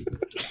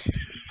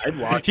 I'd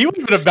watch. He would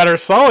have been a better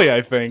Sully,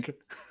 I think.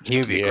 he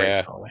would be a Yeah.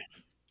 great Sully.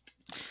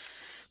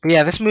 But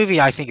yeah, this movie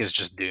I think is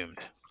just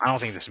doomed. I don't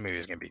think this movie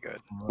is gonna be good.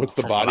 What's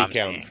the From what body I'm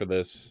count seeing. for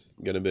this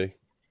gonna be?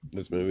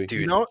 This movie?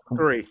 Dude, You know,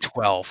 3.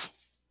 12.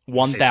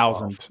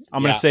 1,000.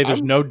 I'm gonna Yeah, say there's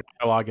I'm- no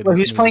dialogue in Well,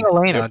 this who's playing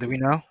movie. Elena? Do we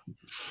know?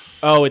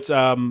 Oh, it's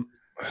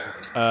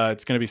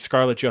gonna be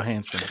Scarlett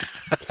Johansson.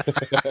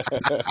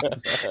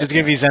 It's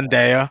gonna be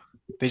Zendaya.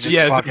 They just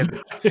Yes. fucking.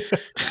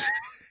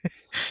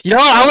 You know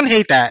what? I wouldn't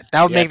hate that.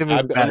 That would Yeah, make the movie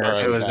I'm better if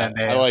alright it was with that.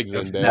 Zendaya. I like If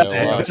Zendaya that a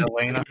lot. was It's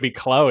Elena. gonna be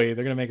Chloe.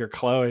 They're gonna make her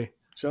Chloe.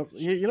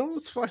 You know,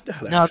 let's find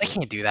out. No, they actually.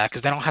 can't do that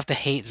because they don't have to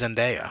hate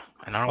Zendaya,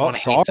 and I don't Oh, want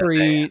to hate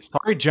Zendaya.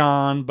 sorry,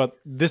 John, but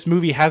this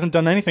movie hasn't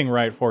done anything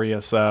right for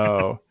you.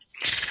 So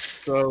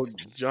So,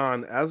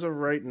 John, as of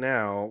right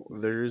now,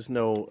 there is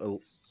no.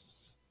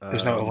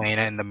 There's no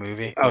Elena in the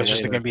movie. Oh, it's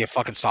just Elena. going to be a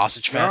fucking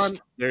sausage John,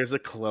 fest. there's a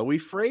Chloe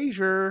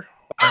Frazier.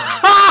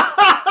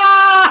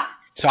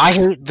 So I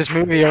hate this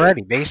movie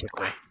already,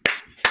 basically.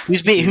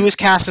 Who was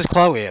cast as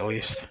Chloe at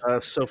least?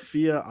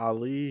 Sophia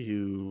Ali,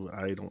 who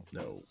I don't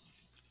know.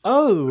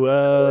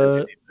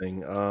 Oh,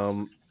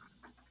 Anything.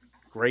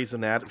 Grey's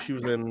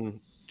Anatomy.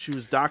 She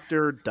was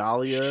Dr.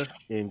 Dahlia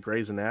in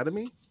Grey's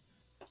Anatomy.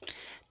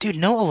 Dude,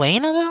 no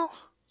Elena though.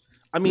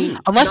 I mean,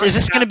 Unless not is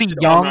this going to be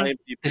casted on young? IMDb.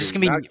 Is this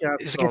going to Not be?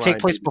 casted Is it going on to take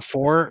place IMDb.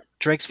 before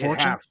Drake's It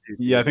Fortune? has to.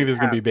 yeah, I think there's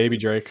gonna be It Baby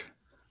Drake. has to.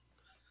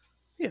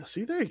 Yeah,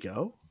 see, there you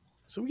go.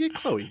 So we get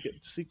Chloe. You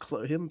get to see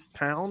him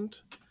pound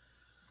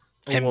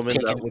a Him woman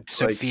that taking looks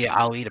like Sophia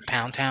Ali to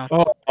Pound Town.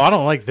 Oh, I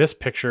don't like this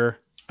picture.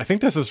 I think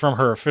this is from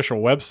her official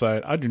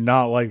website. I do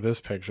not like this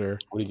picture.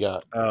 What do you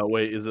got?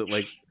 wait, is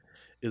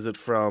it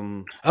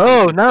from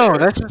Oh no,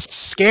 that's just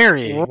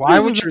scary. What Why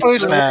is would you this?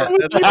 post that?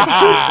 That's what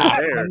I'm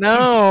posting there.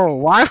 No,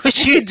 why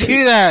would you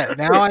do that?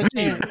 Now I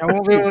can't. I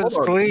won't be able to Hold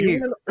on, sleep.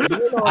 you went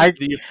on I-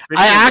 the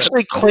I official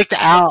actually clicked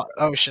out.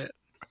 Oh shit!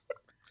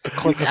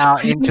 Clicked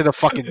out into the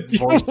fucking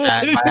voice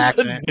chat by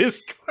accident.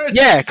 Discord.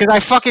 Yeah, because I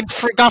fucking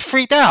got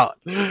freaked out.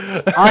 All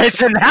right,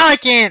 so now I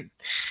can't.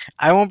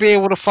 I won't be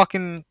able to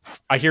fucking.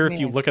 I hear if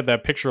you Man. look at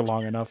that picture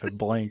long enough, it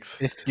blinks.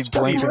 It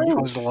blinks and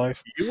comes to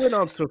life. You went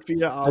on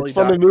Sophia Ali. It's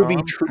from the movie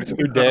Truth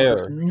or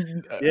Dare.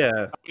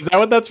 Yeah. Is that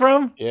what that's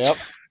from? Yep.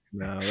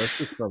 No, that's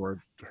just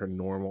from her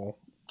normal.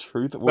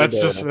 Truth or That's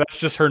Dare.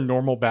 just her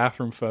normal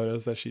bathroom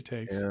photos that she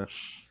takes. Yeah.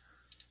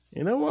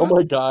 You know Oh what?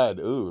 my god.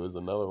 Ooh, there's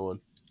another one.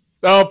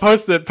 Oh,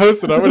 post it. I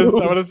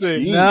want to see.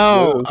 Jeez,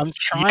 No, yes. I'm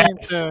trying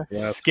Yes. to.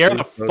 Yeah, Scare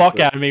the please post fuck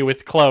it. out of me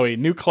with Chloe.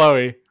 New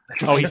Chloe.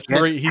 Oh, he's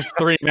three. He's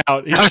three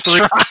out. He's I'm three.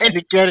 trying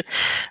to get it.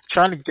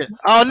 Trying to get.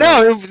 Oh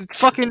no! It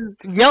fucking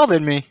yelled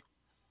at me.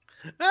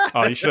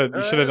 Oh, you should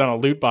have done a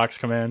loot box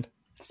command.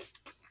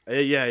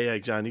 Yeah,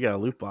 John, you got a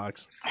loot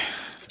box.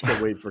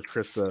 So wait for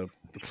Chris to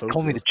post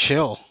Told me it. to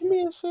chill. Give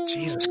me a second.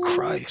 Jesus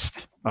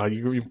Christ! Oh,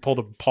 you pulled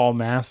a Paul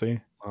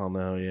Massey. Oh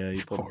no, yeah, you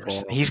Of put the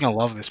course, ball. he's gonna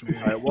love this movie.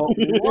 All right, well,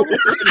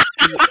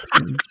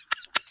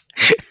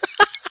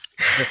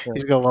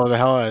 He's gonna love the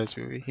hell out of this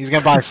movie. He's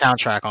gonna buy the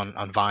soundtrack on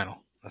vinyl.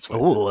 That's what.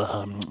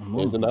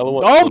 There's another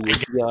one. Oh from my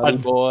the Gianni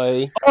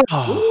boy.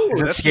 Oh,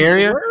 Is it that's scarier?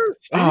 even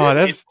worse, Oh, dude.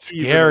 that's It's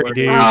even scary, worse.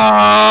 dude.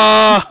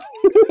 Oh,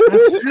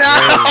 That's no!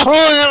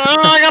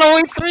 I gotta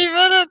wait 3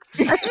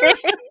 minutes. I can't.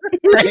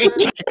 Thank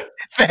you.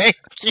 Thank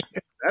you.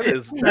 That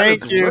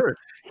Thank is you. worse.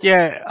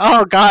 Yeah.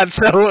 Oh God.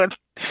 So.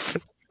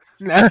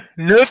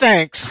 No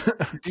thanks.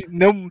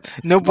 No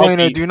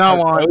bueno. Lucky, Do not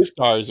our want.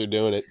 Co-stars are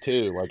doing it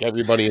too. Like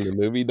everybody in the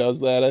movie does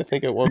that. I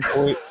think at one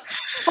point.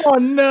 Oh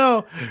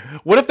no!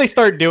 What if they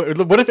start doing?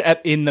 What if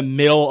in the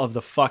middle of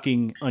the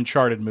fucking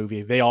Uncharted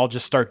movie, they all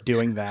just start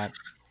doing that?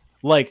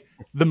 Like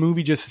the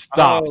movie just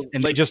stops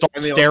and they like- just all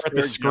and they all stare at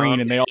the stare at screen John.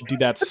 and they all do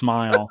that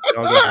smile.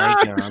 I'll go,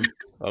 "Hi, John.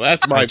 Well,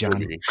 that's my Hi, John.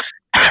 movie.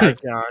 Hi,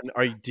 John.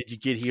 Did you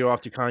get here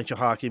off the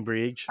Conshohocken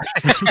Bridge?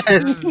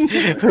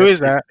 Who is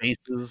that?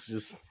 Faces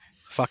just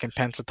Fucking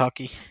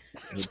Pennsatucky.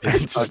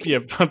 Yeah,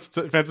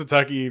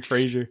 Pennsatucky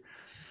Frazier.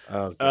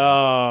 oh, God.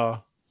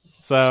 Oh,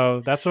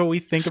 so that's what we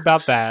think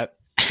about that.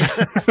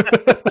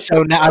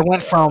 So now I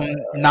went from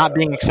not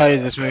being excited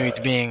to this movie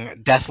to being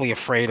deathly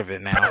afraid of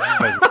it now.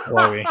 Because of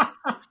Chloe.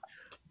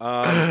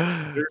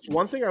 There's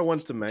one thing I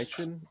wanted to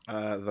mention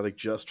that I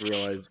just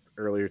realized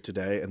earlier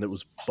today, and it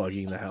was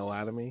bugging the hell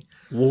out of me.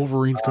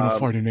 Wolverine's gonna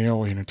fight an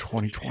alien in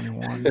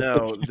 2021.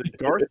 No, the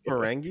Garth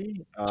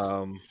Marenghi,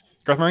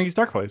 Garth Marenghi's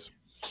Dark Place.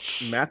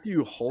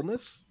 Matthew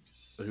Holness,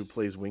 who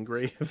plays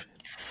Wingrave.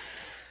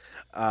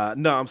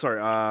 No, I'm sorry.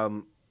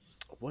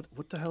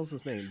 What the hell's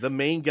his name? The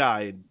main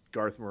guy,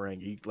 Garth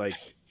Marenghi. Like,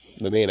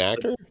 The main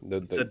actor, the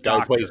The guy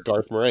who plays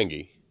doctor. Garth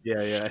Marenghi.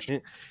 yeah,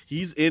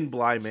 he's in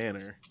Bly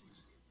Manor,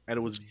 and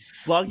it was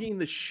bugging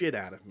the shit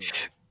out of me.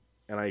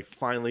 And I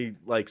finally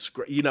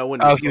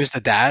when Oh, he was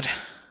the dad.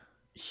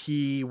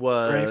 he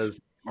was.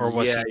 Or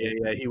was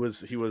yeah. He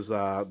was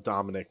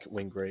Dominic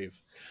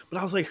Wingrave. But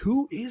I was like,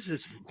 who is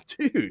this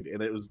dude?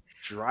 And it was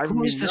driving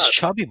Who me is this nuts.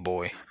 chubby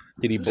boy?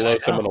 Did he This is blow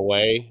like- someone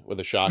away with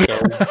a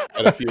shotgun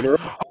at a funeral?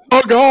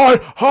 Oh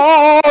God!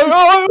 Oh,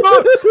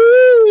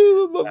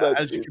 Love that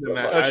As you scene can so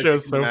imagine, much. That as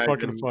show's you so can imagine,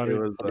 fucking funny. it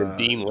was, Fucking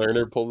Dean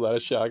Lerner pulls out a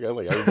shotgun.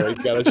 Like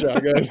everybody's got a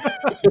shotgun.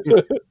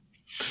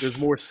 There's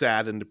more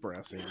sad and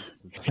depressing.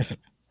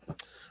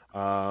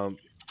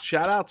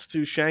 Shout outs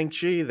to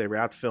Shang-Chi. They were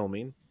out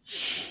filming.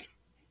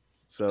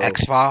 So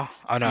X-File?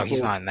 Oh no, he's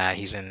People- not in that.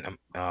 He's in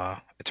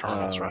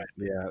Eternals, right?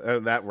 Yeah,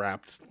 that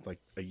wrapped like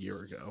a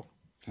year ago.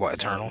 What,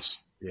 Eternals?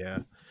 Yeah.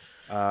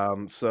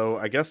 So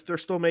I guess they're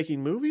still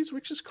making movies,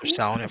 which is cool. They're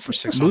selling it for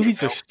 600.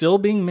 movies are still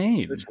being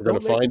made. They're We're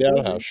gonna still find making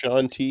out how movies.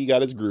 Sean T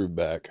got his groove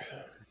back.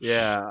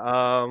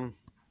 Yeah.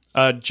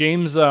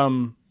 James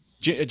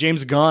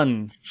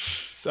Gunn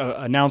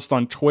announced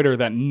on Twitter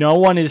that no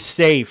one is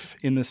safe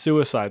in the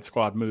Suicide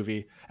Squad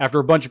movie after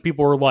a bunch of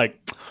people were like,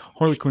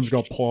 Harley Quinn's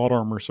got plot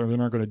armor, so they're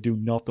not going to do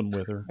nothing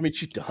with her. I mean,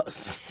 she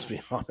does. Let's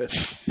be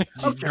honest.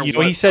 You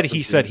know, he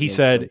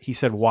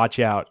said, watch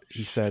out.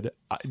 He said,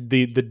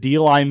 the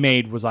deal I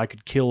made was I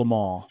could kill them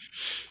all.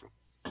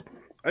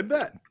 I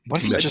bet.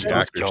 What if he Next just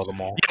does actor. kill them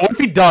all? What if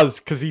he does?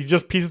 Because he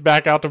just pieced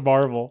back out to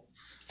Marvel.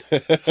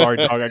 Sorry,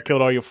 dog. I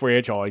killed all your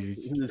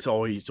franchises.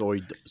 Sorry,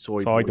 Sorry,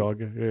 boy.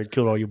 dog. I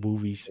killed all your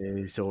movies.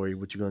 Hey, sorry,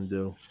 what you gonna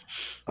do?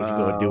 What you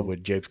gonna do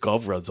when James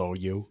Gunn runs on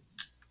you?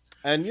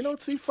 And you know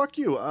what? See, fuck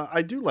you.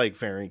 I do like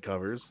variant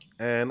covers,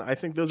 and I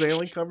think those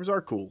alien covers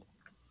are cool.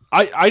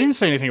 I didn't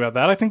say anything about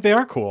that. I think they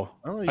are cool.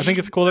 I think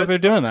it's cool that they're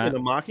doing that.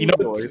 You know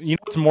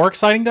what's more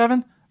exciting,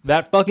 Devin?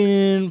 That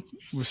fucking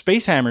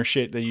Space Hammer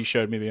shit that you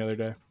showed me the other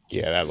day.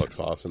 Yeah, that looks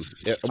awesome.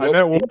 Yeah, I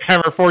meant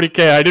Warhammer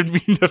 40K. I didn't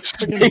mean to.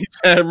 Space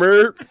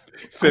Hammer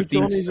 50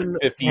 even-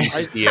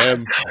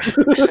 PM.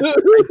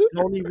 I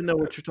don't even know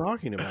what you're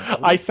talking about.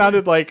 I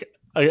sounded like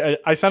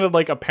I sounded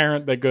like a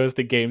parent that goes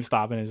to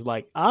GameStop and is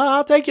like,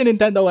 "I'll take your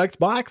Nintendo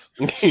Xbox."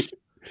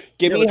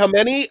 Give me how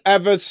many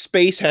ever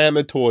Space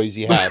Hammer toys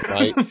you have,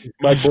 right?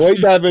 My boy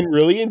Devin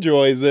really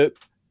enjoys it.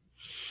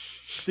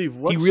 Steve,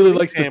 what He really Space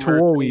likes the Hammer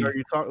toy. thing Are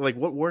you talking like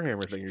what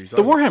Warhammer thing are you The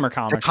talking? Warhammer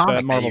comic comic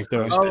that Marvel's that you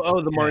doing. posted.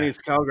 Oh, the Yeah. Marnius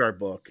Calgar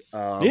book.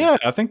 Yeah,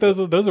 I think those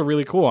are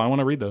really cool. I want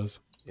to read those.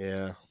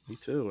 Yeah, me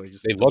too. I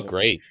just They look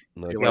great.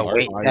 Like, Yo, Yo, art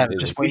wait, line Devin,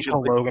 is- just wait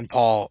till Logan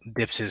Paul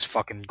dips his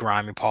fucking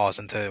grimy paws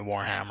into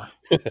Warhammer.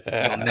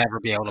 You'll never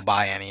be able to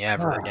buy any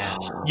ever again.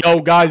 Yo,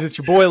 guys, it's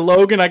your boy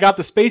Logan. I got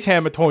the Space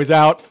Hammer toys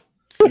out.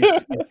 I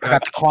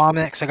got the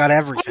comics. I got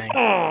everything.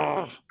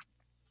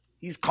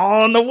 He's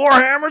calling the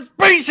Warhammer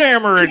Space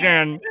Hammer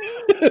again.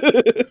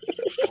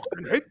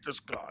 I hate this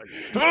guy.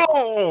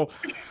 Oh.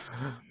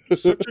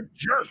 Such a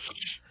jerk.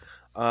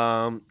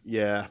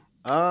 Yeah.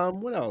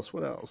 What else?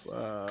 Mansion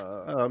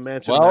Well,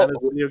 Madness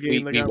video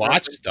game. that we got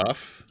watched released?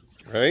 stuff,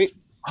 right?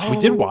 We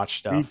did watch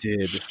stuff. We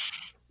did.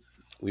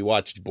 We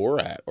watched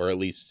Borat, or at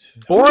least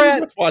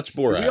Borat? Let's watch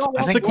Borat.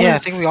 I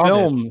think we all did.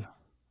 film,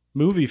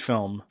 movie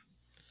film.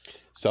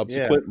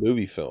 Subsequent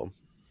movie film.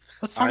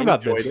 Let's talk I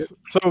about enjoyed this.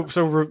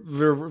 So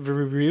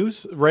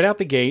reviews right out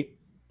the gate.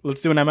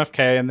 Let's do an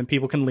MFK, and then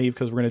people can leave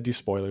because we're going to do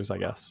spoilers, I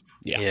guess.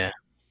 Yeah.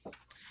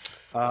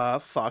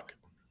 Fuck.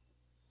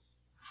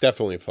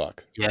 Definitely a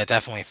fuck. Yeah,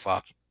 definitely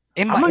fuck.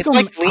 I'm It's gonna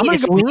like go- I'm gonna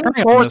it's go leaning Mary on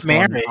towards this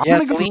one. Mary. I'm Yeah,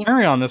 gonna it's go leaning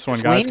Mary on this one,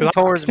 it's guys. 'cause leaning I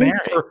towards think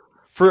Mary.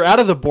 For out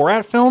of the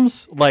Borat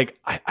films, like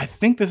I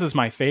think this is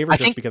my favorite, I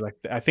just think- because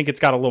I think it's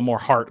got a little more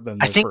heart than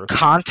the I think first.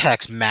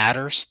 context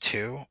matters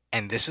too,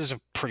 and this is a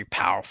pretty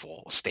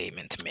powerful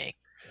statement to make,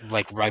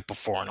 like right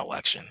before an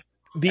election.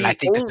 And I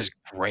think this is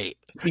great.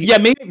 Yeah,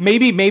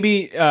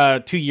 maybe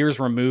 2 years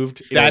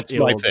removed. That's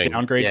my it'll thing.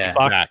 downgrade. Yeah, the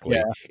fuck. Exactly.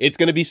 Yeah. It's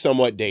going to be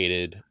somewhat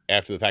dated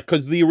after the fact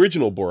because the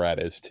original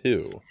Borat is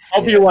too.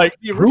 I'll be like,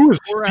 who is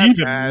Borat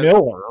Stephen had-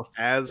 Miller?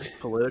 As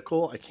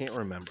political, I can't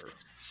remember.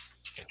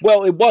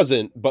 Well, it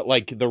wasn't, but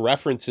like the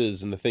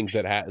references and the things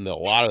that happened, a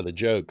lot of the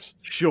jokes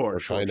Sure, are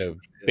sure. kind sure. of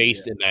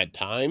based in that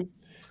time.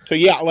 So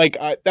yeah, like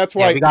that's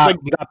Yeah, why we got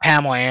like, we got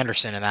Pamela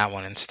Anderson in that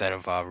one instead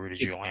of Rudy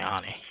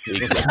Giuliani.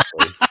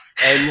 exactly.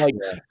 And like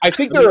I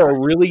think there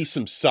are really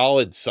some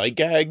solid sight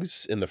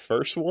gags in the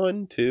first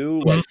one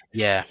too. Like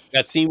Yeah,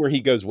 that scene where he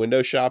goes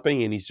window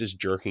shopping and he's just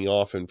jerking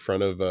off in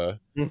front of a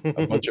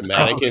bunch of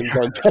mannequins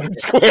on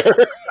Times Square,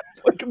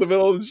 like in the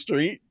middle of the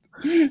street.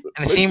 and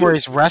the scene where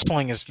he's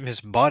wrestling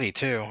his buddy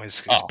too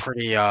is Oh.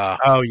 pretty.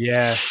 Oh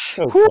yeah.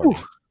 So Whew.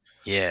 funny.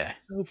 Yeah,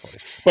 So funny.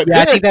 But yeah.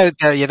 I this- think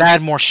that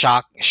had more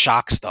shock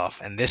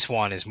stuff, and this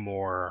one is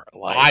more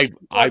like.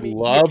 I mean,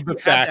 love you the had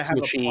to fax have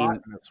a machine.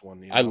 plot in this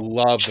one, you I know?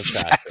 love the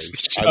fax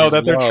machine. I Oh,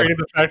 that they're love- trading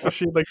the fax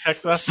machine like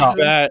text messages. Stop.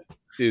 That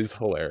is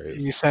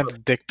hilarious. You sent a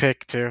dick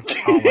pic too.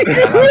 Oh my god!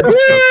 That was so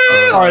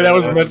good. Sorry, that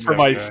was That meant for so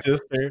my good.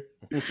 sister.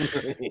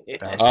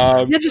 That was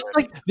so Yeah, just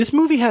like this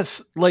movie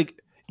has like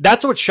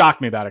that's what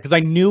shocked me about it because I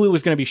knew it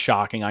was going to be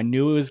shocking. I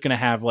knew it was going to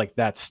have like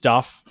that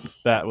stuff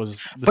that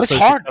was. But it's so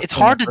hard. It's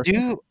successful in hard the to first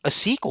one. do a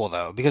sequel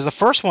though, because the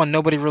first one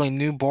nobody really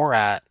knew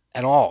Borat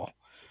at all.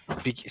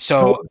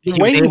 So The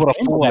he was way able to handled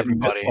fool it in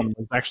this everybody. one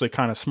was actually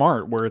kind of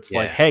smart. Where it's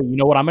like, Yeah. hey, you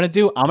know what I'm going to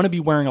do? I'm going to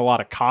be wearing a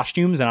lot of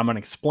costumes, and I'm going to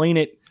explain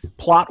it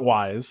plot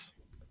wise.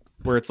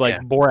 Where it's like Yeah.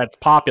 Borat's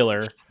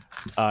popular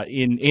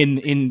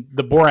in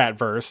the Borat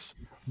verse,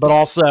 but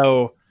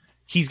also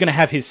he's going to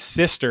have his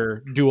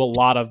sister do a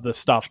lot of the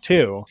stuff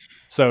too.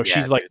 So Yeah,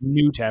 she's like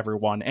new to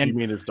everyone, You and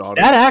mean his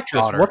daughter? that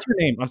actress, Daughter. what's her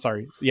name? I'm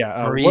sorry.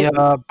 Yeah, Maria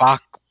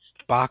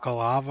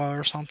Bakalova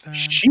or something.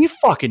 she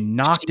fucking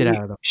knocked it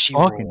out of the She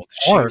fucking ruled.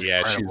 She park. was Yeah,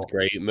 she's incredible.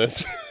 great in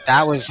this.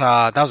 That was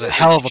a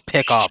hell of a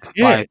pickup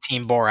by Shit.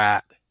 Team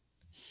Borat.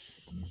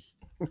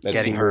 That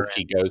Getting scene where her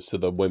she goes to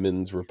the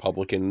women's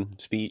Republican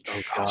speech.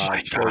 Oh my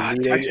So God.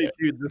 media- Actually,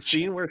 dude, the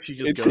scene where she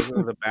just goes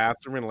into the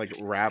bathroom and like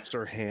wraps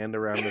her hand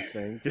around the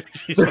thing,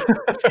 she's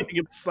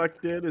getting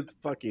sucked in. It's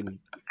fucking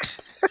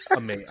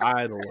amazing.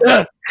 I love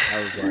it. I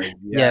was like,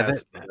 Yeah,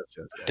 yes,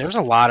 There's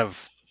a lot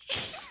of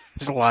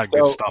So-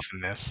 good stuff in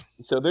this.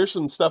 So there's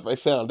some stuff I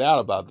found out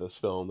about this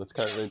film that's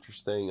kind of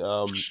interesting.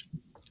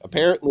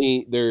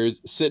 Apparently,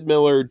 there's Sid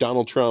Miller,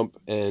 Donald Trump,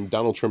 and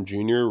Donald Trump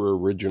Jr. were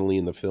originally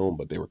in the film,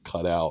 but they were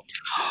cut out.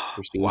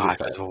 for scenes Wow, with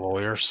that. as the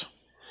lawyers.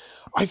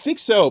 I think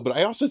so, but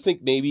I also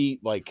think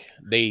maybe like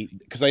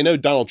because I know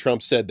Donald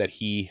Trump said that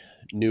he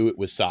knew it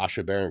was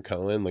Sacha Baron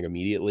Cohen like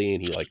immediately,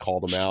 and he like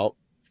called him out.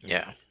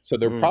 Yeah. So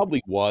there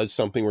probably was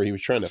something where he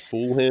was trying to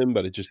fool him,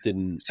 but it just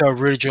didn't. So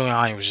Rudy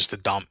Giuliani was just a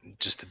dumb.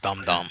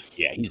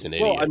 Yeah, he's an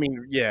idiot. Well, I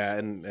mean, yeah,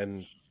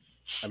 and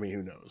I mean,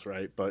 who knows,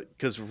 right? But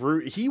because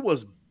he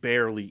was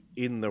barely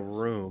in the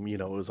room,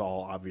 it was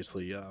all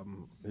obviously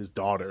his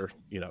daughter,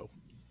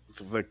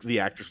 the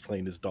actress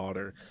playing his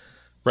daughter,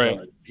 Right.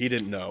 So he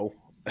didn't know.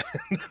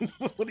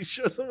 When he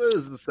shows up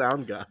as the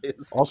sound guy.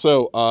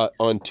 Also,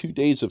 on 2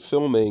 days of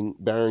filming,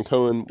 Baron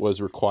Cohen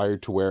was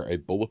required to wear a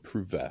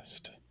bulletproof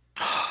vest.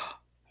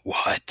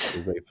 What?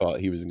 Because they thought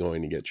he was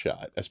going to get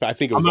shot. I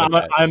think it was.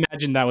 I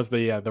imagine that was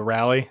the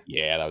rally.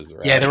 Yeah, that was the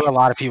rally. Yeah, there were a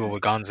lot of people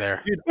with guns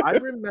there. Dude, I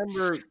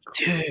remember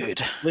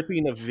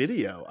flipping a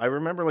video. I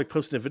remember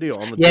posting a video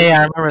on the. Yeah,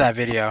 I remember that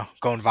video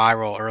going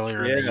viral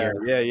earlier in the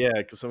year. Yeah.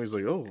 Because somebody's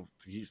like, "Oh,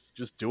 he's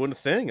just doing a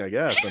thing," I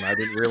guess, and I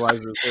didn't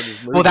realize it was in his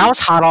movie. Well, that was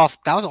hot off.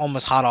 That was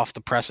almost hot off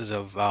the presses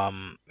of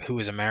Who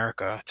Is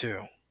America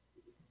too.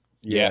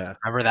 Yeah.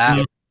 Remember that?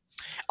 Mm-hmm.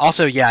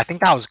 Also, yeah, I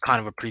think that was kind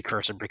of a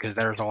precursor because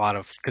there's a lot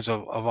of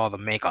all the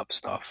makeup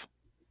stuff.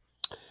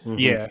 Mm-hmm.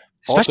 Yeah.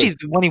 Especially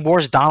when he wore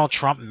his Donald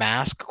Trump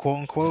mask, quote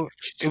unquote.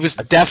 It was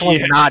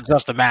definitely not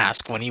just a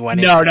mask when he went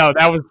in. No,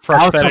 that was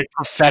prosthetic. That was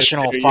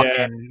professional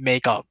fucking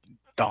makeup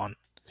done.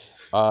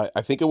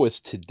 I think it was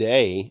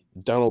today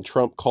Donald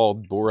Trump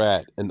called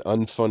Borat an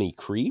unfunny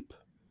creep.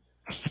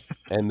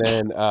 And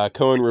then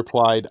Cohen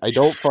replied, "I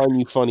don't find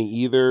you funny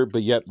either,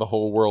 but yet the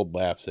whole world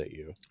laughs at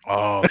you."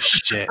 Oh,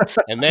 shit.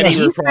 And then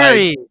he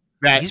replied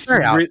he's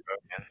very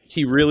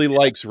he really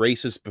likes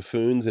racist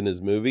buffoons in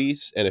his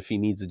movies, and if he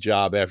needs a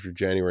job after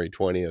January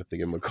 20th, to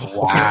give him a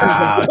call.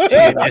 Wow,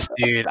 dude, this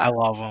dude, I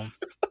love him.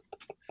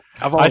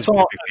 I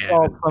saw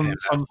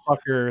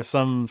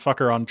some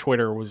fucker on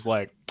Twitter was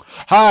like,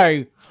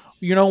 "Hi,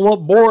 you know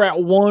what? Borat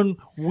 1,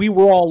 we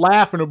were all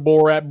laughing at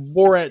Borat.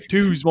 Borat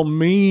 2 is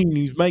mean.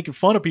 He's making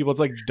fun of people." It's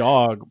like,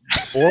 dog,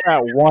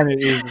 Borat 1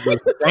 is the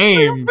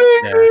same.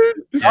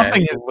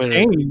 Nothing has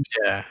changed.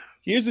 Yeah.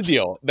 Here's the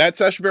deal. That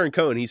Sacha Baron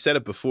Cohen, he said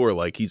it before,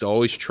 he's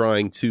always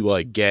trying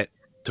to get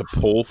to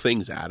pull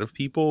things out of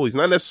people. He's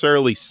not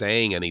necessarily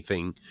saying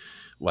anything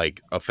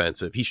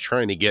offensive. He's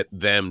trying to get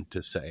them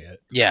to say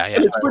it. Yeah.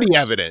 And it's pretty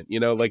evident,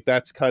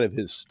 that's kind of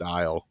his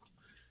style.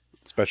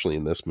 Especially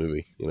in this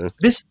movie,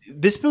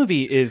 This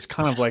movie is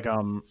kind of like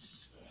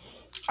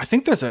I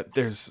think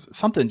there's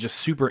something just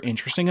super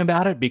interesting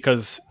about it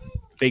because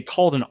they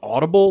called an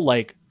audible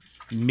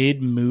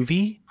mid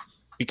movie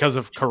because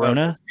of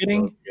Corona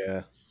hitting.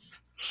 Yeah.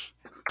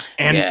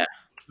 And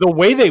the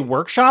way they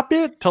workshop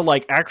it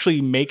to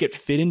actually make it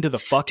fit into the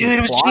fucking dude,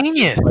 it was plot,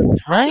 genius,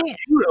 right?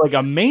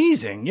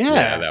 Amazing,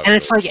 yeah. And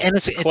it's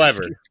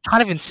clever. It's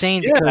kind of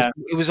insane because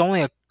it was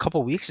only a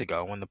couple weeks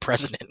ago when the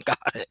president got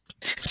it.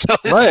 So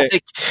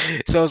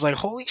it's like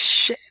holy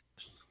shit.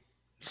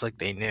 It's like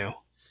they knew.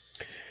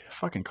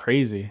 Fucking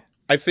crazy.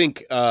 I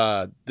think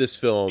this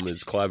film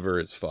is clever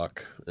as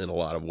fuck in a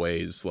lot of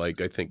ways. I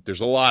think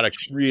there's a lot of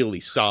really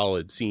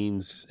solid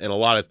scenes and a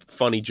lot of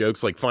funny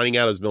jokes, like finding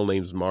out his middle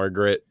name's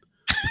Margaret.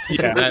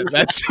 Yeah,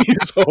 that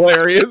seems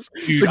hilarious.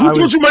 Dude, who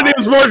told you my name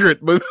is Margaret?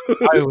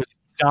 I was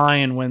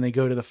dying when they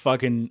go to the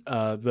fucking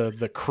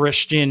the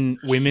Christian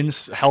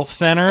Women's Health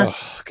Center.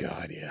 Oh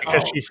god, yeah.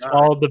 Because she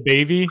swallowed the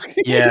baby.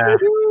 Yeah.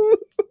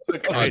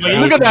 Look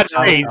at that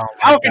face.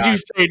 How could you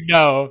say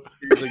no?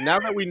 Now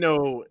that we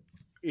know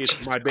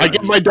it's my baby, I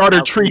get my daughter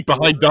treat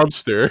behind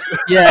dumpster.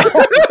 Yeah.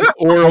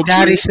 My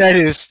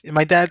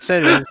dad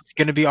said it was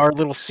going to be our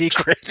little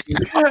secret.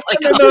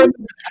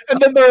 And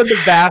then they're in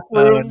the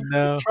bathroom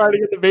no. trying to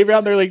get the baby out.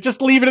 And they're like,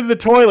 just leave it in the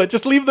toilet.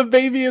 Just leave the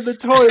baby in the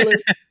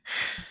toilet.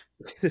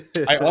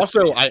 I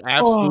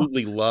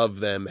absolutely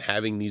love them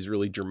having these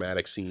really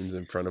dramatic scenes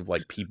in front of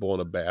people in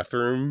a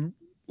bathroom.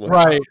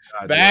 Right.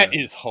 That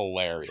is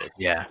hilarious.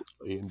 Yeah.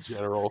 In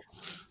general.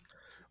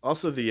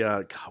 Also,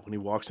 when he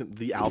walks in,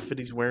 the outfit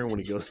he's wearing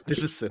when he goes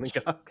to the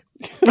synagogue.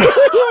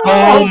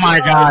 Oh my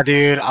god,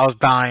 dude! I was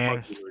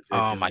dying.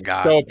 Oh my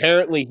god! So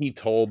apparently, he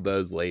told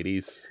those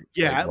ladies,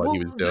 what he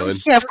was doing.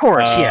 Yeah, of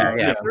course. Yeah,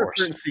 there of are course.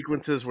 certain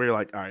sequences where you're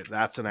like, all right,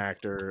 that's an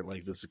actor.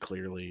 This is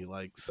clearly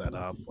set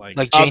up.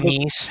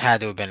 Janice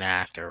had to have been an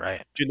actor,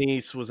 right?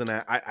 Janice was an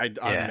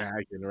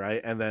acting,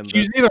 right? And then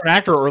she's either an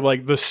actor or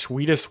the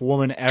sweetest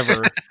woman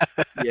ever.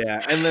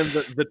 Yeah, and then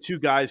the two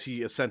guys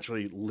he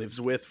essentially lives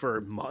with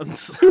for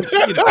months.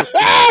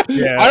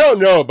 Yeah, I don't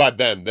know about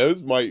them.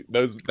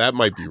 That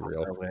might be real.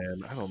 Oh,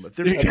 man, I don't know.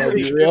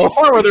 There's a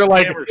part where they're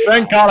like,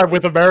 "Thank God I'm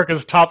with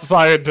America's top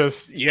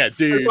scientists." Yeah,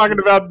 dude. They're talking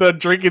about the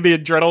drinking the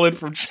adrenaline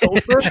from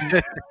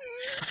children.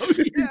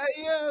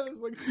 Yeah.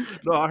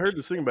 No, I heard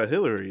this thing about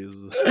Hillary.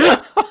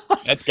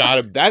 That's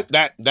gotta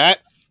that.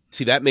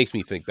 See, that makes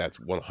me think that's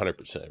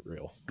 100%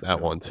 real. That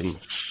one scene.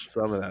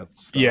 Some of that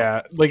stuff.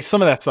 Yeah,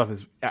 some of that stuff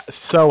is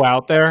so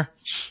out there.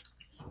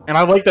 And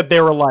I like that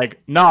they were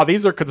like, nah,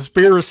 these are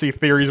conspiracy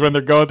theories when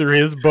they're going through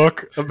his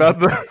book about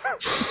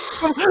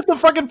the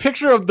fucking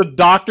picture of the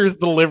doctors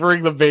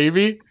delivering the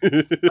baby.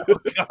 Oh,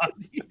 God,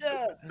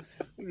 yeah.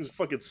 He was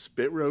fucking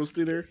spit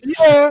roasting her.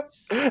 Yeah.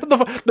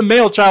 The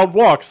male child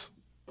walks.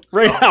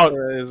 right out.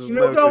 His No,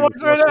 milk no, is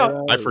what's right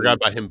out? I forgot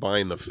about him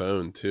buying the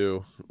phone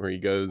too, where he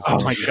goes,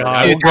 Oh my God.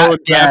 I will Dude, go in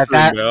that-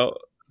 bathroom yeah, now.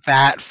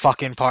 That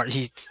fucking part.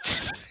 He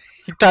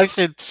types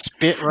in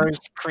spit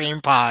roast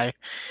cream pie.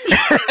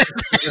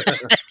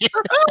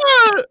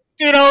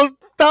 Dude, I was He's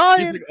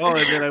dying. like, oh, and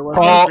then I went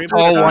Tall, to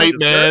tall the white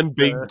dessert, man,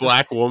 big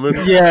black woman.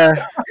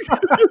 Yeah,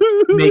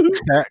 making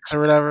sex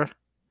or whatever.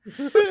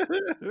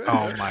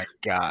 Oh my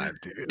god,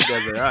 dude. You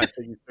guys are, I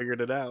think you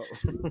figured it out.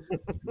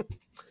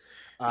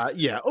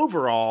 Yeah,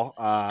 overall,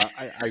 I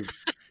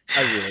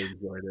really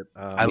enjoyed it.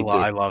 I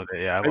loved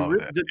it. Yeah, I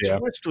loved it. The Yeah.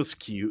 twist was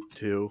cute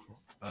too.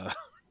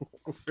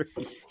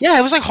 Yeah,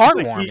 it was like Like,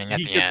 heartwarming at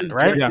he the gets end,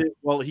 right? injected-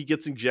 Well, he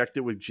gets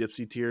injected with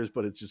gypsy tears,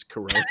 but it's just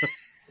Corona.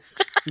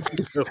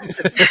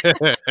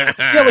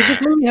 Yeah,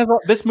 like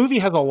this movie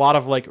has a lot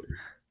of like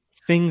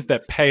things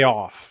that pay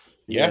off.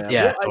 Yeah.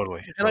 Yeah, Well,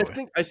 totally. And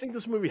totally. I think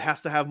this movie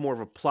has to have more of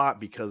a plot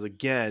because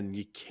again,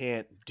 you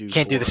can't do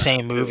Can't do the Borat.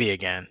 same movie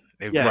again.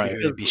 It Yeah, would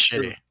really be because-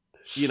 shitty.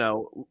 You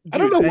know, I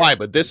don't dude, know why,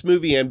 but this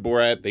movie and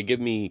Borat, they give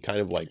me kind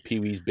of like Pee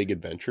Wee's Big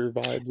Adventure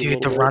vibes. a Dude,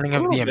 the little bit. running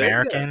of Oh, the man, yeah.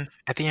 American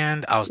at the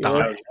end, I was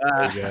Yeah.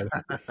 dying.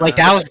 Like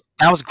that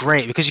was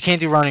great because you can't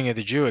do running of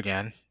the Jew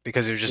again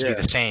because it would just be Yeah.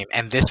 the same.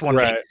 And this one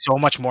Right. makes so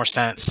much more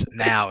sense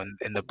now in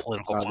the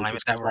political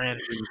climate that we're in.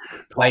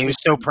 Like it was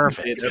so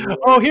perfect.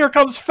 Oh, here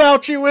comes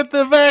Fauci with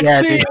the Yeah,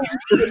 vaccine.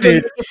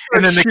 dude.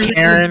 And then the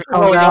Karen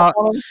comes out,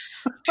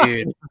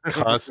 dude.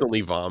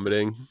 Constantly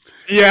vomiting.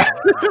 Yeah.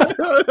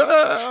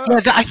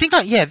 Yeah, I think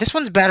this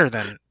one's better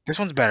than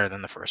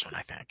the first one.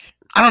 I think.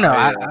 I don't know.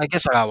 I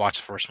guess I gotta watch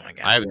the first one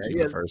again. I haven't seen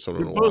Yeah, the first one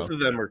in a while. Both of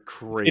them are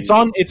crazy.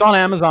 It's on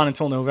Amazon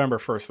until November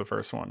 1st, the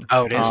first one.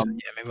 Oh, it is. Um,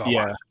 Yeah, maybe I'll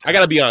yeah. watch. I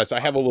gotta be honest, I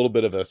have a little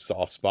bit of a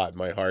soft spot in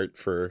my heart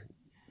for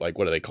like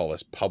what do they call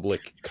this?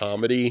 Public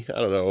comedy? I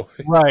don't know.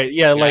 Right.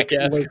 Yeah, like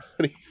Jackass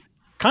comedy.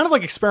 kind of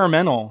like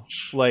experimental,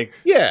 like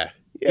Yeah.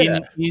 Yeah.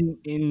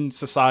 in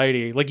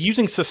society, like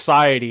using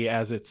society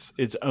as its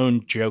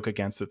own joke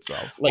against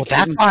itself. Well, Like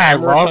that's hidden why I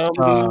camera loved.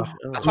 comedy.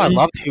 That's why I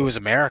loved Who Was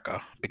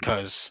America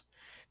because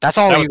that's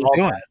all That he was was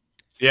all doing.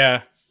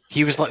 Yeah.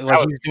 He was like he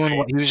was doing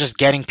what he was just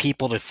getting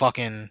people to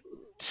fucking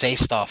say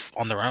stuff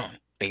on their own, Well,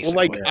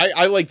 basically. like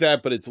I like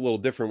that, but it's a little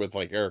different with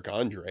like Eric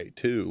Andre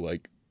too.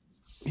 Like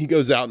he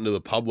goes out into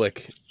the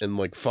public and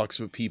like fucks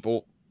with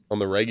people on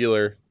the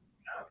regular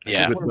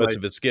yeah, with One of most my-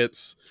 of his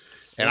skits.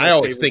 one And of I my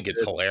always favorite think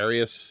it's bits.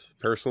 hilarious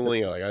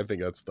personally. Like I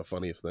think that's the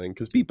funniest thing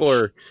because people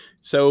are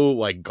so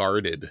like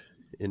guarded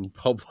in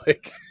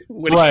public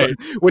when, Right.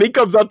 when he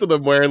comes up to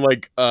them wearing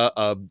like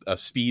a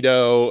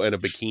Speedo and a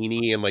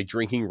bikini and like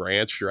drinking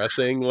ranch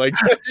dressing. Like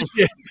that's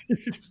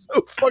it's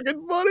so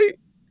fucking funny.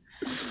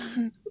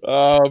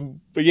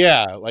 But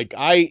yeah, like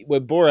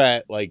with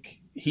Borat, like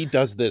he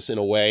does this in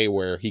a way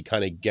where he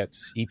kind of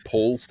he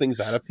pulls things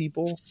out of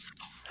people.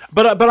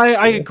 But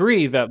I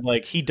agree that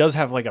like he does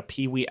have like a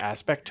Pee-wee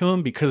aspect to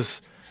him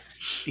because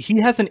he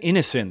has an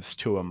innocence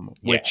to him,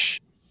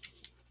 which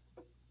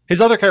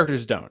his other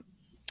characters don't.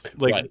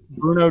 Like Right.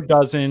 Bruno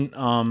doesn't.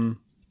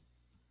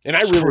 And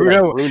I really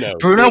Bruno- like Bruno.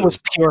 Bruno too.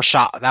 was pure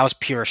shock. That was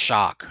pure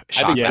shock.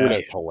 I think Yeah.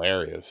 Bruno's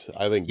hilarious.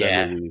 I think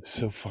Yeah. that movie is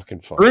so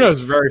fucking funny.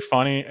 Bruno's very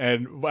funny,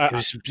 and It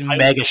was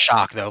mega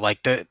shock though.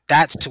 Like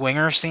that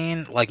swinger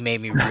scene like made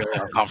me really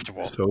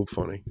uncomfortable. so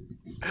funny.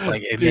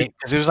 Like it made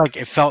because it was like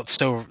it felt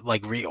so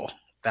like real.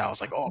 That I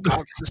was like, oh god,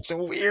 this is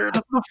so weird.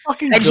 the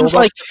fucking And build just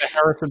up like to the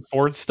Harrison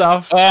Ford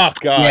stuff, Oh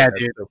god, Yeah, that's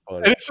dude. so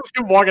funny. and it's just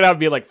him walking out and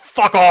being like,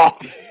 "Fuck off."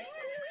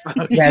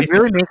 yeah, it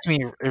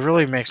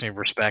really makes me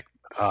respect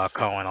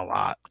Cohen a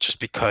lot, just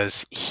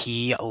because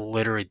he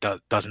literally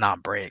does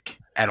not break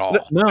at all.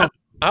 No,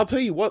 I'll tell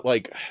you what,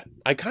 like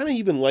I kind of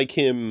even like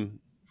him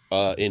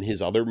in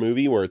his other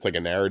movie where it's like a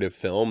narrative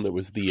film. That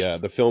was the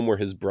film where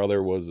his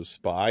brother was a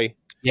spy.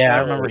 Yeah, I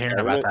Oh, remember hearing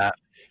about that.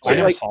 I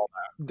never like- saw that.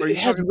 Are you It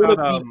has talking one of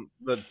about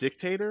the- the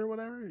dictator or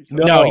whatever?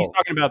 You're No. No, he's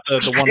talking about the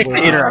one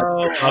where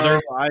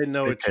Dictator. I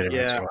know it. Dictator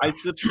Yeah, as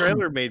the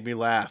trailer made me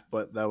laugh,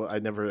 but I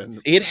never.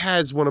 It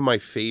has one of my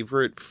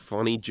favorite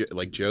funny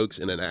jokes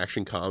in an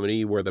action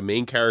comedy where the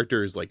main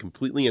character is like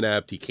completely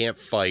inept. He can't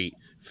fight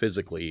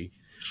physically,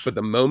 but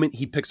the moment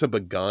he picks up a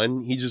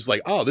gun, he's just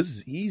like, "Oh, this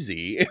is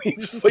easy," and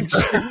he's just like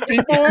shooting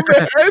people in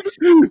the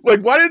head.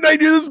 Like, why didn't I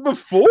do this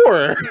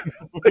before?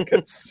 Like,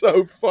 it's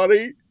so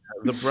funny.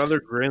 The brother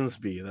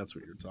Grinsby. That's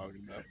what you're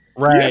talking about.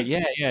 right?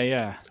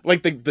 Yeah.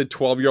 Like the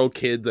 12-year-old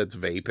kid that's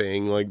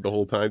vaping like the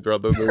whole time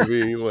throughout the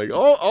movie. Like,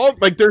 all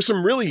like there's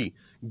some really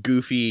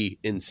goofy,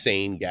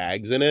 insane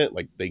gags in it.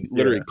 Like they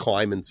literally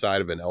climb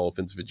inside of an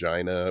elephant's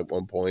vagina at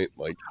one point.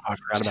 Like, I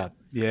forgot about.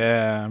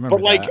 Yeah, I remember.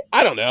 but like that.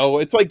 I don't know,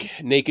 it's like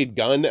Naked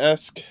Gun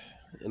esque,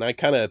 and I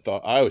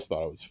always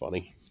thought it was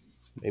funny.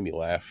 Made me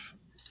laugh.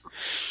 I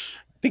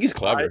think he's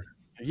clever.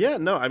 Yeah,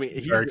 no, I mean,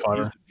 Very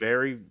clever. He's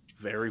very,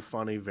 very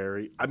funny.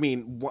 I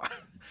mean,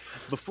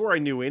 before I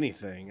knew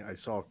anything, I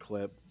saw a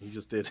clip. He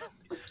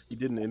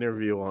did an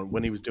interview on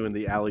when he was doing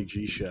the Ali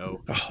G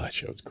show, Oh, that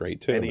show's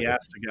great too. and he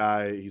asked a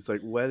guy, he's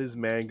like, "When is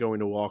man going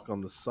to walk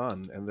on the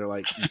sun?" And they're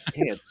like, "You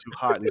can't, it's too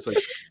hot." And he's like,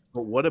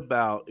 "But what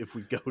about if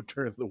we go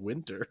during the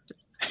winter?"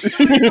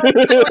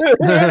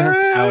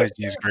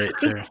 Allergy is great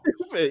too.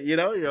 Stupid, you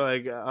know, you're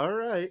like,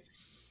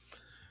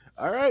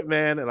 all right,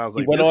 man. And I was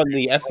He like, went this on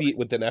the FBI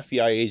with an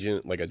FBI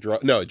agent, like a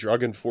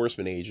drug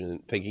enforcement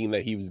agent, thinking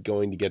that he was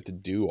going to get to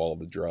do all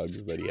the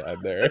drugs that he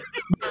had there.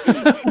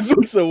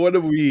 So what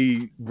are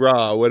we,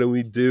 brah? What are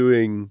we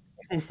doing?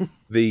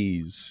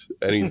 These?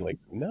 And he's like,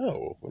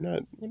 no, we're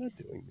not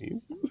doing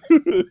these.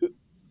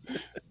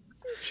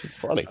 It's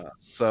funny.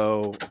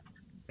 So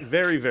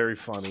very, very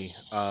funny.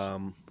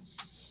 Yeah,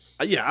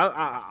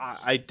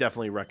 I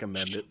definitely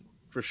recommend it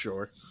for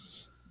sure.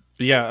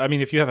 Yeah, I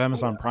mean, if you have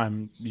Amazon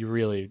Prime, you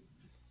really.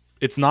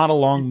 It's not a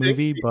long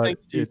movie, but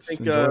it's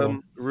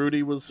enjoyable.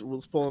 Rudy was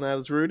pulling out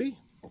his Rudy?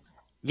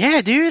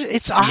 Yeah, dude,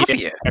 it's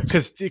obvious.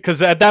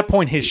 Because at that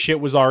point, his shit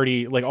was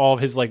already like all of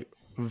his like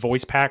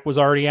voice pack was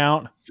already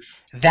out.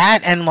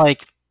 That and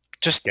like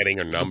just Getting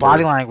a the number.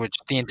 body language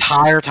the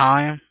entire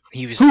time.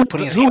 He was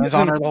putting his hands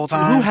on her the whole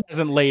time. Who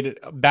hasn't laid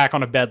back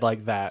on a bed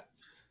like that?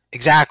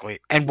 Exactly.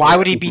 And why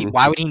would he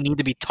need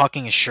to be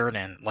tucking his shirt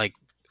in? Like,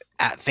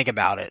 think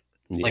about it.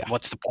 Yeah. Like,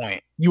 what's the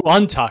point? You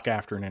untuck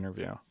after an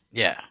interview.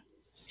 Yeah.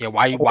 Yeah,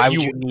 why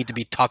would you need to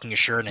be tucking a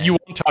shirt in? You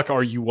untuck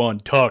or you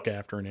untuck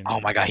after an interview.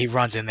 Oh my god, he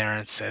runs in there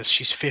and says,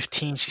 "She's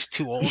 15, she's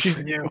too old for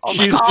you."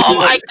 Oh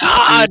My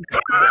god.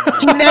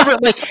 He never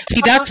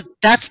see that's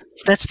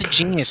the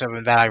genius of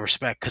him that I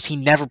respect, because he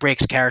never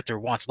breaks character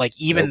once. Like,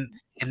 even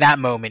in that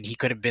moment he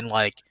could have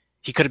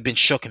been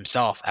shook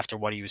himself after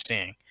what he was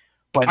seeing.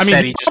 But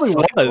instead he just was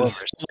like,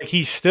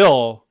 he's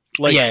still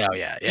like yeah.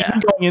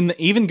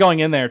 Even going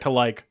in there to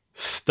like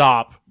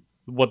stop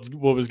what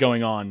was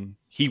going on,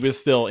 he was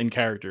still in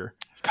character.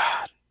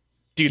 God,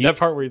 dude, that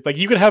part where he's like,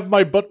 "You can have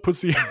my butt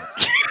pussy."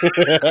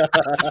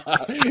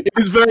 It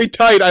was very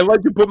tight. I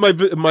like to put my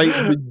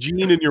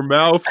gene in your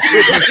mouth,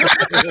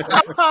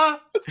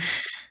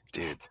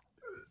 dude.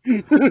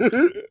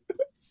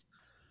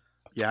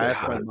 Yeah, I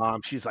asked my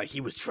mom. She's like,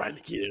 he was trying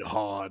to get it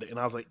hard, and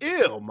I was like,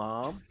 "Ew,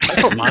 mom."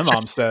 That's what my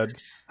mom said.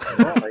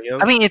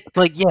 I mean,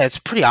 it's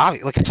pretty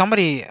obvious. Like,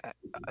 somebody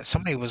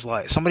was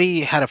like,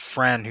 somebody had a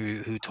friend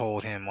who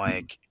told him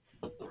like,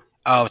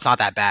 "Oh, it's not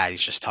that bad.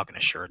 He's just tucking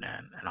his shirt in."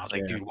 And I was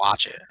like, "Dude,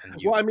 watch it." And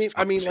I mean,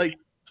 like,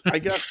 I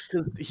guess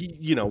because he,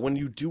 you know, when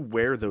you do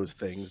wear those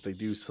things, they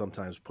do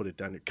sometimes put it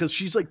down because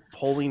she's like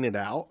pulling it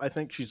out. I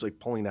think she's like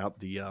pulling out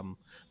the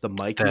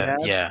mic.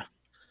 Yeah,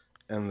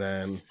 and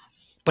then.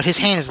 But his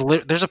hand is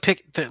there's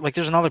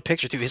another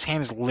picture too. His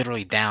hand is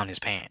literally down his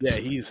pants.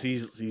 Yeah,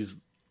 he's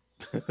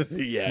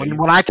yeah.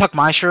 When I tuck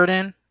my shirt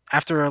in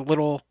after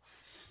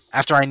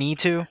I need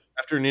to,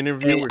 after an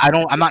interview,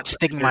 I'm not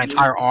sticking my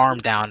entire arm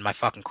down my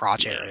fucking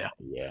crotch area.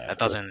 Yeah, that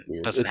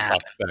doesn't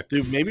happen.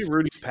 Dude, maybe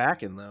Rudy's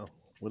packing though.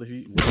 What if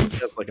he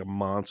has like a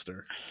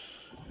monster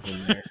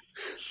in there?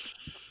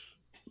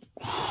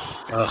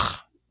 Ugh.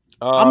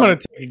 I'm gonna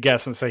take a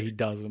guess and say he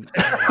doesn't.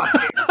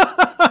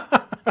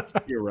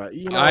 You're right.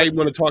 You know, I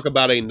want to talk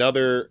about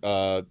another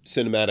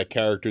cinematic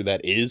character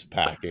that is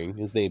packing.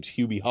 His name's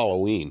Hubie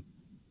Halloween.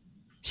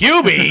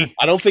 Hubie?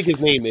 I don't think his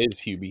name is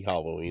Hubie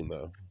Halloween,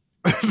 though.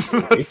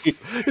 That's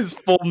his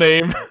full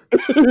name.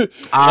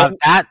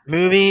 That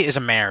movie is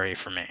a Mary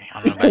for me.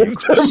 I don't know about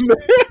It's a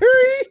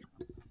Mary?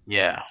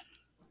 Yeah.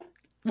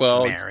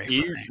 Well,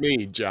 excuse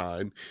me,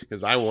 John,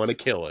 because I want to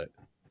kill it.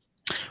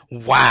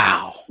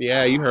 Wow.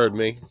 Yeah, you heard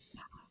me.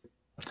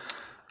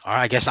 All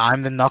right, I guess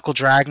I'm the knuckle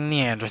dragging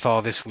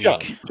Neanderthal this week.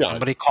 John.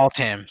 Somebody call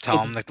Tim. Tell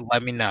him to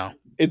let me know.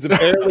 It's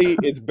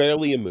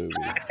barely a movie.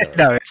 So.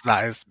 No, it's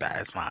not. It's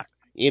bad. It's not.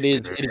 It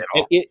is.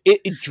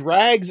 It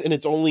drags, and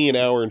it's only an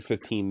hour and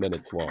 15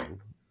 minutes long.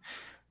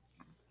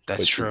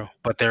 That's true.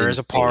 But there is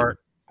a part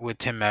with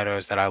Tim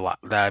Meadows that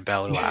I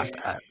barely laughed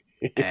at,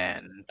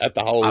 and at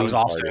the Halloween I was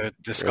also party,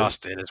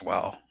 disgusted as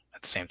well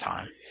at the same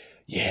time.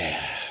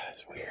 Yeah,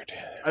 it's weird.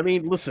 I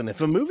mean, listen,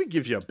 if a movie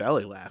gives you a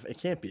belly laugh, it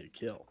can't be a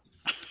kill.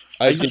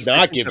 It did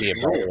not give me a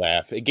belly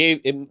laugh. It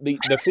gave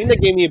the thing that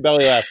gave me a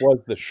belly laugh was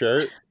the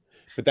shirt,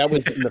 but that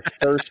was in the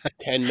first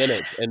 10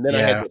 minutes, and then I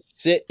had to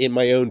sit in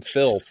my own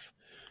filth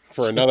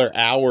for another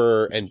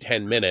hour and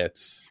 10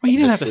 minutes. Well, you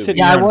didn't have to sit.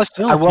 Yeah, I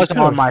wasn't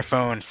on my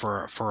phone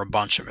for a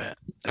bunch of it.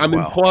 I'm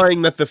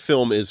implying that the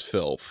film is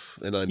filth,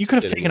 and you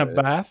could have taken a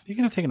bath. You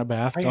could have taken a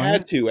bath. I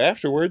had to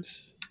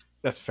afterwards.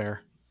 That's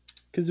fair.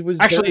 Because it was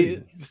actually,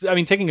 dirty. I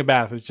mean, taking a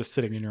bath is just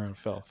sitting in your own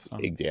filth. So.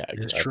 Yeah,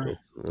 exactly. It's true.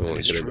 I don't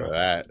want to get into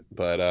that,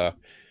 but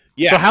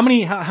yeah. So how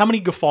many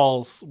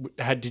guffaws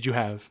did you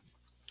have?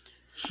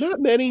 Not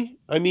many.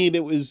 I mean,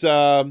 it was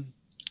a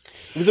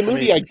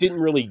movie I didn't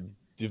really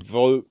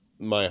devote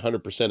my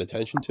 100%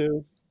 attention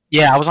to.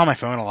 Yeah, I was on my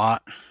phone a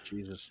lot.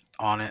 Jesus,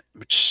 on it,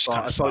 which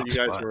kind of sucks.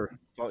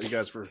 Thought you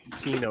guys were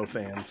Kino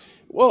fans.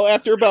 Well,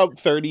 after about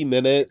 30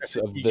 minutes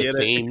of the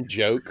same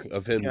joke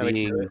of him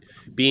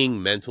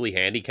being mentally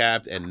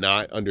handicapped and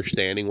not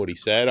understanding what he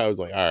said, I was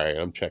like, all right,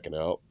 I'm checking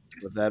out.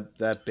 But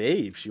that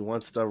babe, she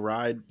wants to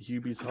ride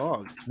Hubie's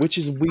hog. Which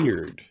is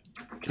weird,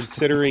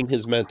 considering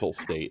his mental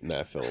state in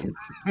that film.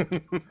 Yeah.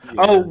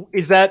 Oh,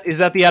 is that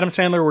the Adam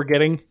Sandler we're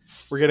getting?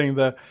 We're getting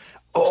the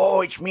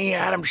Oh, it's me,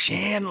 Adam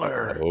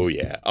Sandler. Oh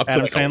yeah, up to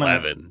Adam like Sandler.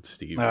 11,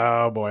 Steve.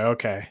 Oh boy,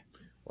 okay.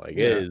 Like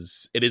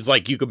it is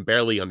like you can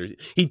barely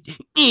understand.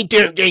 He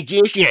don't like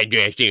this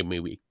address that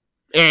movie.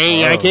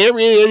 And I can't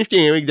really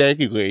understand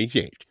exactly what he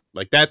said.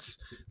 Like that's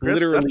Chris,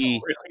 that's a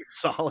literally really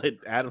solid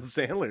Adam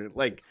Sandler.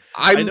 Like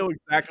I know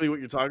exactly what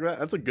you're talking about.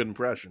 That's a good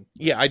impression.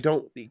 Yeah, I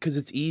don't because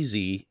it's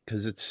easy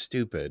because it's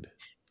stupid.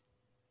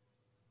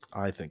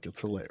 I think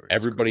it's hilarious.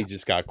 Everybody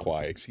just got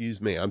quiet. Excuse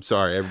me. I'm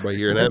sorry. Everybody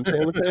here an Adam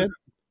Sandler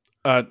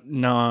fan?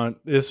 No,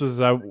 this was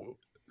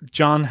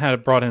John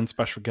had brought in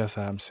special guest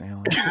Adam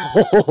Sandler.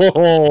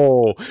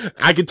 Oh,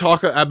 I could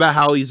talk about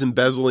how he's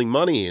embezzling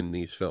money in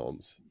these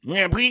films.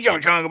 Yeah, please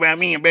don't talk about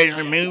me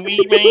embezzling movies,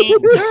 man.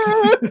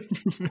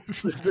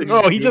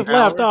 Oh, he just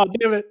laughed. Oh,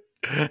 damn it.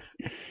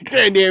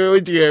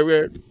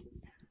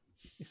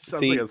 He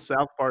sounds like a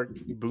South Park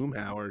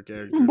Boomhauer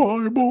character.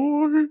 Bye,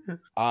 boy.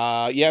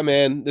 Yeah,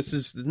 man. This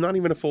is not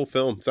even a full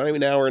film. It's not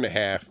even an hour and a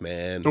half,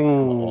 man.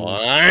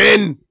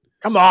 Ooh.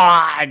 Come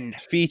on.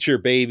 It's feature,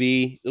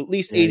 baby. At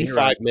least Yeah, 85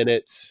 right.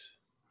 minutes.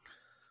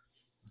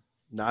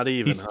 Not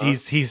even.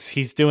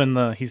 He's doing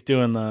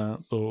the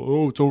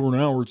oh, it's over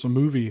an hour, it's a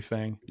movie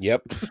thing.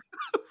 Yep.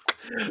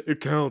 It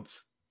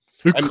counts.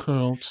 It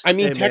counts. I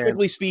mean, Hey,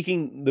 technically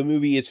speaking, the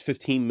movie is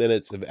 15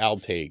 minutes of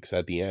outtakes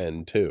at the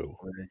end, too.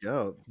 There you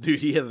go, dude.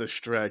 He had the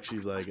stretch.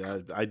 He's like,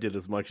 I did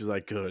as much as I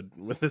could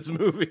with this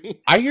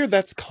movie. I hear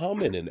that's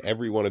common in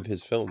every one of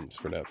his films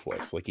for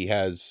Netflix. Like he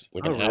has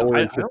like an Oh, hour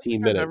really? and I don't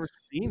 15 think I've never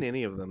minutes. seen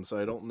any of them, so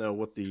I don't know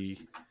what the.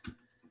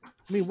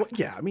 I mean, what?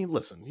 Yeah, I mean,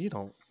 listen, you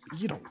don't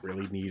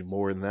really need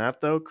more than that,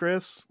 though,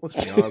 Chris. Let's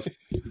be honest.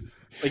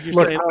 Like you're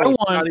Look, saying, I it's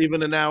want- not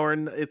even an hour,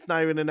 and it's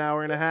not even an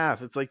hour and a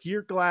half. It's like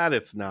you're glad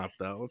it's not,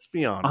 though. Let's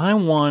be honest. I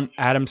want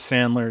Adam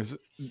Sandler's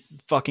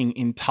fucking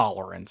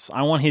intolerance.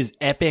 I want his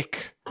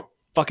epic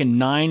fucking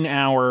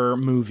 9-hour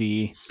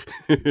movie.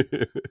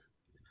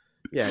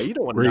 Yeah, you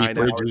don't want Where 9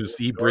 hours.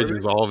 he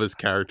bridges all of his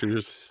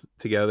characters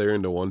together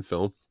into one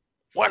film.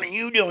 What are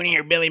you doing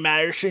here, Billy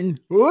Madison?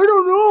 I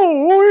don't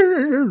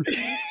know.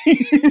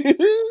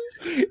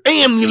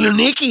 Hey, I'm little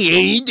Nicky. How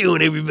you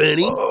doing,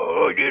 everybody?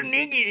 Oh, the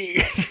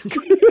nigga.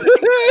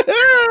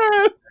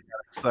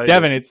 Excited.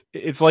 Devin,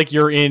 it's like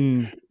you're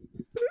in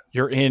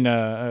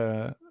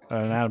an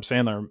Adam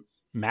Sandler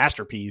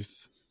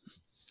masterpiece.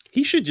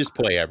 He should just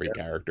play every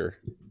character.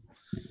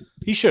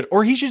 He should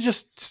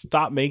just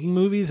stop making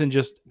movies and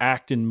just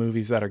act in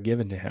movies that are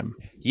given to him.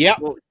 Yeah.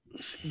 Well,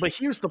 but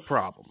here's the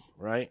problem,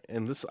 right?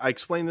 And this, I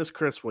explained this,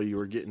 Chris, while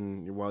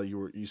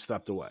you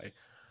stepped away.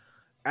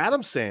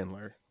 Adam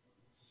Sandler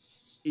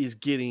is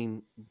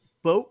getting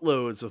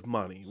boatloads of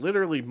money,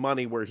 literally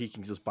money where he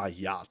can just buy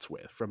yachts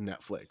with from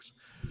Netflix.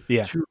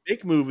 Yeah. To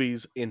make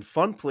movies in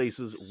fun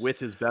places with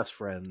his best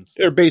friends.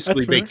 They're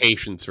basically That's fair.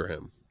 vacations for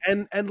him.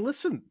 And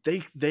listen,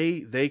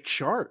 they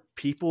chart.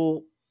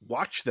 People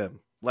watch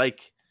them.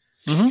 Like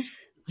Mhm.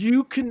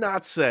 you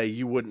cannot say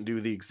you wouldn't do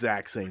the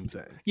exact same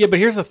thing. Yeah, but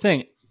here's the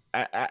thing: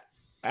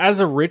 as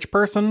a rich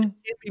person, You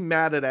can't be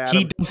mad at Adam.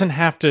 he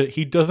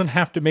doesn't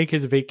have to make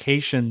his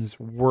vacations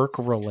work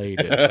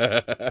related.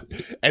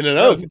 And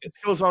another He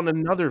goes on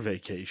another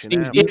vacation.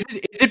 Steve, after.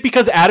 Is it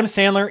because Adam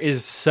Sandler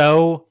is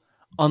so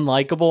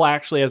unlikable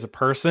actually as a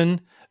person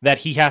that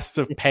he has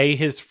to pay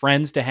his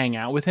friends to hang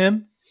out with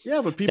him?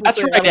 Yeah, but people That's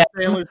say right, Adam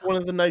Adam. Sandler's one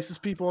of the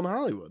nicest people in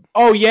Hollywood.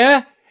 Oh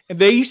yeah, and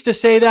they used to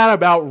say that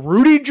about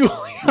Rudy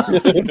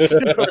Giuliani.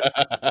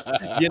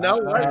 You know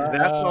what?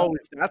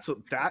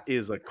 That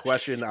is a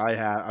question I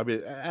have. I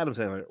mean, Adam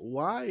Sandler,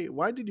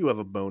 why did you have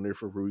a boner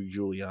for Rudy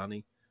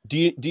Giuliani?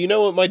 Do you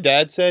know what my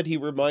dad said he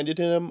reminded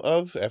him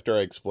of after I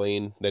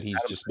explained that he's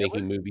Adam just Sandler?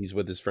 making movies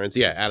with his friends?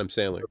 Yeah, Adam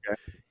Sandler. Okay.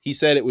 He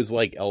said it was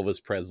like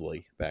Elvis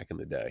Presley back in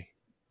the day.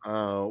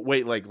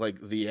 Wait,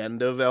 like the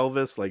end of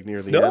Elvis, like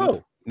near the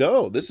end?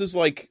 No, this is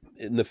like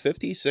in the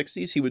 50s,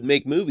 60s. He would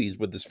make movies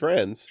with his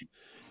friends,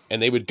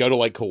 and they would go to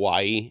like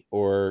Hawaii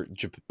or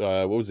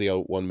what was the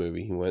one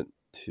movie he went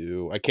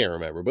to? I can't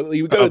remember, but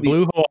he would go to these.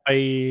 Blue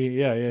Hawaii.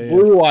 Yeah.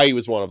 Blue Hawaii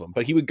was one of them,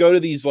 but he would go to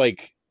these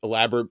like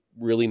elaborate,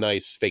 really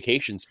nice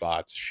vacation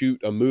spots, shoot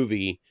a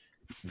movie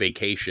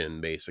vacation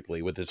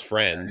basically with his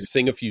friends,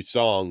 sing a few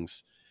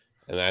songs,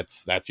 and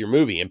that's your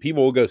movie, and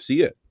people will go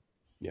see it.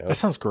 You know? That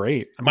sounds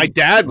great. I My mean,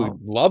 dad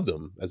loved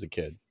them as a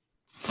kid.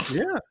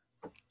 Yeah.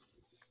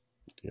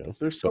 You know,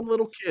 There's some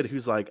little kid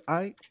who's like,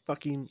 I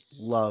fucking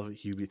love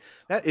Hubie.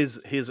 That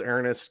is his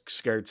Ernest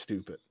Scared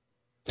Stupid.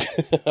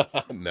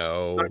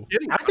 no, Not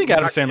kidding. I think I'm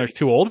Adam not Sandler's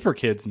too old for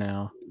kids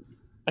now.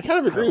 I kind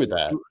of agree with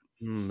that.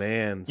 kidding.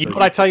 Man. You so know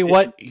what? I tell you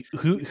what,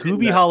 Who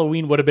Be that-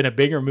 Halloween would have been a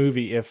bigger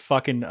movie if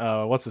fucking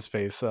what's his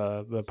face,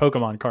 the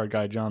Pokemon card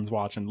guy John's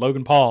watching,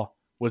 Logan Paul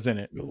was in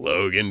it.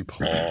 Logan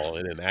Paul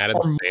in an Adam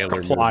Or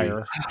Sandler Markiplier.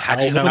 movie. How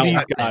do you know One of he's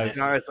these not in guys. it?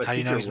 Guys, I How do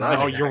you think know you're he's right.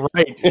 not Oh, in it? you're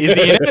right. Is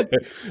he in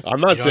it? I'm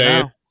not You don't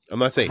saying. know? I'm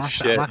not saying I'm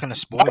shit. not going to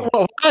spoil.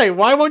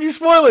 Why won't you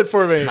spoil it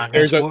for me? Not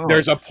gonna spoil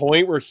There's it. a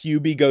point where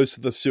Hubie goes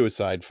to the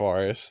suicide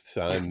forest,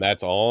 and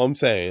that's all I'm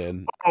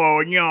saying.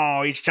 Oh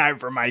no, it's time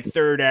for my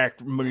third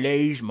act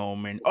malaise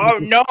moment. Oh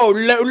no,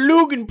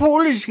 Logan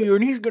Paul is here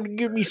and he's going to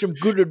give me some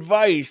good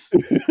advice.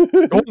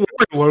 Don't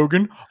worry,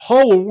 Logan.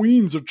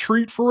 Halloween's a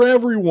treat for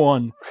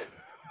everyone.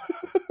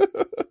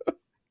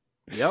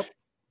 Yep.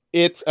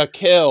 It's a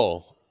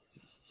kill.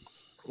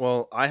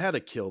 Well, I had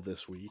a kill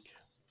this week.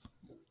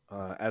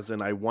 As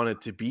in, I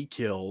wanted to be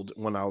killed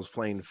when I was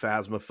playing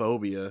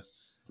Phasmophobia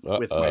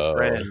with my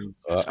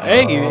friends.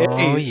 Hey,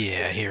 Oh,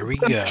 yeah, here we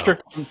go.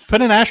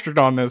 Put an asterisk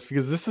on this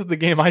because this is the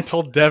game I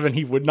told Devin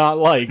he would not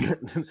like.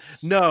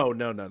 No.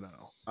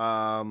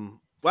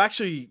 Well,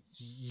 actually,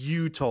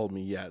 you told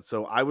me, yeah.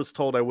 So I was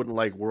told I wouldn't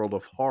like World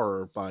of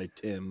Horror by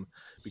Tim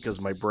because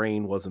my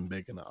brain wasn't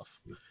big enough.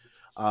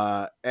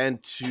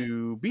 And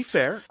to be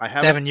fair, I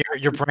have Devin,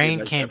 your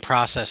brain can't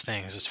process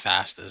things as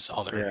fast as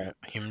other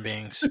human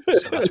beings,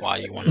 so that's why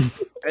you want.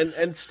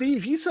 And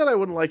Steve, you said I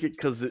wouldn't like it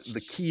because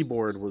the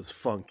keyboard was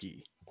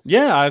funky.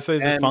 Yeah, I say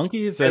it's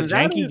funky. It's a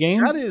janky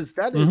game. That is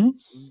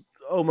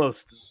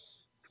almost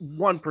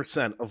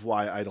 1% of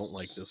why I don't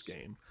like this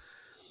game.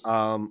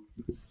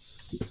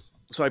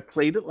 So I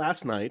played it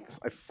last night.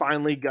 I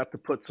finally got to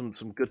put some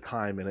good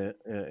time in it,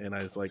 and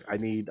I was like, I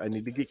need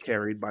to get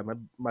carried by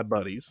my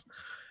buddies.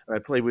 And I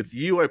played with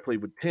you, I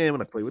played with Tim,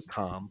 and I played with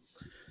Tom.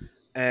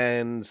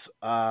 And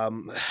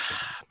man,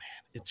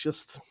 it's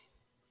just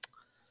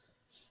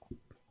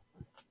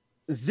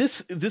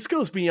this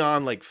goes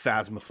beyond like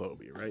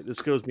Phasmophobia, right?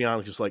 This goes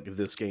beyond just like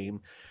this game.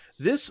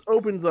 This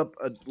opens up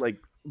like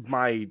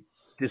my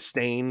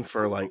disdain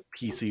for like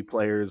PC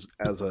players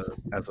as a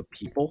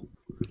people.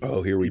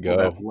 Oh, here we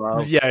go.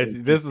 Yeah,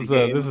 this is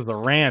a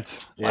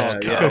rant. Let's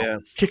go. Yeah.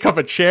 Kick up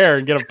a chair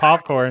and get a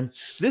popcorn.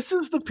 This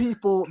is the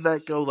people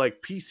that go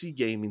like PC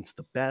gaming's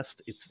the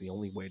best. It's the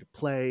only way to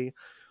play.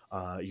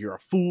 You're a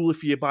fool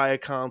if you buy a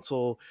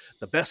console.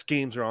 The best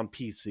games are on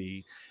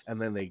PC,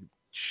 and then they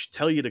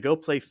tell you to go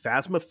play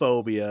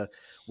Phasmophobia,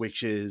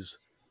 which is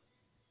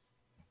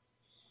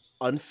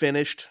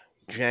unfinished,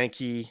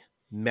 janky,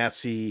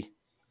 messy,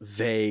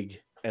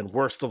 vague, and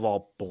worst of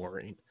all,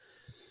 boring.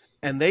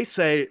 And they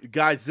say,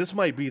 guys, this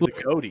might be the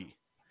GOATY.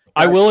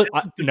 No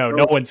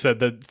one said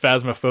that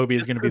Phasmophobia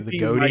is going to be the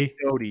GOATY.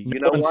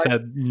 No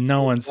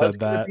one said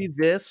that. Be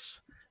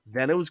this,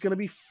 then it was going to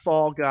be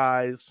Fall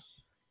Guys.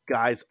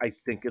 Guys, I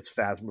think it's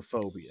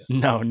Phasmophobia.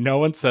 No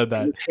one said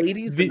that. It's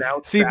Hades.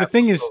 The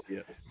thing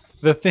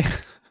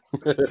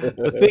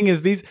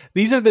is,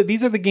 these are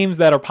the games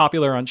that are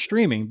popular on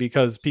streaming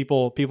because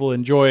people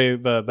enjoy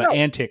the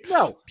antics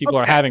people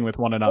are having with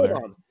one another.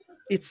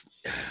 It's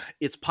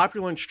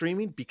popular on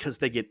streaming because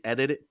they get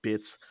edited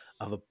bits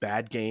of a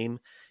bad game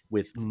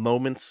with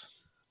moments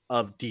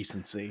of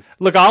decency.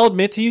 Look, I'll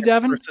admit to you,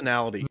 Devin,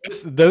 personality.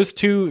 Those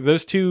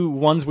two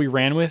ones we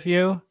ran with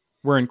you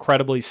were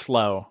incredibly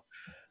slow,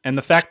 and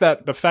the fact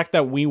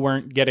that we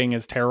weren't getting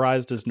as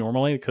terrorized as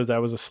normally because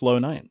that was a slow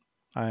night.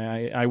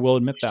 I will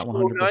admit that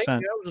 100%. Yeah,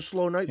 it was a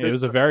slow night. It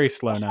was a very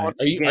slow night.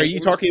 Are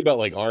you talking about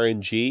like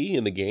RNG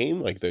in the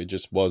game? Like there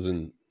just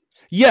wasn't.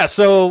 Yeah.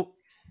 So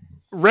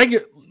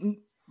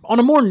on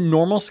a more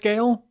normal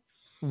scale,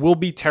 we'll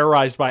be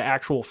terrorized by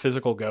actual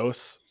physical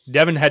ghosts.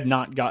 Devin had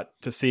not got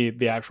to see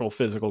the actual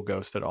physical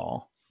ghost at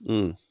all.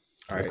 All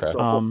right. Okay.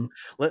 So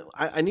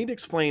I need to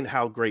explain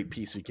how great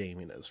PC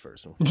gaming is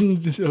first.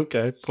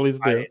 Okay, please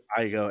do.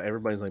 I go,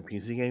 everybody's like,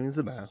 PC gaming is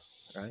the best,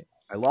 right?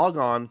 I log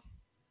on,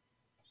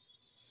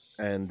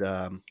 and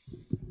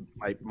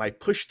my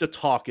push to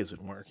talk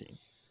isn't working.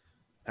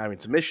 Having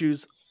some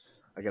issues.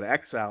 I got to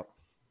X out,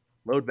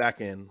 load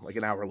back in like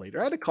an hour later.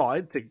 I had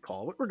to take a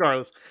call, but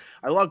regardless,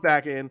 I log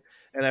back in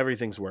and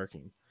everything's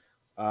working.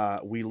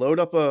 We load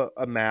up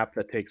a map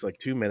that takes like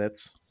 2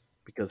 minutes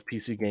because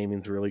PC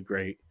gaming is really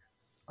great.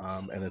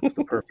 And it's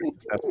the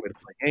perfect best way to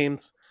play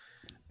games.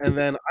 And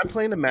then I'm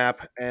playing a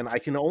map and I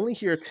can only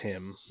hear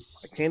Tim.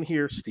 I can't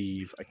hear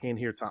Steve. I can't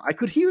hear Tom. I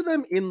could hear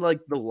them in like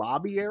the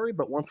lobby area,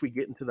 but once we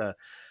get into the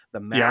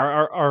map, yeah,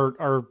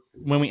 our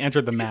when we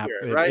entered the map,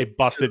 it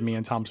busted me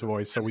and Tom's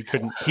voice, so he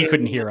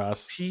couldn't hear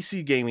us.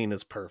 PC gaming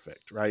is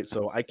perfect, right?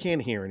 So I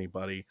can't hear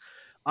anybody.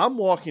 I'm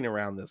walking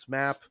around this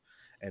map,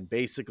 and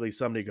basically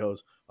somebody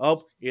goes,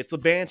 "Oh, it's a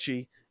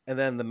Banshee," and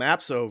then the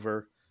map's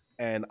over,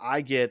 and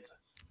I get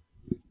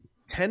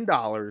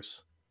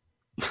 $10,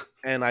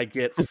 and I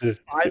get 5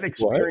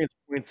 experience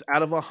points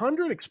out of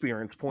 100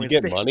 experience points.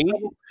 You get money?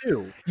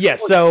 Yeah,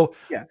 so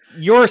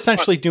you're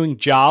essentially doing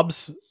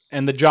jobs,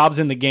 and the jobs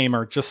in the game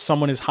are just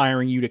someone is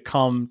hiring you to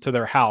come to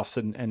their house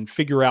and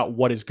figure out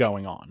what is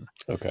going on.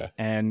 Okay.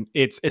 And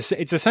it's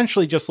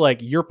essentially just like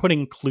you're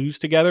putting clues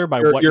together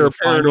by you're what you're a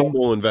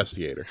paranormal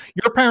investigator.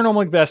 You're a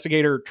paranormal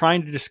investigator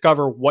trying to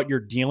discover what you're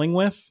dealing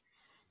with.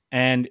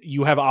 And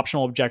you have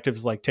optional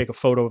objectives like take a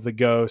photo of the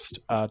ghost,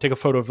 take a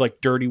photo of like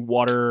dirty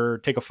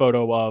water, take a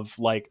photo of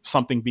like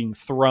something being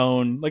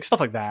thrown, like stuff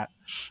like that.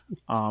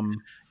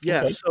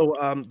 Yeah.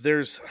 So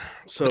there's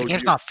the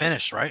game's not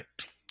finished, right?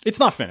 It's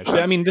not finished.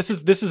 I mean, this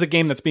is a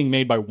game that's being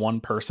made by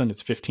one person.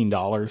 It's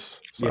 $15.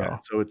 So. Yeah,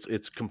 so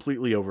it's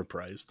completely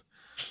overpriced.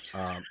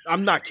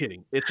 I'm not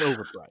kidding. It's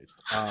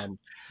overpriced.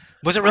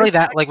 Was it really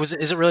that? Like, is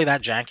it really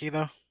that janky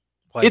though?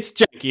 Like, It's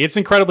janky. It's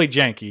incredibly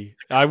janky.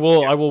 I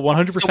will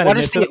 100%.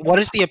 so what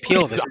is the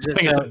appeal?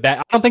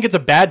 I don't think it's a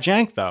bad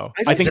jank though.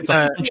 I think it's a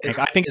fun jank.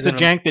 I think it's a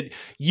jank that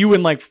you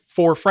and like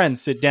 4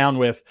 friends sit down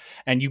with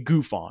and you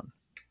goof on.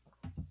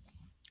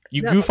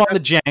 You goof on the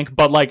jank,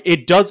 but like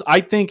it does. I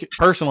think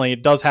personally,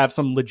 it does have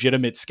some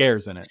legitimate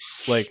scares in it.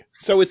 Like,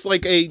 So it's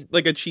like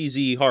a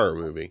cheesy horror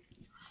movie.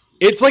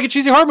 it's like a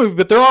cheesy horror movie,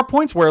 but there are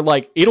points where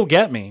like it'll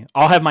get me.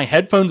 I'll have my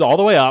headphones all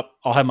the way up.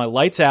 I'll have my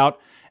lights out,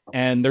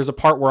 and there's a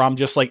part where I'm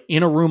just like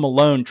in a room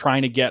alone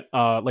trying to get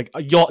like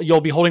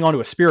you'll be holding onto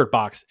a spirit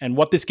box, and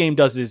what this game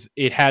does is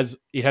it has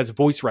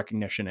voice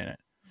recognition in it.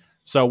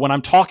 So when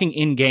I'm talking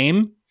in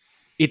game,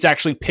 it's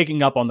actually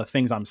picking up on the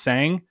things I'm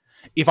saying.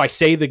 If I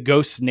say the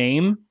ghost's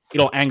name,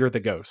 it'll anger the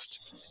ghost.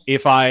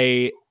 If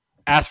I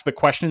ask the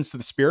questions to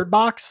the spirit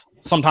box,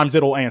 sometimes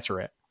it'll answer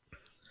it.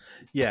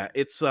 Yeah,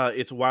 it's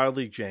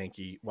wildly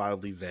janky,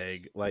 wildly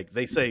vague. Like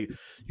they say,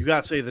 you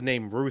gotta say the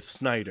name Ruth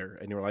Snyder,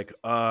 and you're like,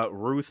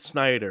 Ruth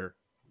Snyder,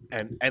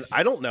 and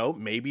I don't know.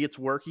 Maybe it's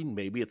working,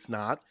 maybe it's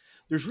not.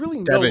 There's really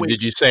no Devin, way.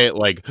 did you say it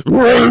like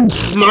Ruth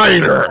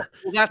Snyder?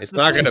 Well, that's It's the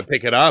not thing. going to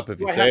pick it up if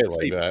you Do I say have it to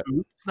like that.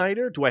 Ruth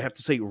Snyder? Do I have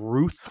to say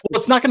Ruth? Well,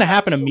 it's not going to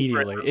happen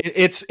immediately.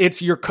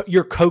 It's you're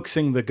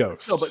coaxing the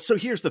ghost. No, but so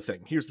here's the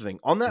thing.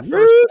 On that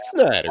Ruth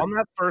Snyder.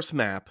 first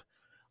map,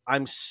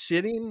 I'm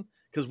sitting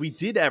because we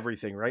did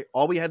everything right.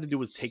 All we had to do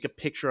was take a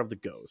picture of the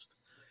ghost.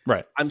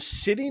 Right. I'm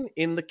sitting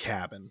in the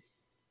cabin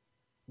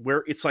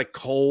where it's like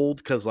cold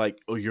because like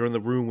you're in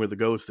the room where the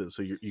ghost is,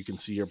 so you can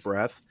see your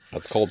breath.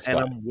 That's cold And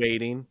spot. I'm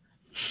waiting,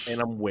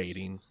 and I'm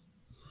waiting,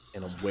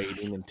 and I'm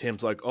waiting, and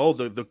Tim's like, "Oh,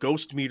 the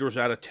ghost meter's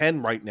out of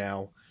 10 right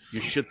now. You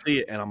should see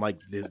it." And I'm like,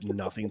 "There's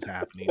nothing's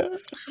happening."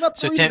 About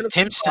So 3 Tim's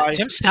minutes went by.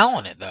 Tim's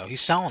selling it though.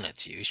 He's selling it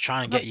to you. He's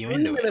trying to get you About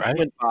 3 into it, minutes right?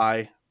 Went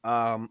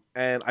by,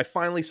 and I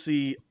finally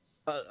see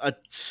a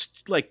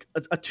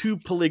 2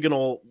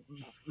 polygonal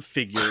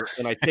figure,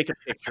 and I take a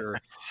picture,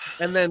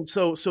 and then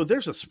so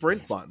there's a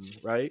sprint button,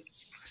 right?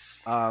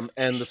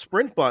 And the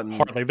sprint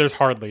button There's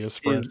hardly a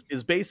sprint.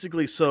 is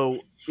basically, so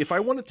if I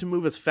wanted to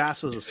move as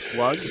fast as a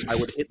slug, I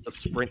would hit the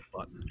sprint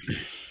button.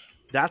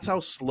 That's how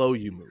slow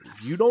you move.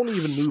 You don't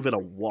even move at a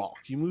walk.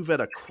 You move at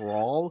a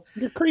crawl.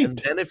 You're And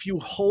creeped. then if you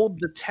hold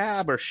the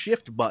tab or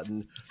shift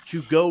button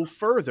to go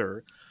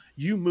further,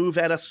 you move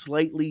at a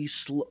slightly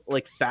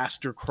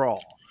faster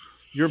crawl.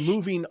 You're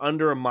moving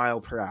under a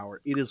mile per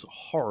hour. It is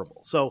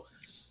horrible. So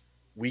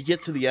we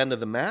get to the end of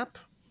the map.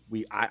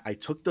 I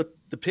took the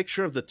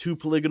picture of the 2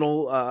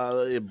 polygonal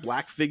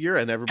black figure,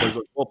 and everybody's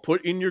like, "Well,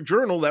 put in your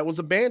journal that was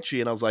a banshee."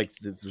 And I was like,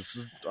 "This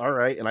is all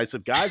right." And I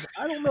said, "Guys,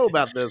 I don't know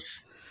about this,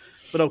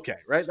 but okay,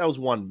 right?" That was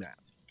one map.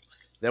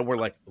 Then we're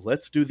like,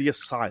 "Let's do the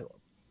asylum."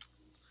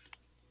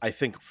 I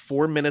think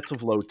 4 minutes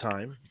of load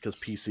time, because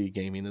PC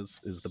gaming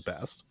is the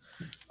best.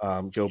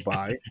 Go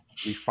by.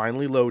 We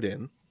finally load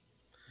in,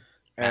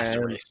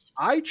 Master and race.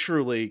 I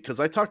truly, because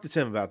I talked to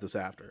Tim about this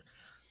after,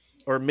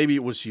 or maybe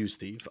it was you,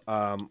 Steve.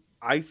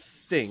 I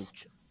think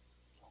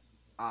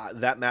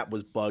that map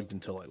was bugged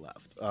until I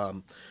left.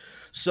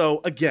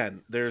 So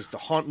again, there's the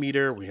haunt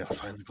meter. We gotta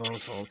find the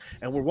ghost home,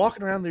 and we're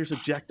walking around. There's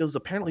objectives.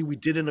 Apparently, we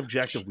did an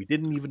objective we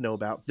didn't even know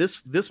about.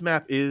 This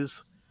map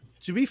is,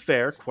 to be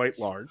fair, quite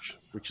large,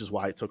 which is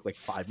why it took like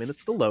 5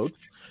 minutes to load.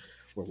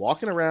 We're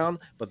walking around,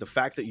 but the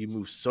fact that you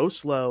move so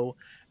slow,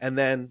 and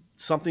then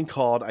something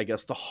called, I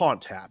guess, the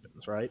haunt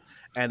happens, right?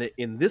 And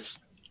in this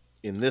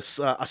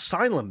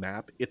asylum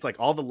map, it's like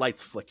all the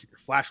lights flicker. Your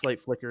flashlight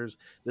flickers,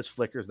 this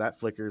flickers, that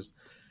flickers,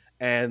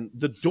 and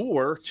the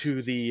door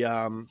to the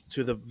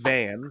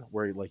van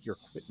where like your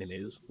equipment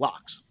is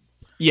locks.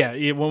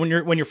 Yeah, when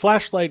your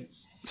flashlight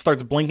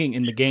starts blinking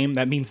in the game,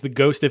 that means the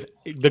ghost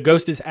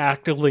is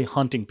actively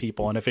hunting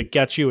people, and if it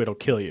gets you, it'll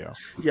kill you.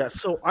 Yeah,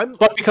 so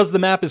But because the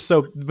map is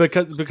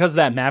because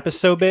that map is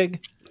so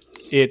big,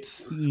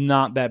 it's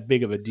not that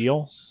big of a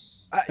deal.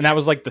 And that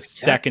was like the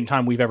second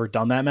time we've ever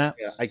done that map.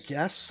 I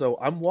guess so.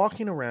 I'm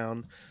walking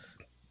around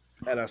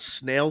at a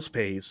snail's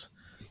pace.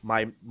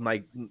 My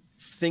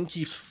thing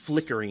keeps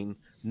flickering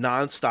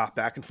nonstop,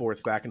 back and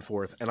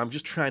forth, and I'm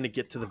just trying to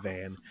get to the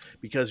van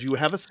because you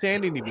have a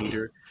sanity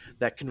meter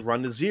that can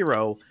run to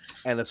 0,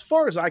 and as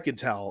far as I can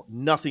tell,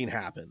 nothing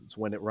happens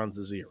when it runs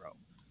to 0.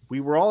 We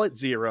were all at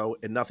 0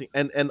 and nothing,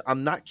 and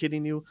I'm not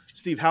kidding you,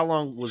 Steve. How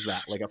long was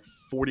that? Like a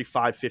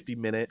 45-50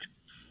 minute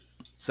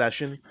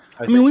session?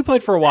 I mean, we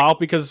played for a while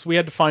because we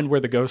had to find where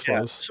the ghost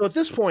was. So at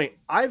this point,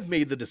 I've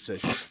made the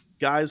decision.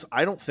 Guys,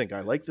 I don't think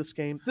I like this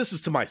game. This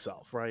is to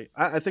myself, right?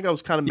 I think I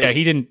was kind of Yeah,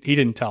 he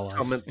didn't tell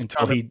us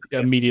until he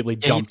immediately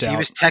dumped He out.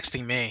 was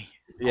texting me.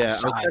 Yeah,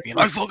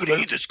 I fucking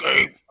hate this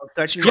game.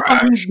 Maybe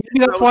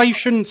Maybe that's why you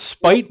shouldn't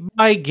spite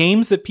by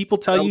games that people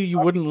tell you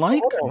wouldn't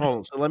like. Hold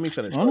on. So let me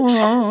finish. I don't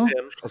know.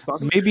 Tim, I was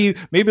talking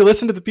Maybe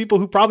listen to the people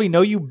who probably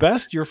know you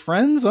best, your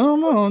friends. I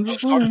don't know. I'm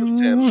just talking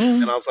to Tim,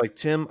 and I was like,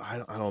 Tim,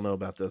 I don't know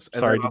about this. And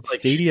Sorry, then I did was like,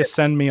 Stadia shit.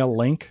 send me a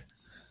link?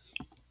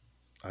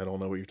 I don't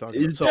know what you're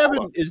talking Is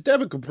about.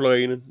 Devin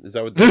complaining? Is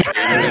that what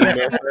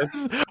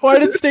the Why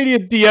did Stadia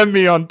DM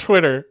me on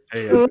Twitter?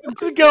 Hey,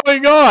 What's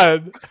going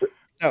on?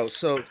 no,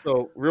 so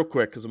real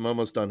quick, because I'm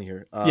almost done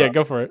here. Yeah,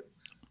 go for it.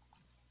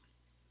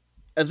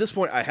 At this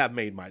point, I have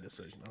made my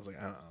decision. I was like,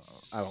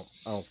 I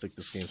don't think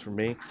this game's for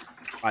me.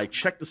 I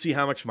checked to see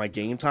how much my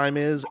game time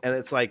is, and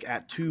it's like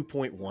at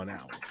 2.1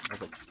 hours. I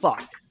was like,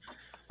 fuck.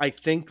 I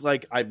think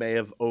like I may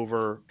have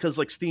because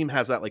like Steam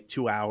has that like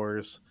 2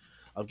 hours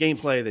of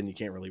gameplay, then you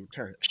can't really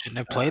return it. Shouldn't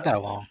have played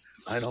that long.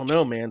 I don't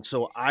know, man.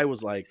 So I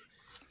was like,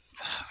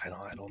 I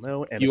don't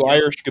know. And you again,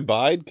 Irish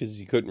goodbye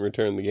because you couldn't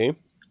return the game?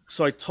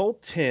 so I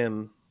told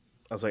Tim,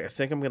 I was like, I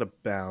think I'm gonna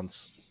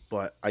bounce,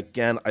 but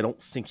again, I don't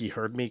think he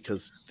heard me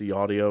because the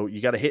audio. You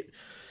got to hit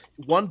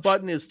one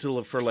button is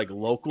for like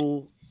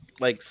local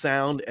like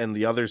sound, and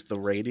the other's the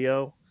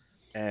radio.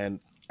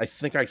 And I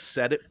think I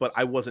said it, but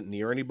I wasn't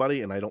near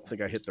anybody, and I don't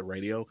think I hit the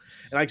radio.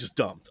 And I just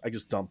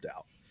dumped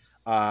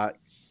out.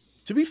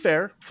 To be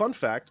fair, fun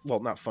fact. Well,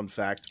 not fun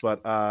fact,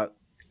 but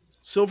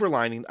silver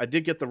lining. I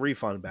did get the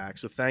refund back,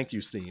 so thank you,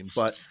 Steam.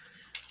 But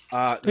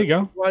There you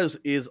go.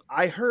 Is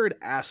I heard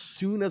as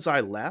soon as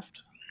I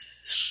left,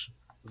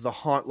 the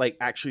haunt like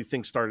actually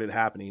things started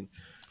happening,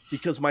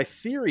 because my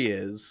theory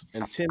is,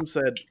 and Tim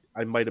said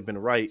I might have been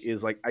right,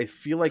 is like I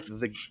feel like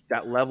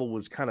that level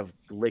was kind of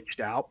glitched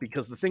out,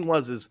 because the thing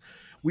is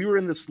we were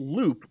in this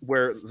loop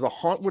where the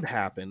haunt would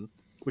happen,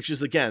 which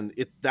is again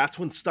that's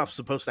when stuff's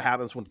supposed to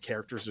happen. It's when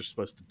characters are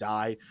supposed to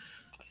die,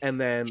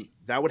 and then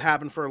that would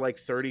happen for like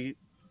 30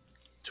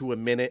 to a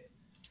minute,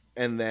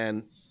 and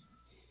then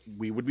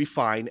we would be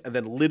fine, and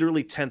then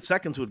literally 10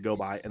 seconds would go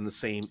by, and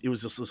it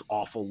was just this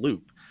awful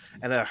loop.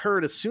 And I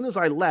heard as soon as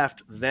I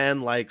left,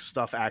 then like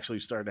stuff actually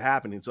started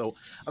happening. So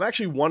I'm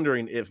actually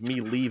wondering if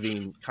me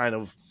leaving kind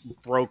of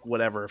broke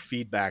whatever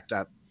feedback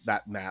that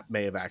map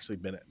may have actually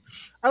been in.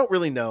 I don't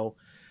really know.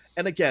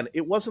 And again,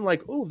 it wasn't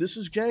like, oh, this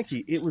is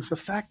janky. It was the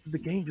fact that the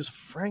game just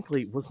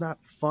frankly was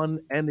not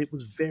fun, and it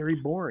was very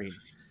boring.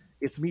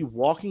 It's me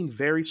walking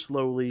very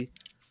slowly.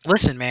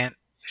 Listen, man.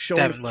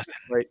 Showing Devin, listen.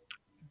 right.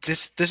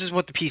 This is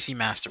what the PC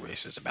Master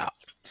Race is about.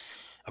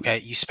 Okay,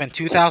 you spend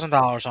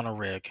 $2,000 on a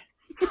rig,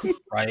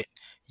 right?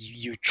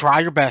 You try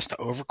your best to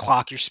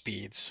overclock your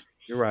speeds.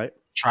 You're right.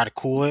 Try to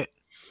cool it.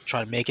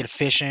 Try to make it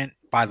efficient.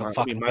 Buy the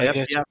fucking my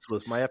latest. FPS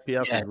was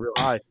real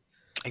high.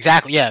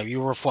 Exactly. Yeah, you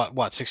were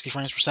what 60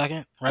 frames per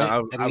second, right?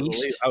 I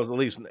was at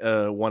least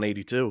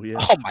 182. Yeah.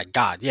 Oh my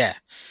god, yeah.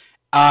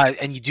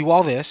 And you do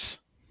all this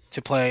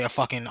to play a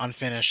fucking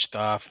unfinished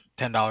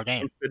 $10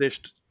 game.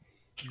 Unfinished.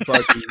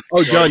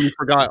 Oh, John, you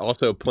forgot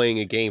also playing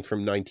a game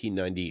from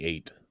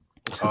 1998.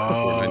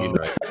 Oh,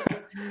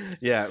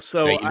 yeah.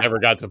 So that you never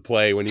got to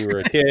play when you were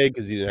a kid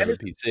because you didn't have a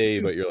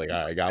PC, but you're like,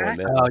 I got one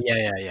now. Oh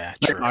yeah.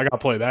 True. I got to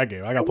play that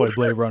game. I got to play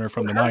Blade Runner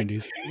from the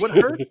 90s. What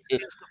hurts is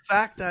the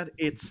fact that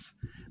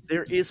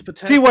there is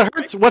potential.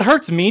 See, what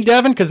hurts me,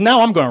 Devin, because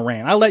now I'm going to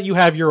rant. I let you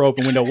have your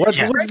open window. What's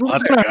going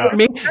to hurt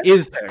me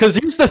is because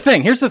here's the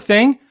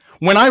thing.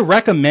 When I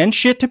recommend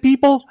shit to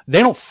people, they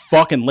don't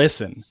fucking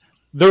listen.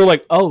 They're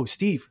like, oh,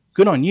 Steve,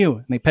 good on you.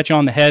 And they pet you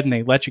on the head and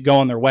they let you go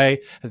on their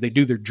way as they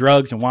do their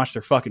drugs and watch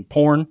their fucking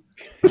porn.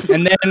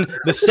 And then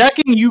the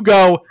second you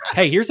go,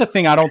 hey, here's the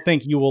thing I don't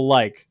think you will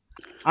like.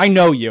 I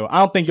know you. I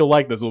don't think you'll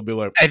like this. We'll be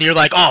like, and you're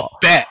like, oh,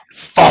 bet.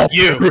 Fuck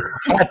you.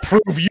 I'll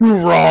prove you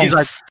wrong. He's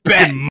like,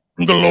 bet.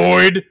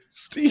 Mongoloid.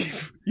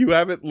 Steve, you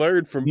haven't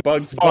learned from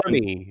Bugs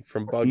Bunny.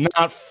 It's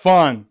not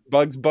fun.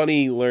 Bugs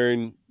Bunny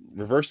learned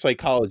reverse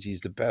psychology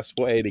is the best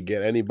way to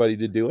get anybody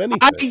to do anything.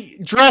 I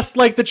dressed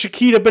like the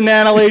Chiquita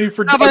banana lady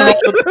for dinner all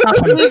the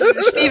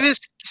time.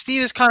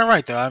 Steve is kind of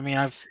right though. I mean,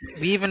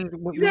 we went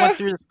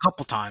through this a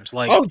couple times.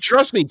 Like, oh,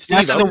 trust me, Steve,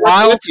 after I'm the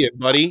wild, with you,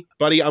 buddy.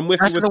 I'm with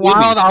you. After with the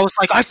wild, I was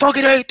like, I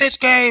fucking hate this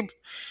game.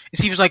 And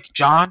Steve was like,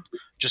 John,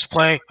 just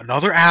play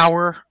another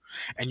hour,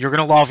 and you're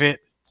gonna love it.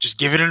 Just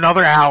give it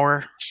another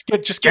hour.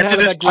 Just get to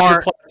this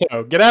part.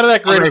 Plateau. Get out of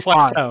that greater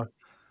plateau.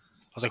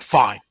 I was like,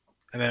 fine.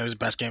 And then it was the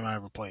best game I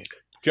ever played.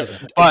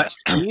 But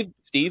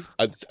Steve,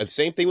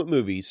 same thing with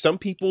movies. Some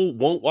people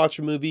won't watch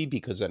a movie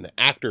because an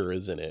actor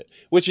is in it,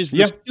 which is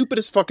the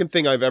stupidest fucking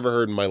thing I've ever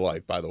heard in my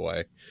life, by the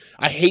way.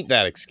 I hate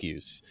that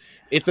excuse.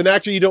 It's an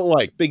actor you don't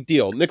like. Big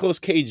deal. Nicolas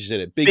Cage is in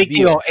it. Big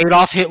deal.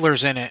 Adolf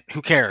Hitler's in it.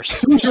 Who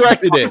cares? Who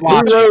directed it?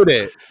 Who wrote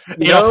it?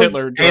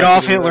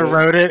 Adolf Hitler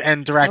wrote it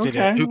and directed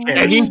it. Who cares?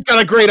 And he's got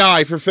a great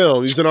eye for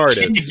film. He's an artist.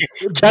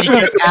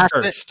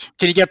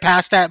 Can you get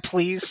past that,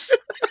 please?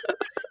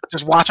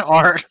 Just watch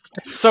art.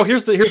 So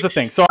here's the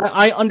thing. So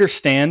I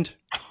understand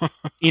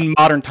in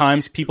modern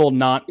times people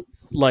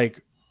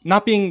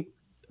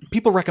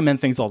people recommend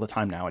things all the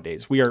time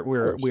nowadays. We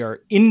are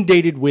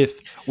inundated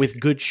with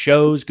good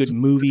shows, good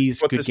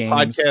movies, good games.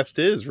 What this podcast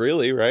is,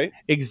 really, right?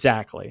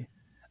 Exactly.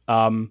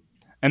 And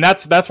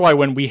that's why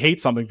when we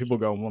hate something, people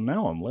go, "Well,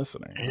 now I'm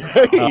listening."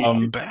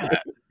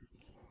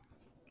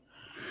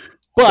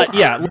 But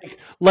yeah,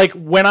 like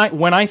when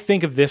I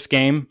think of this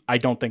game, I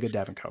don't think of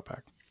Devin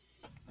Kopeck.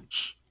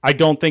 I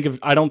don't think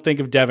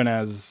of Devin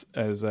as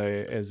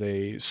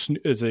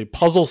a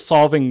puzzle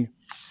solving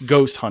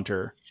ghost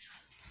hunter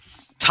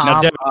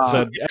Tom,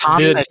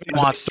 Tom said he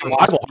wants wants a to watch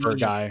survival horror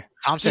me. guy.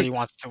 Tom said he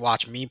wants to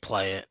watch me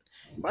play it.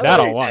 That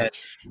I'll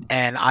watch.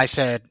 And I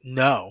said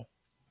no.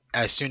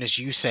 As soon as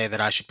you say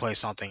that I should play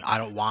something, I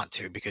don't want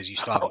to because you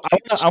still haven't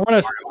played I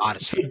want to.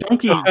 Odyssey.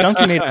 Donkey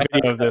made a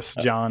video of this,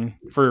 John,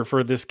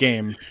 for this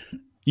game.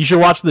 You should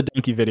watch the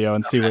Donkey video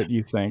and see what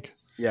you think.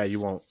 Yeah, you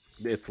won't.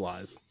 It's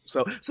lies.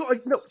 So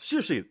like, no,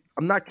 seriously,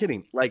 I'm not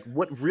kidding. Like,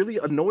 what really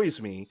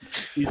annoys me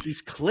is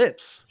these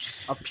clips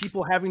of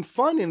people having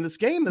fun in this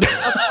game. That's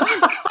not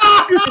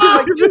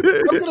like,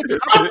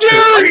 I'm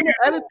gonna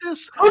edit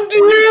this. How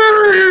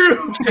dare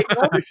you? Take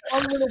all these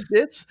fun little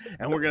bits,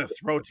 and we're gonna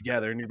throw it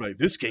together. And you're like,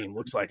 this game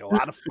looks like a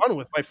lot of fun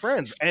with my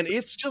friends, and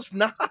it's just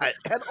not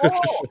at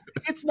all.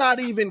 It's not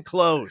even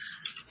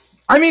close.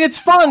 I mean, it's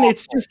fun.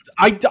 It's just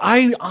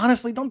I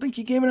honestly don't think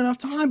you gave it enough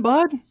time,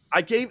 bud.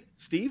 I gave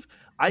Steve.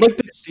 I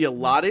gave the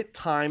allotted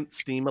time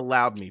Steam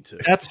allowed me to.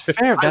 That's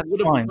fair. That's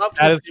fine.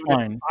 That is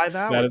fine. 5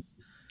 hours.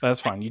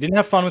 That's fine. You didn't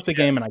have fun with the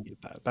game, and I get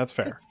that. That's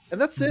fair.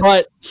 And that's it.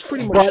 But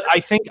pretty much. But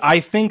I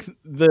think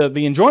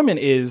the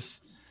enjoyment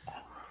is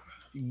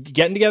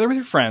getting together with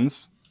your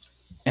friends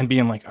and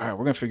being like, all right,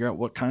 we're gonna figure out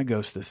what kind of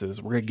ghost this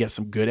is. We're gonna get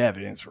some good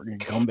evidence. We're gonna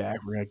come back.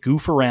 We're gonna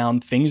goof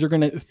around.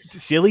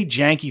 Silly,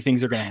 janky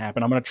things are gonna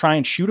happen. I'm gonna try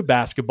and shoot a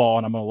basketball,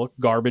 and I'm gonna look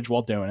garbage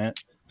while doing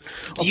it.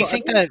 Do you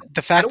think that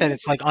the fact that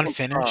it's like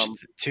unfinished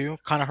too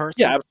kind of hurts?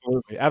 Yeah,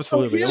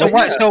 absolutely. So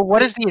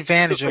what is the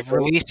advantage of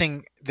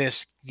releasing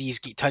these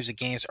types of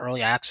games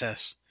early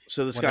access?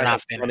 So this guy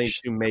has money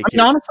to make. I mean,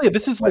 honestly,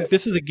 this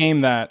is a game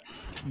that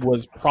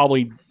was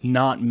probably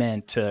not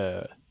meant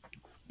to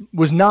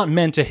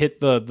hit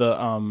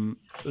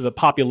the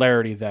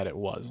popularity that it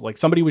was. Like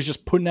somebody was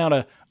just putting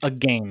out a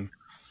game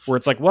where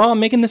it's like, well, I'm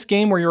making this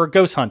game where you're a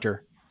ghost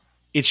hunter.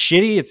 It's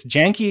shitty, it's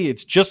janky,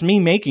 it's just me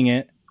making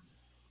it.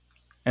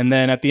 And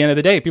then at the end of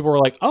the day, people were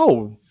like,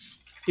 "Oh,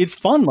 it's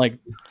fun! Like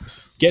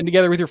getting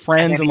together with your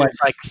friends and like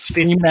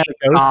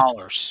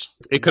 $50."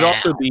 It could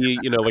also be,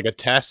 like a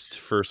test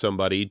for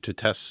somebody to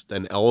test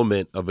an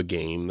element of a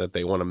game that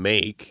they want to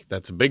make.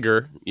 That's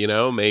bigger,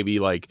 Maybe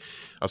like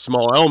a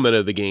small element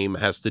of the game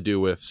has to do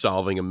with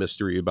solving a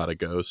mystery about a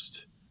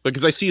ghost.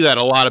 Because I see that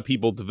a lot of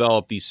people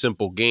develop these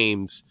simple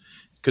games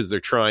because they're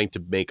trying to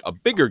make a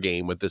bigger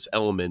game with this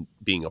element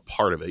being a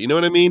part of it. You know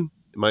what I mean?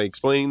 Am I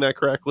explaining that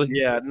correctly?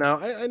 Yeah, no,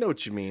 I know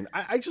what you mean.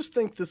 I just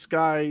think this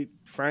guy,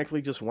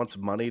 frankly, just wants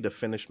money to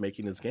finish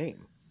making his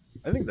game.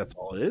 I think that's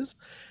all it is.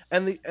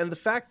 And the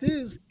fact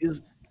is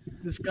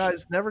this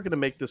guy's never going to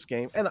make this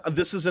game. And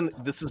this is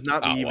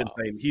not me even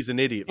saying he's an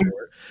idiot for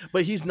it,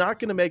 but he's not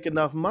going to make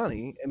enough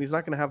money, and he's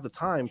not going to have the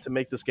time to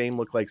make this game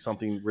look like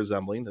something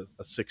resembling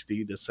a $60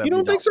 to $70. You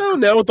don't think so?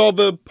 Now with all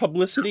the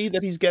publicity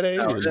that he's getting,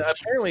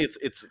 apparently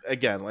it's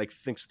again, like I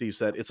think Steve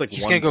said, it's like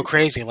he's going to go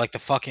crazy like the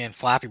fucking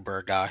Flappy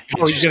Bird guy.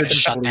 He's going to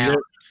shut down.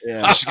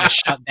 Yeah, he's going to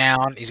shut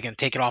down. He's going to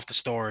take it off the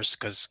stores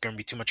because it's going to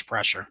be too much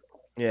pressure.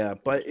 Yeah,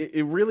 but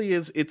it really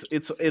is.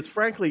 It's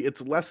frankly,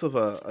 it's less of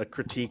a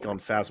critique on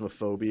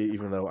Phasmophobia,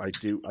 even though I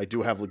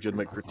do have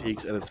legitimate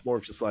critiques, and it's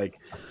more just like,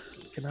 I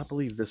cannot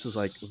believe this is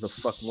like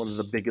one of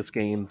the biggest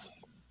games,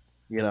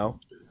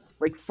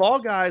 like Fall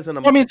Guys and.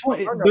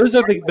 Those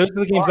are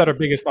the games that are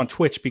biggest on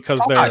Twitch because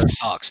Fall Guys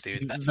sucks,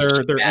 dude.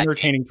 They're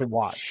entertaining to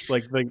watch.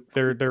 Like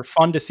they're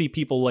fun to see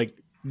people like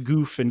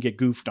goof and get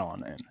goofed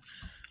on and.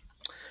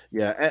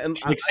 Yeah, and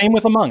same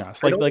with Among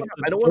Us.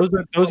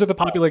 Those are the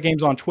popular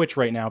games on Twitch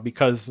right now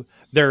because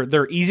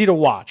they're easy to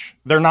watch.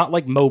 They're not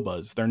like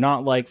MOBAs. They're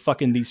not like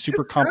fucking these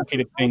super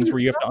complicated things where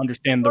you have to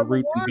understand the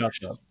roots and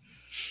guts of.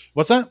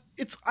 What's that?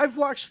 I've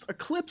watched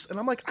clips and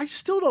I'm like, I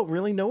still don't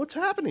really know what's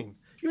happening.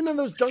 Even in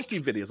those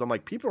Donkey videos, I'm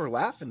like, people are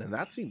laughing and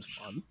that seems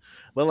fun.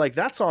 But like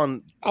that's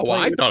on. Oh, well,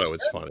 I thought it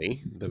was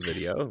funny. The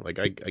video, like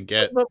I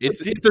get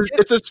it's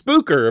a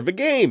spooker of a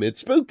game. It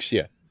spooks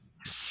you.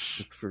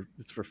 It's for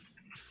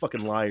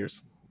fucking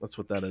liars. That's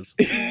what that is.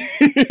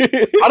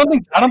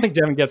 I don't think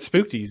Devin gets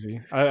spooked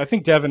easy. I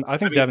think Devin's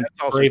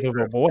brave of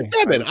a boy.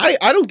 Devin,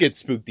 I don't get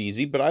spooked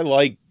easy, but I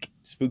like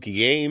spooky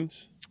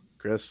games.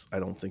 Chris, I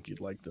don't think you'd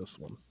like this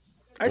one.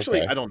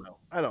 Actually, okay. I don't know.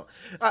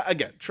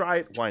 Again, try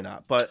it. Why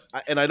not? But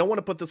I don't want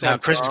to put this on.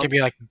 Chris is gonna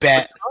be like,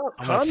 bet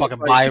I'm gonna fucking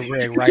buy a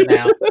rig right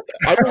now.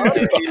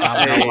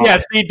 Yeah,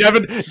 see,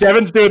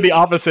 Devin's doing the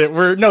opposite.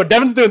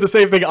 Devin's doing the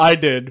same thing I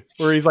did,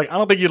 where he's like, I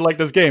don't think you'd like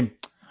this game.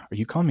 Are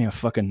you calling me a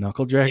fucking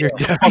knuckle dragger? What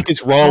the fuck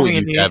is wrong with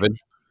you, Devin?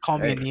 Call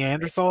me a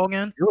Neanderthal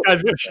again?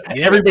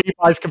 Everybody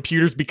buys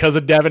computers because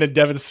of Devin, and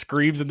Devin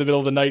screams in the middle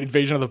of the night,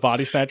 Invasion of the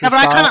Body Snatchers. Yeah,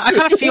 but I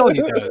kind of feel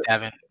you though,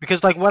 Devin.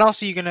 Because like, what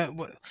else are you gonna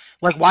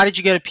like? Why did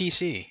you get a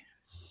PC?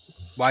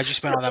 Why did you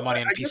spend all that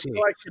money on a PC?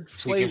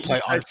 So you can play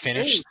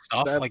unfinished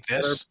stuff like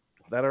this.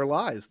 That are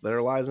lies. That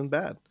are lies and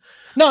bad.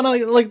 No,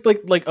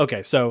 like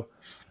okay. So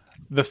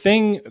the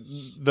thing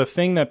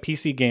that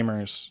PC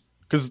gamers,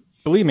 because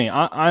believe me,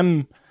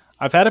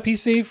 I've had a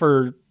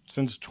PC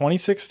since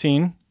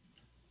 2016,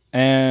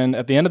 and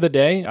at the end of the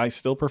day, I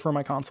still prefer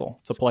my console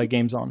to play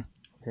games on.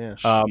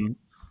 Yeah.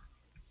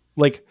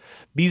 Like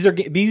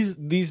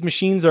these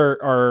machines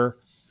are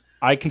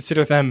I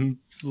consider them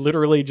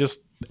literally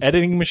just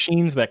editing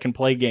machines that can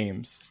play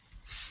games.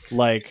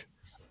 Like,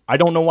 I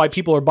don't know why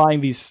people are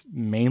buying these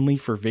mainly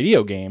for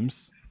video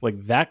games.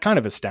 Like, that kind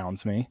of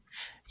astounds me.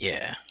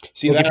 Yeah.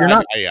 See, Look, that, if you're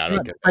not- I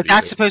don't get Like that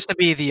that's supposed to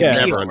be the Yeah. either.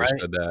 appeal, Never right?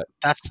 understood that.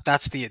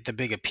 That's the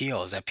big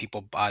appeal is that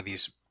people buy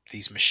these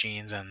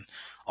machines and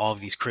all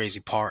of these crazy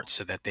parts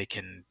so that they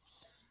can.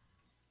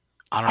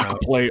 I don't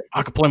know.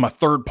 I could play my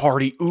third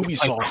party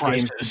Ubisoft Like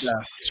games. Crysis. to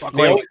death. So I They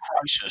play always-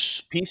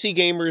 Crysis. PC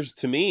gamers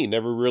to me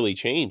never really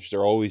changed.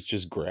 They're always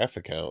just graph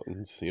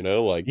accountants,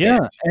 like Yeah,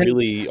 it's and-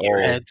 really all.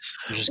 Gearheads.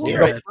 They're just Well,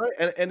 gearheads.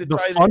 right, and it's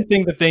The either- fun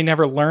thing that they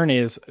never learn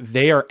is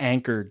they are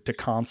anchored to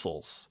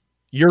consoles.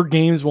 Your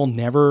games will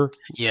never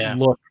Yeah.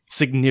 look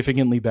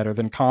significantly better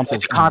than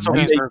consoles. The console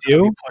And games when are they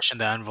going to do, be pushing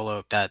the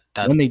envelope. That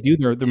when they do,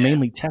 they're Yeah.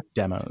 mainly tech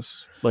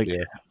demos. Like,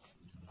 Yeah.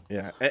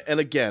 Yeah, and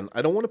again,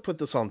 I don't want to put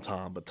this on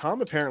Tom, but Tom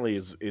apparently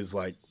is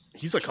like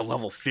he's like a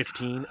level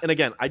 15. And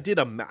again, I did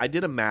a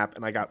map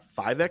and I got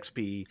 5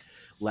 XP.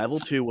 Level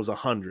 2 was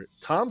 100.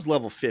 Tom's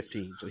level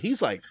 15, so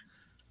he's like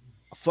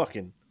a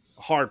fucking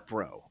hard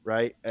pro,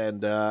 right?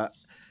 And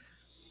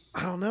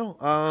I don't know.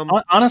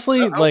 honestly,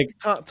 I don't like,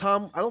 think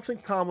Tom, I don't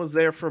think Tom was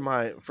there for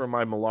my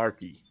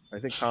malarkey. I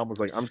think Tom was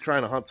like, I'm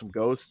trying to hunt some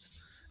ghosts,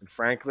 and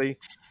frankly,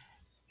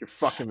 you're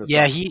fucking this.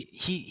 yeah, up.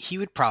 he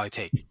would probably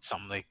take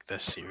something like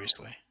this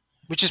seriously,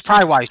 which is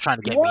probably why he's trying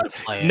to get me to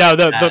play. no,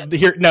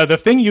 it. the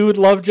thing you would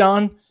love,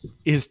 John,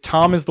 is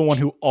Tom is the one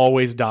who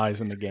always dies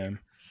in the game.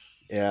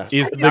 Yeah,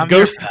 Is Yeah, the I'm here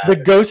ghost? for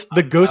that.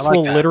 The ghost I like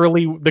will that.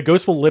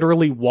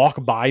 literally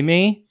walk by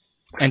me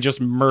and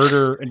just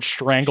murder and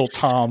strangle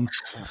Tom,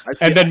 I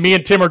see- and then me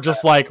and Tim are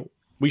just like,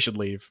 we should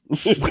leave.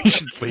 We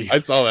should leave. I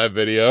saw that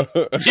video.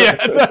 Yeah,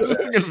 that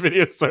fucking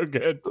video is so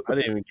good. I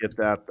didn't even get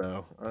that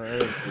though.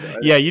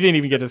 Yeah, you didn't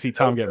even get to see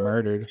Tom get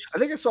murdered. I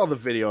think I saw the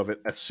video of it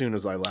as soon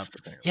as I left.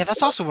 Apparently. Yeah,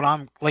 that's also what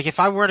I'm like. If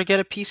I were to get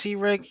a PC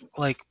rig,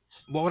 like,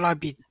 what would I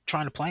be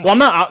trying to play? Well, I'm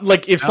not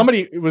like if No?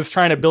 somebody was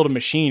trying to build a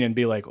machine and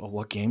be like, "Oh,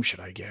 what game should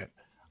I get?"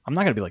 I'm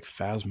not gonna be like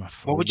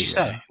Phasmophobia. What would you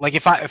say? Like,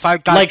 if I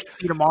got Like, a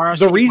PC tomorrow, The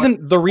Steve,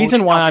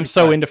 reason you why tell I'm me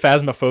so to into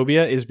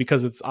Phasmophobia is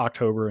because it's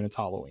October and it's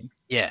Halloween.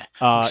 yeah.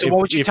 if- So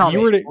what would you if tell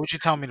me? were to- What would you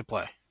tell me to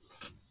play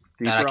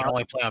Deep that I Rock, can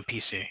only play on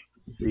PC?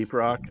 Deep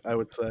Rock, I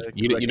would say.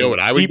 You know what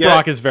I would Deep get?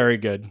 Rock is very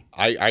good.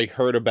 I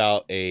heard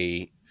about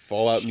a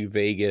Fallout New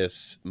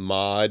Vegas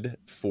mod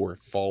for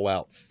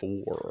Fallout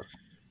 4.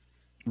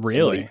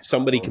 Really?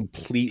 Somebody Oh,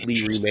 completely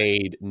interesting.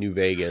 remade New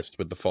Vegas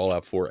with the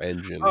Fallout 4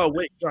 engine. Oh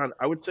wait, John,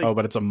 I would say. Oh,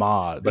 but it's a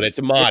mod. But it's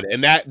a mod,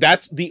 and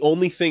that's the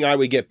only thing I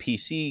would get a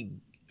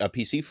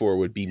PC for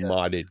would be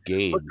modded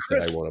games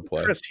that I want to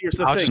play. Chris, here's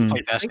the I'll thing. just play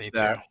You Destiny think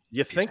that, too.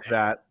 you think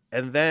that,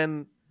 and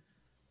then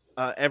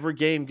every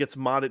game gets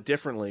modded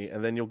differently,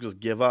 and then you'll just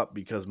give up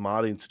because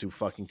modding's too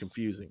fucking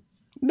confusing.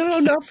 No,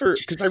 not for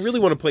because I really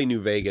want to play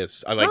New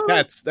Vegas. I like No,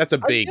 that's a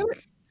I big get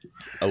it.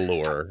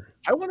 allure.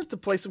 I wanted to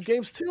play some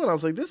games too, and I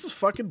was like, "This is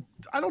fucking.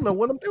 I don't know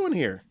what I'm doing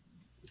here."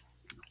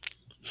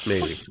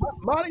 Maybe.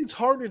 Modding's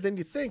harder than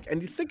you think,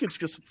 and you think it's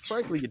just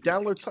frankly you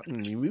download something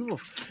and you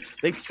move.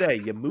 They say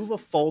you move a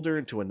folder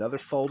into another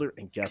folder,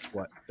 and guess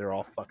what? They're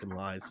all fucking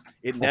lies.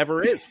 It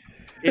never is.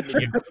 They're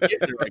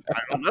like, I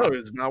don't know,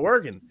 it's not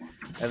working,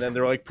 and then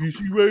they're like,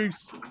 PC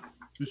race,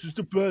 this is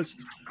the best.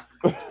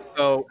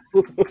 So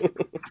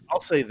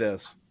I'll say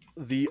this: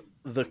 the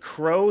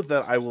crow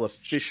that I will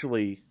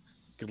officially,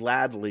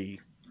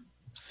 gladly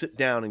sit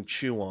down and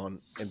chew on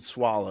and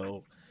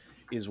swallow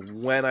is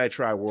when I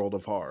try World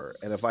of Horror.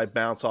 And if I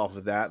bounce off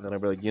of that, then I'll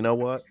be like, you know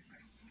what?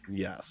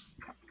 Yes.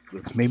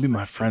 Maybe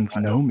my friends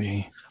know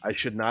me. I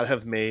should not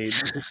have made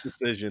this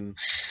decision.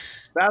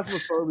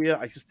 Phasmophobia,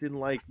 I just didn't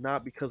like,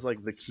 not because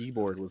like the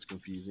keyboard was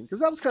confusing, because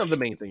that was kind of the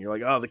main thing. You're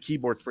like, oh, the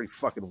keyboard's pretty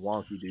fucking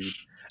wonky, dude.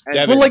 And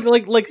Devin, Well,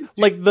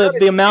 like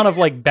the amount of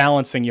like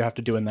balancing you have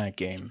to do in that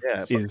game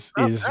yeah, but is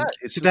not is that.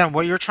 It's So just- then,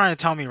 what you're trying to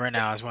tell me right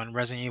now is when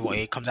Resident Evil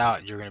 8 comes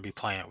out, you're going to be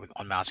playing it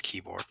on mouse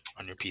keyboard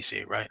on your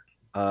PC, right?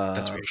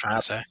 That's what you're trying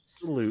to say.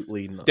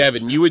 Absolutely not.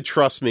 Devin, you would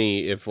trust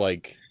me if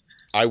like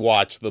I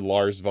watched the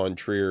Lars von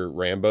Trier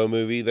Rambo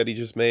movie that he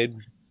just made,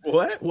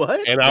 What?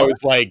 and I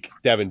was like,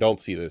 Devin, don't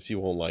see this, you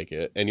won't like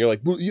it. And you're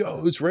like, well,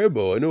 yo, it's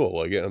Rambo, I know I'll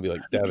like it. And I'll be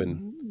like,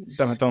 Devin,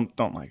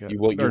 don't like it. You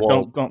won't- you Or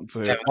won't. don't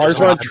say it. Devin, Lars there's a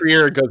von lot of-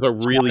 Trier does a there's a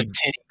lot really of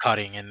titty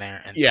cutting in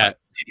there and Yeah.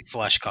 titty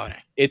flesh cutting.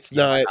 it's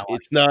Yeah, not I like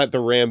it's not the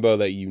Rambo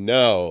that you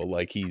know.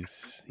 Like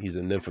he's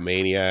a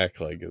nymphomaniac.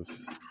 Like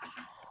is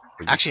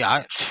Actually,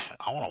 I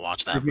want to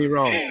watch that. Prove me movie.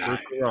 wrong. Yeah,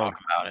 Prove me wrong. talk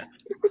about it.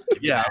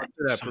 Give me Yeah, that. I'll say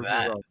that, Some prove of me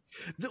that.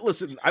 wrong.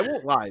 Listen, I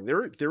won't lie.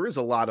 There is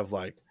a lot of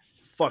like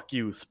fuck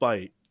you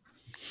spite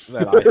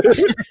that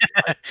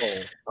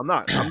I'm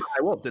not.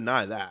 I won't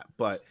deny that.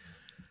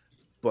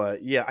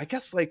 But yeah, I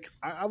guess like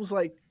I was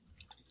like,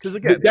 because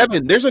again,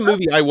 Devin, there's a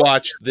movie I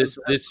watched this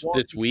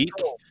week.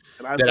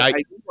 and I was that like, I-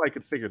 I knew I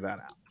could figure that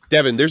out.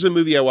 Devin, there's a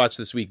movie I watched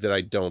this week that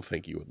I don't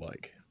think you would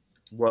like.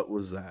 What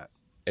was that?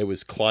 It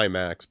was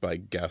Climax by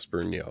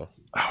Gaspar Noé.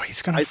 Oh,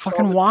 he's gonna I saw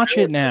fucking the watch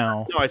trailer. it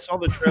now. No, I saw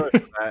the trailer for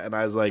that, and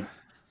I was like,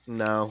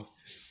 no.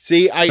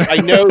 See, I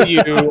know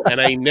you, and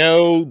I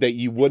know that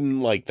you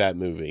wouldn't like that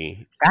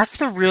movie. That's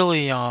the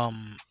really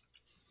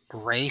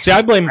Race. See,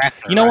 I blame.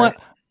 director, You know right?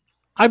 what?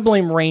 I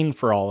blame Rain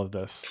for all of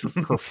this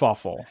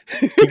kerfuffle.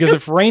 Because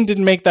if Rain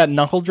didn't make that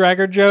knuckle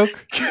dragger joke,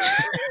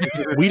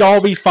 we'd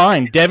all be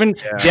fine. Devin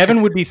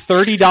would be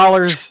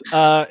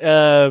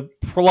 $30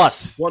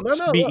 plus. Well, no.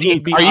 Are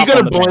you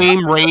going to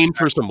blame Rain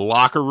for some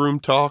locker room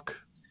talk?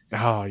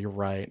 Oh, you're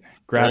right.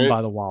 Grab him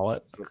by the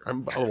wallet.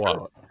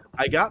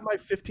 I got my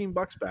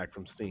 $15 back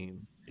from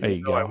Steam. There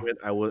you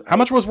go. How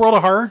much was World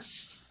of Horror?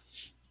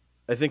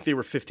 I think they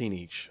were 15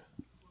 each.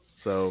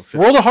 So 15.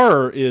 World of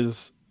Horror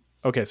is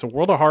okay. So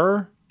World of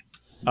Horror,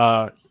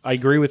 I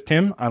agree with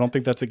Tim. I don't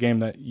think that's a game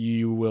that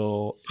you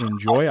will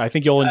enjoy. I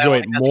think you'll enjoy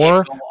it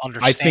more.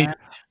 I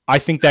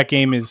think that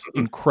game is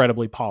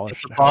incredibly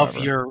polished. It's above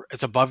your.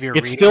 It's above your.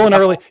 It's still an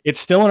early. It's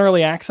still in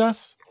early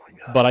access,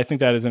 but I think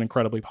that is an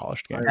incredibly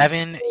polished game.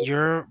 Evan,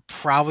 you're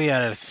probably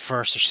at a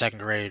first or second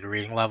grade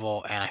reading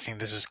level, and I think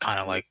this is kind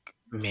of like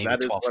maybe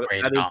 12th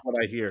grade. That is what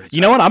I hear.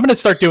 You know what? I'm going to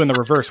start doing the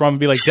reverse, where I'm going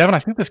to be like, Devin, I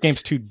think this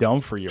game's too dumb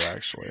for you,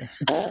 actually.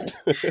 And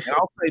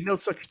I'll say no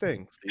such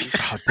thing, Steve.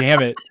 Oh,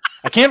 damn it!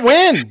 I can't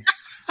win.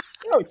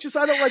 No, it's just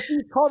I don't like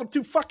you called him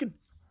too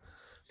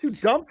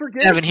dumb for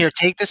games. Devin, here,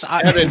 take this.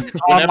 Devin,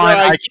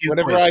 online IQ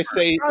whenever quiz. I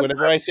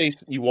say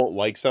you won't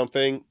like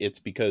something, it's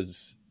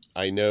because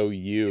I know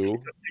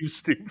you. Too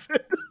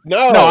stupid.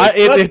 No,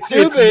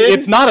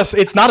 it's not a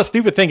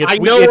stupid thing.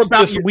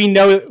 We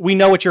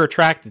know what you're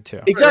attracted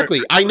to.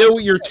 Exactly. I know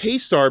what your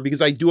tastes are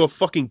because I do a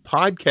fucking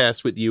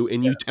podcast with you,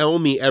 and you tell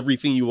me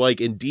everything you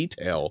like in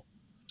detail.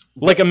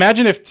 Like,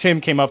 imagine if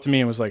Tim came up to me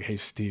and was like, "Hey,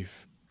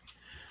 Steve,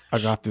 I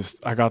got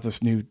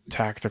this new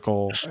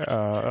tactical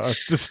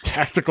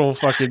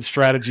fucking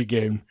strategy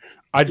game."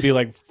 I'd be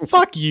like,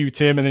 "Fuck you,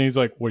 Tim," and then he's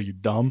like, "What are you,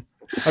 dumb?"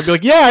 I'd be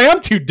like, "Yeah, I am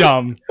too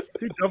dumb.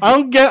 I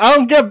don't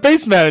get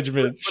base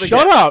management.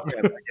 Shut up."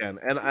 Again,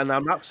 and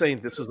I'm not saying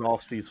this is all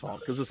Steve's fault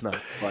because it's not.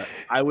 But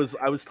I was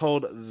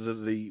told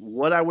the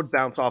what I would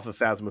bounce off of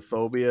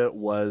Phasmophobia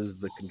was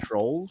the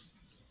controls,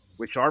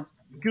 which are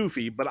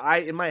goofy. But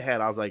in my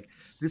head I was like,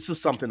 this is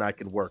something I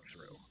can work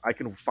through. I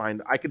could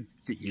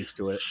get used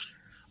to it.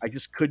 I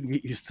just couldn't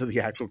get used to the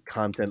actual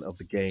content of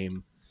the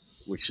game,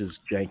 which is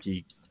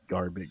janky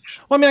garbage.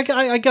 Well, I mean,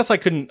 I guess I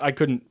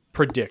couldn't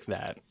predict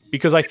that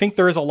because I think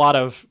there's a lot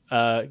of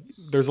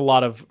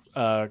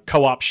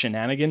co-op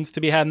shenanigans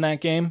to be had in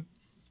that game.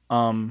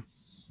 But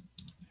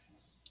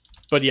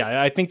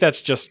yeah, I think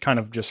that's just kind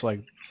of just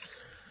like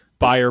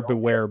buyer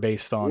beware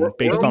based on what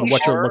you're looking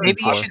for.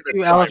 Maybe you should do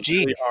LFG.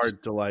 Really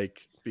hard to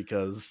like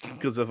because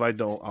if I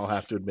don't, I'll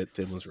have to admit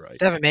Tim was right.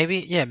 Devin, maybe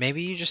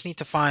you just need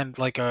to find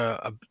like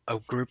a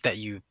group that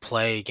you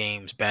play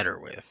games better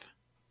with.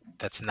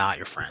 That's not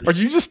your friends. Are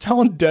you just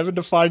telling Devin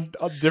to find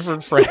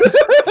different friends?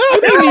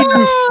 You need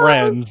new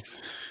friends.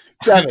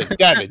 Devin.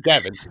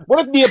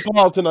 What if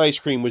Neapolitan ice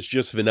cream was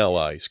just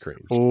vanilla ice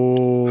cream?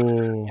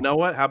 Oh. You know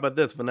what? How about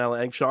this? Vanilla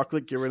egg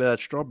chocolate? Get rid of that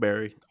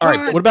strawberry. All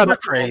right. What about You're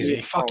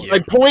crazy? Fuck you. My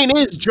point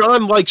is,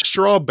 John likes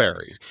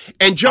strawberry.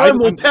 And John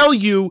will tell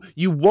you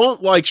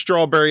won't like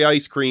strawberry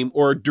ice cream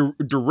or a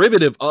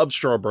derivative of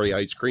strawberry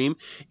ice cream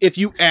if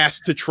you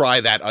ask to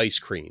try that ice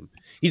cream.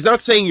 He's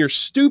not saying you're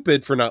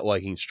stupid for not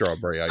liking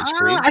strawberry ice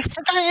cream. I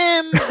think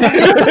I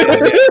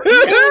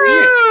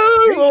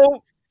am.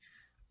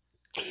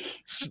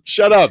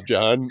 Shut up,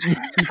 John.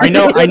 I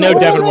know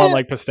Devin won't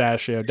like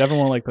pistachio. Devin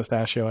won't like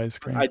pistachio ice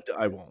cream.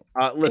 I won't.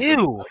 Listen,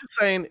 Ew. I'm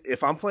saying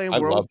if I'm playing I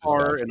World love of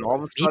Horror pistachio. and all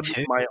of a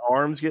sudden my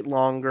arms get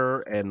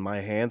longer and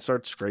my hands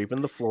start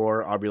scraping the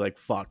floor, I'll be like,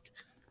 fuck.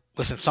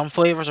 Listen, some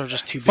flavors are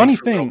just too big Funny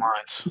for little thing.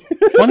 minds.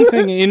 Funny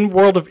thing, in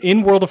World of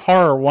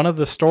Horror, one of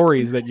the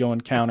stories that you'll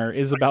encounter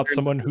is about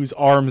someone whose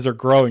arms are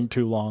growing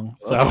too long.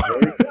 So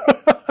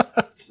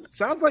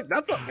Sounds like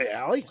that's up my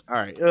alley. All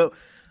right.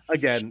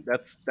 Again,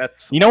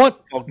 that's you know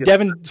what, I'll get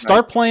Devin, that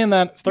start playing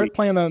that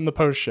in the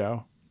post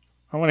show.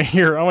 I want to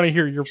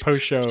hear your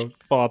post show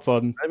thoughts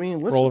on I mean,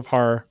 listen, World of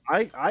Horror.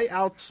 I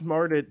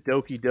outsmarted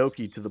Doki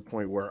Doki to the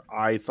point where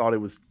I thought it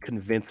was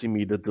convincing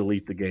me to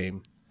delete the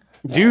game.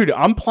 Dude,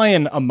 I'm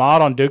playing a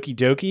mod on Doki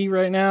Doki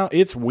right now.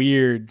 It's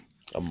weird.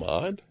 A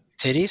mod?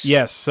 Titties?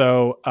 Yes,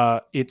 so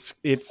it's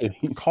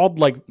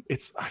called I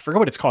forget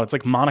what it's called. It's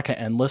like Monica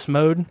Endless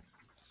mode.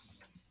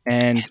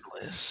 And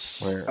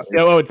Endless.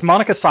 it's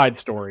Monica Side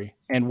Story.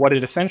 And what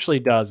it essentially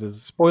does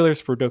is spoilers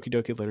for Doki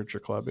Doki Literature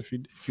Club. If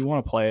you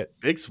want to play it,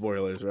 Big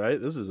spoilers,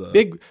 right? This is a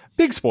big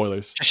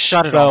spoilers. Just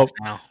shut it So- off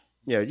now.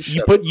 yeah.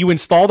 You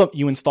install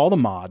the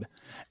mod,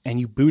 and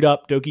you boot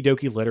up Doki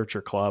Doki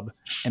Literature Club,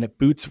 and it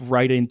boots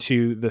right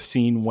into the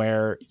scene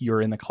where you're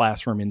in the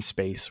classroom in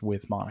space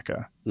with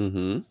Monica.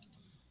 Mm-hmm.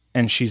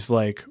 And she's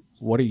like,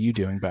 "What are you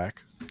doing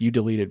back? You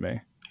deleted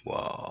me."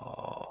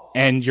 Whoa.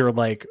 And you're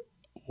like,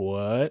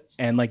 "What?"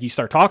 And like you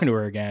start talking to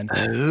her again,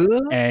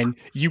 and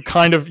you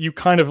kind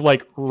of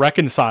like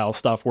reconcile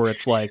stuff where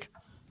it's like,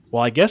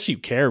 "Well, I guess you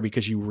care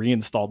because you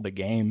reinstalled the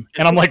game."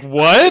 And I'm like,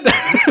 "What?"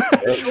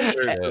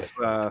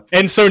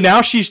 And so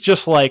now she's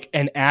just like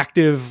an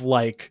active,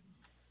 like,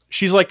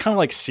 she's like kind of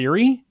like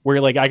Siri,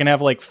 where like I can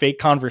have like fake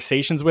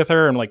conversations with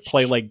her and like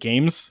play like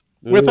games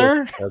with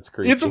Ugh, her. That's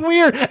creepy. It's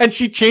weird, and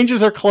she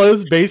changes her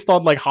clothes based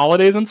on like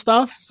holidays and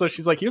stuff. So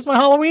she's like, "Here's my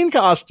Halloween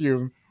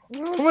costume."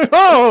 I'm like,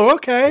 "Oh,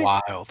 okay."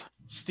 Wild.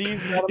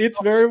 Steve, got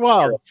It's very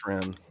wild.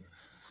 girlfriend.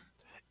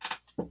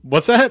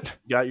 What's that?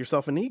 Got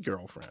yourself an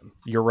e-girlfriend.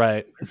 You're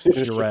right.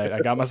 You're right. I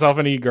got myself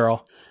an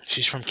e-girl.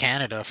 She's from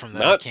Canada, from the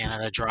Not-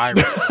 Canada Dry.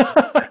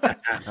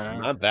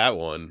 Not that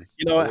one.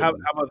 You know what? How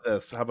about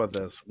this? How about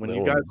this? When That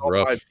you guys one's all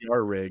rough. buy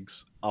VR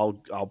rigs,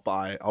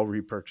 I'll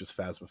repurchase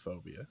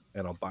Phasmophobia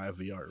and I'll buy a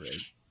VR rig.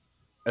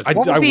 As I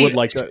well. What would be- would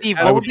like that. Steve,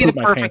 I what would would be the poop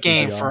my perfect pants in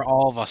game VR. for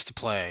all of us to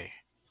play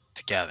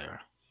together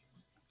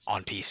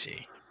on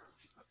PC?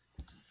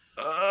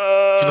 For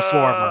the four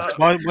of us,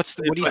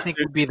 what do you think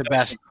would be the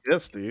best?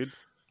 Yes, dude.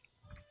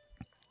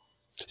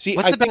 See,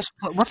 What's I the think best?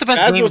 What's the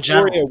best game in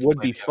general? Phasmophoria would to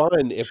be play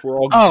fun if we're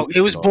all. together? Oh,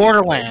 it was goofing on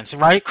Borderlands,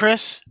 right,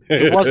 Chris?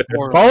 It was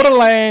Borderlands.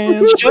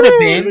 Borderlands. Should have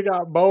been. We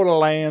got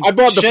Borderlands. I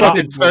bought the Shut up,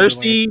 fucking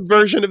thirsty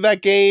version of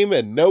that game,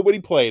 and nobody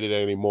played it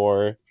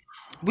anymore.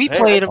 We Hey,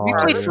 played. that's We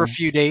played hard. for a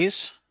few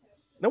days.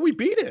 No, we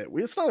beat it.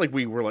 It's not like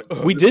we were like.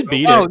 We did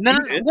beat Oh it. no!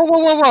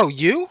 Whoa!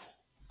 You?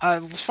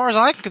 As far as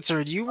I'm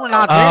concerned, you were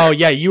not there. Oh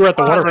yeah, you were at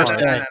the water First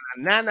park. day.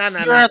 Nah.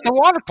 You were at the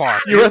water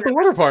park. You were at the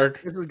water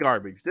park. This is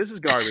garbage. This is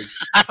garbage.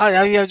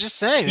 I'm just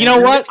saying. You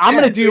know what? I'm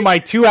gonna do my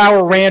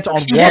 2-hour rant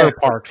on Yeah. water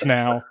parks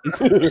now.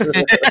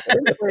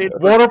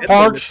 Water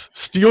parks,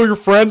 steal your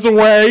friends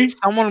away.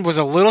 Someone was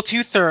a little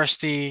too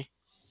thirsty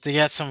to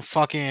get some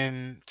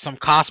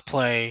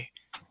cosplay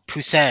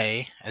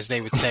poussey, as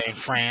they would say in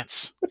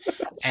France,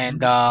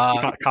 and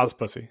Cos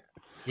pussy.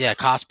 yeah,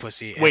 cos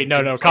pussy. Wait,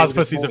 no, cos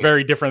pussy's a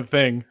very different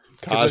thing.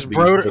 Because Cosby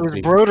it was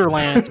pussy.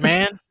 Broderlands,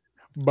 man.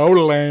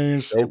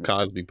 Borderlands. No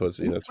Cosby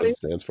pussy. That's what it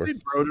stands for. We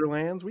played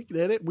Broderlands. We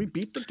did it. We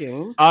beat the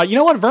game. You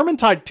know what?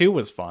 Vermintide 2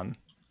 was fun.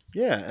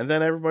 Yeah, and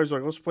then everybody's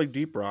like, "Let's play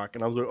Deep Rock,"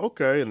 and I was like,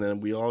 "Okay," and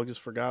then we all just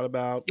forgot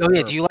about. Oh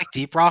yeah, do you like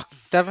Deep Rock,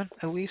 Devin?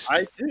 At least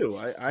I do.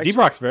 I Deep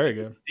Rock's very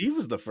good. Steve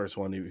was the first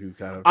one who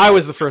kind of. I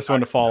was the first one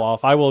to fall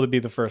off. I will be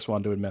the first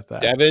one to admit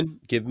that.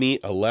 Devin, give me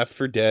a Left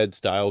 4 Dead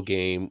style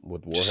game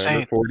with Just Warhammer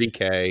saying.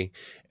 40k,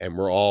 and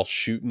we're all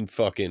shooting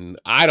fucking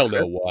I don't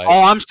know what.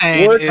 all I'm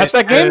saying Lord, is That's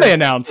that game they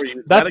announced.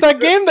 That's that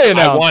game they I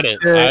announced. want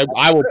it.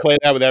 I will play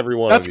that with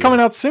everyone. That's coming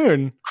out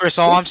soon. Chris.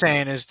 All I'm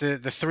saying is the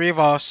three of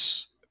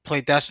us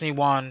played Destiny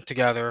 1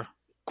 together,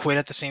 quit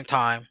at the same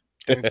time.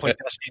 Then we played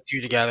Destiny 2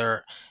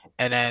 together,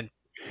 and then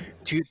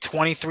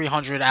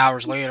 2,300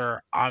 hours later,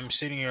 I'm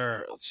sitting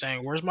here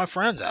saying, "Where's my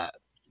friends at?"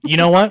 You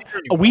know what?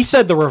 We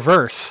said the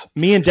reverse.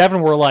 Me and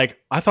Devin were like,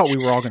 I thought we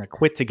were all going to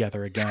quit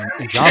together again.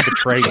 And John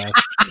betrayed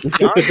us.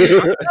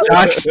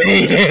 John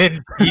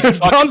stated.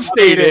 John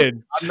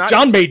stated. I'm not,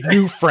 John made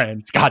new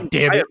friends. God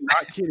damn I it. am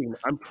not kidding.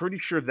 I'm pretty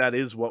sure that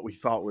is what we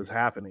thought was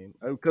happening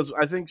because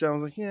I think John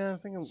was like, "Yeah," I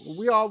think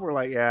we all were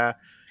like, "Yeah,"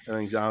 and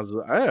then John was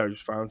like, "Hey, I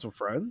just found some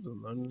friends,"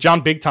 and then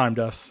John big timed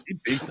us. he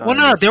big time. Well,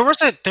 no, there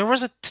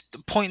was a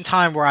point in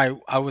time where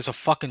I was a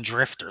fucking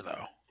drifter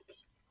though.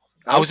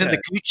 I was in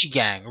the Gucci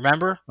gang.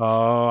 Remember?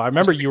 Oh, I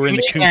remember you were in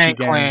the Gucci gang.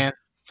 clan.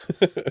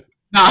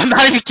 No, I'm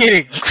not even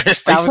kidding,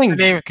 Chris. Are That you was the saying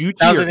name. Gucci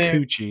that was or the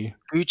name. Coochie?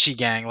 Gucci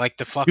gang, like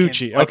the fucking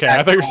Gucci. like Okay, that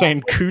I thought you were song.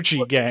 saying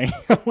Coochie gang.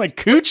 I'm like,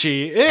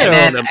 Coochie? Ew.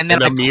 And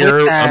then I Amir,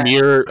 quit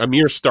that.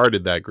 Amir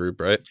started that group,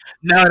 right?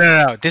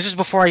 No. This was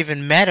before I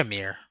even met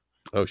Amir.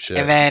 Oh shit!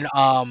 And then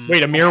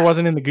Wait, Amir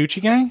wasn't in the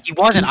Gucci gang? he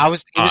wasn't. I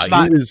was. It was he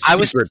my. was I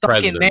was secret stuck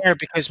president. in there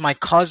because my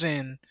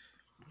cousin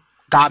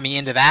got me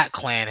into that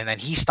clan, and then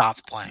he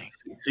stopped playing.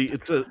 See,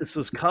 it's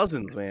his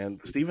cousins, man.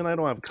 Steve and I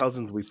don't have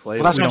cousins we play.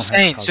 Well, that's We what I'm don't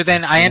have saying. So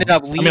then cousins, I no. ended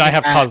up I leaving. mean, I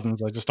have that.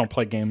 cousins. I just don't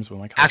play games with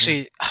my cousins.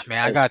 Actually,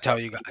 man, I gotta tell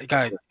you, I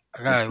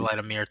gotta let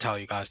Amir tell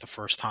you guys the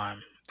first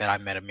time that I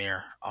met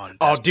Amir on.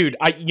 Oh, Destiny.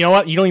 dude, you know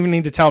what? You don't even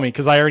need to tell me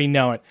because I already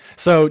know it.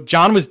 So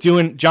John was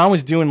doing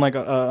like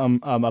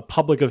a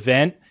public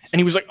event, and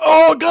he was like,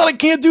 "Oh God, I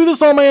can't do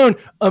this on my own."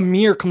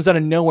 Amir comes out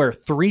of nowhere,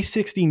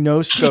 360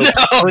 no scope,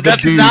 No, the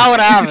that's dude. not what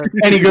happened.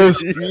 and he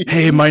goes,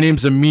 "Hey, my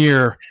name's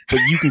Amir, but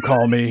you can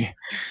call me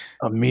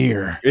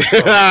Amir."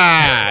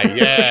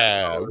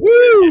 yeah.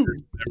 Woo!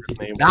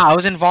 Nah, I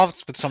was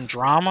involved with some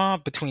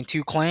drama between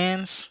two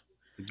clans.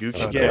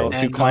 Gucci Okay, gang. well, two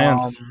And,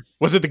 clans.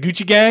 Was it the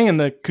Gucci gang and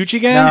the Coochie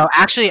gang? No,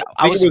 actually, I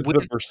I think was it was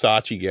with. the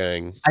Versace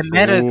gang. I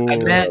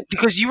Ooh. met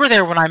because you were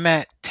there when I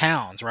met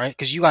Towns, right?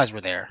 Because you guys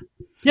were there.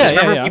 yeah,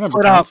 Remember I we remember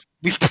put up Towns.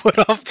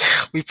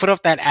 we put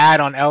up that ad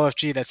on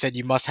LFG that said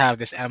you must have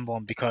this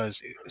emblem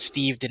because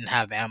Steve didn't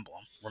have the emblem.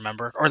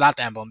 Remember, or not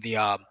the emblem, the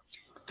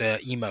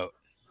emote.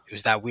 It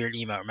was that weird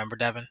emote. Remember,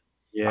 Devin?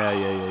 Yeah.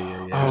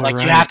 Oh, Like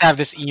right. you have to have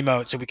this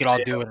emote so we could all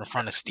do it in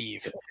front of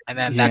Steve. And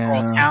then that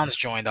girl Yeah. Towns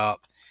joined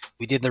up.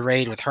 We did the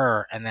raid with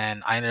her, and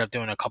then I ended up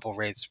doing a couple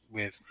raids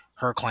with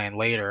her clan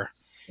later.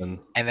 And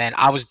And then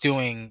I was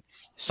doing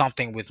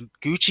something with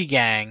Gucci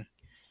Gang,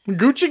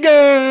 Gucci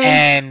gang.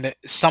 and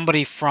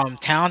somebody from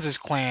Towns'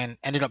 clan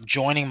ended up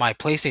joining my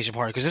PlayStation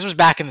party because this was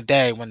back in the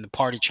day when the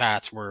party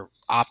chats were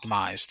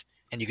optimized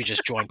and you could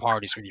just join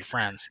parties with your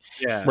friends.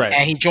 yeah, Right.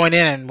 And he joined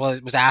in and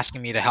was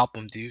asking me to help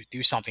him do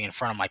something in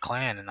front of my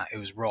clan, and it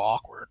was real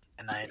awkward.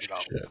 And I ended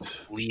up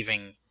Shit.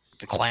 leaving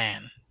the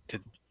clan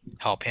to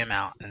help him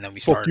out, and then we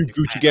Fuck started. you, a new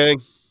Gucci clan.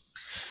 gang.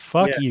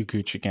 Fuck Yeah. you,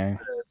 Gucci gang.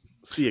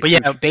 See it, But yeah,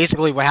 Gucci.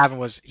 basically what happened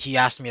was he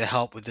asked me to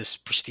help with this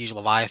Prestige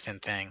Leviathan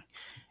thing,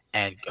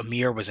 and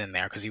Amir was in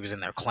there because he was in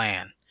their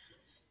clan.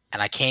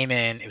 And I came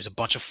in, it was a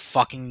bunch of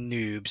fucking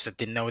noobs that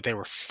didn't know what they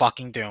were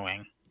fucking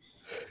doing.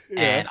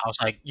 And I was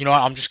like, you know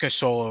what, I'm just gonna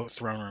solo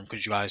Throne Room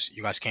because you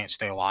guys can't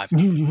stay alive.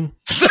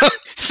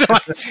 so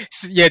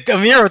yeah,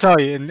 Amir will tell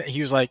you, and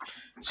he was like,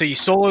 so you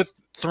solo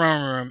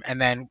Throne Room, and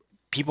then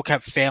people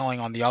kept failing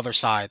on the other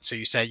side. So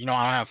you said, you know,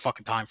 I don't have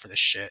fucking time for this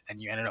shit,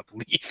 and you ended up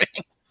leaving.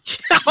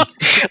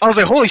 I was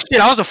like, holy shit,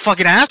 I was a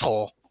fucking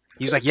asshole.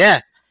 He was like,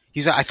 yeah.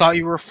 He's like, I thought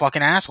you were a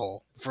fucking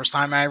asshole. First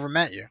time I ever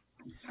met you.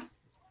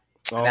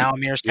 Oh, Now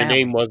Amir's Your family.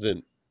 name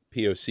wasn't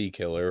POC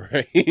Killer,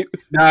 right?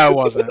 No, it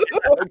wasn't.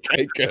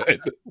 Okay, good.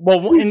 Well,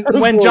 when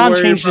more John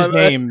worried changed his about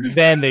that. name,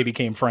 then they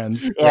became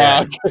friends.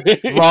 Yeah.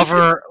 Okay.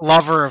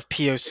 lover of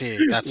POC.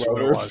 That's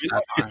what it Lover. was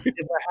that time.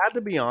 if I had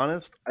to be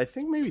honest, I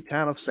think maybe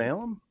Town of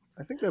Salem.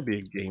 I think that'd be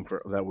a game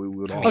that we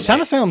would all. Oh,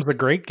 Town of Salem's a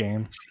great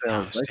game.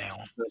 Town of Nice.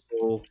 Salem.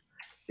 Simple.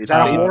 Is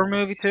that a Uh, horror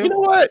movie too? You know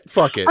what?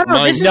 Fuck it. I don't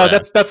know, this is- No,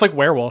 Minecraft. that's like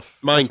Werewolf.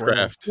 That's Werewolf.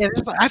 Minecraft. Yeah,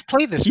 this is like, I've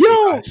played this with Yo!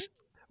 you guys.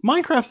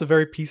 Minecraft's a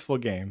very peaceful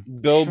game.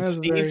 Build That's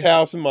Steve's very-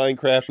 house in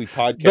Minecraft. We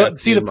podcast. But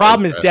see, the in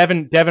problem is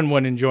Minecraft. Devin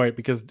wouldn't enjoy it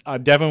because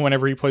Devin,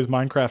 whenever he plays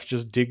Minecraft,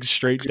 just digs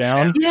straight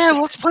down. Yeah,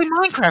 well, let's play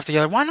Minecraft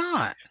together. Why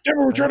not?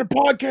 Devin, we're trying to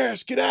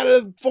podcast. Get out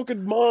of the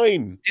fucking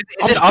mine.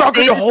 Is it stuck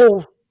in a updated?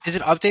 hole. Is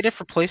it updated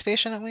for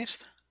PlayStation at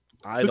least?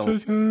 I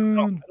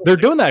don't. They're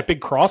doing that big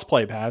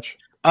crossplay patch.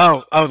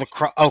 Oh,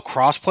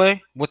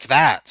 crossplay. What's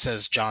that?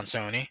 Says John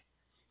Sony.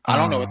 I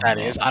don't know what that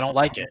is. I don't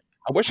like it.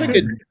 I wish I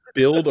could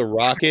build a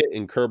rocket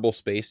in Kerbal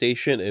Space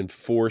Station and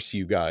force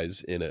you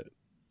guys in it.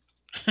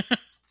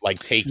 Like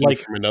take you Like-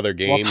 from another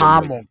game. Well, and,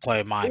 Tom like, won't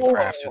play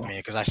Minecraft with me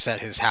because I set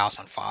his house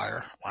on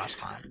fire last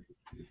time.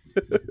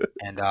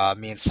 And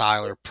me and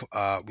Siler,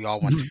 we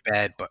all went to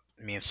bed, but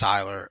me and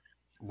Siler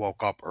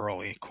woke up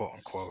early, quote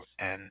unquote,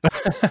 and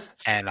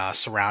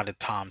surrounded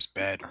Tom's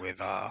bed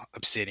with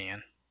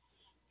obsidian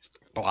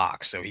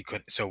blocks, so he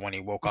couldn't. So when he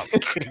woke up, he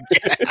couldn't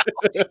get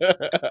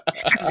out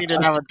because he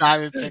didn't have a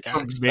diamond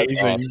pickaxe.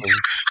 That's Amazing.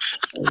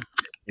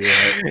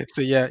 awesome.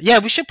 So yeah,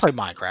 we should play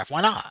Minecraft.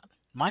 Why not?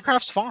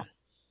 Minecraft's fun.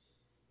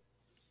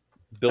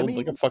 Build I mean-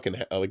 like a fucking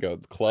like a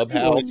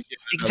clubhouse.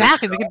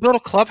 Exactly. We could build a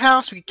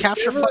clubhouse. We could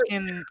capture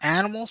fucking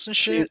animals and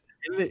shit.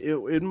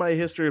 In my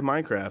history of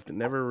Minecraft, it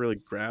never really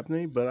grabbed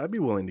me, but I'd be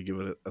willing to give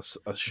it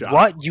a shot.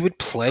 What? You would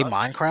play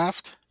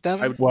Minecraft,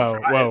 Devin? I would Whoa,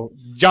 try whoa,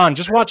 John,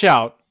 just watch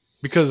out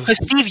because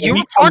Because Steve, you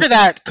were part of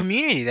that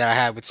community that I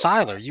had with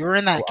Siler. You were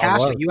in that I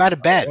castle. was. You had a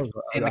bed in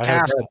the I had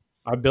castle,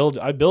 I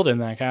build in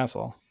that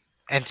castle.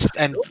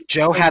 and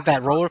Joe had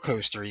that roller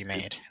coaster he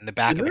made in the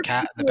back of the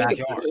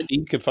backyard.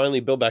 Steve could finally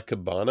build that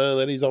cabana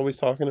that he's always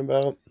talking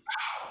about.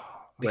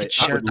 We Wait, could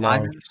share would love-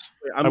 diamonds.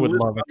 I would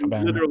love a I'm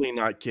cabana. literally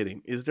not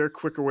kidding. Is there a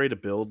quicker way to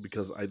build?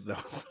 Because I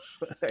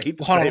hate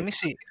to Hold on, say let me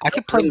see. I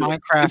could play We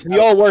Minecraft.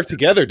 all work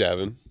together,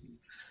 Devin.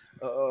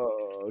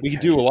 it. We could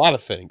do a lot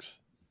of things.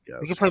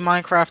 We could play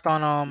Minecraft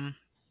on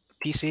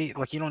PC.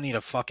 Like you don't need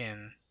a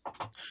fucking.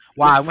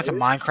 Wow, I went to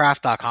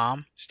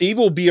Minecraft.com. Steve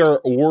will be our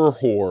ore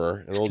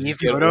whore. And we'll Steve, just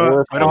get go to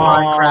ore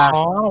Minecraft. I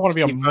don't want to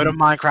be Steve, go to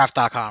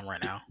Minecraft.com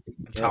right now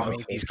and tell me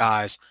let's see. these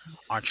guys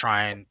aren't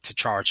trying to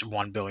charge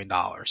 $1 billion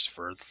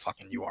for the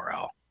fucking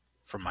URL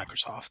from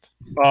Microsoft.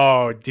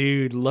 Oh,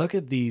 dude, look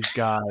at these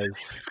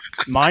guys.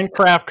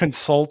 Minecraft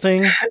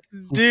consulting.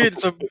 Dude,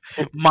 it's a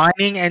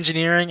mining,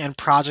 engineering, and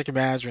project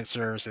management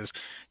services.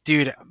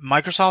 Dude,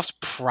 Microsoft's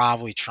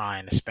probably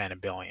trying to spend $1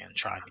 billion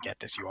trying to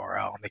get this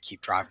URL, and they keep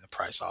driving the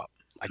price up.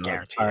 I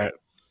guarantee All you. right.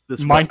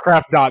 This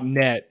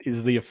Minecraft.net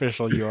is the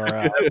official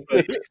URL.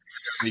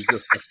 it's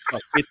just a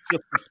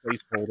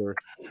placeholder.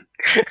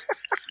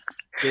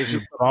 There's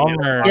just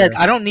Bummer. Yeah,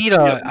 I don't need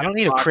Yeah,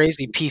 a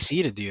crazy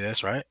PC to do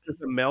this, right?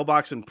 a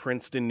mailbox in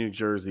Princeton, New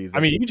Jersey. I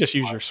mean, you can just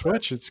use your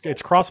Switch.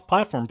 It's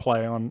cross-platform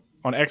play on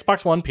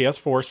Xbox One,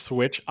 PS4,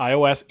 Switch,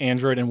 iOS,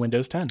 Android, and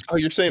Windows 10. Oh,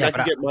 you're saying Yeah, I could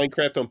but get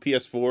Minecraft on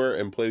PS4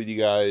 and play with you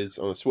guys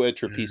on the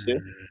Switch or PC?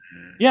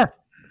 Yeah.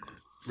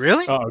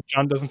 Really? Oh,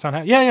 John doesn't sound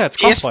happy. Yeah, it's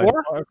crossplay.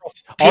 PS4?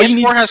 All you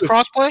need PS4 has is-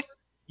 crossplay?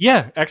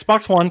 Yeah,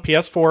 Xbox One,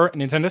 PS4,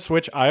 Nintendo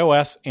Switch,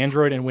 iOS,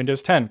 Android, and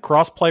Windows 10.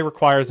 Crossplay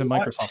requires a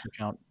What? Microsoft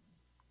account.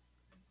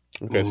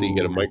 Okay, so you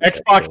get a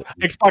Microsoft.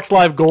 Xbox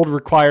Live Gold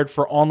required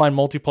for online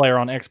multiplayer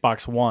on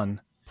Xbox One.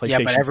 Yeah,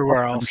 but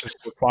everywhere else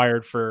membership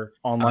required for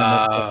online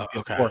multiplayer. on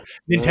okay. PS4.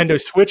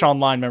 Nintendo Switch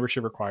online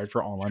membership required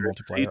for online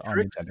multiplayer on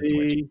Nintendo Switch.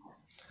 Trixie.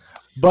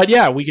 But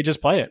yeah, we could just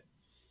play it.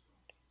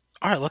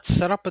 All right, let's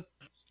set up a.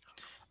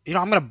 You know,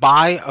 I'm going to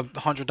buy a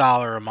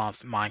 $100 a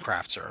month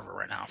Minecraft server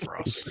right now for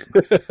us.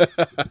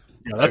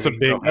 Yeah, that's So a we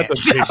big. can go That's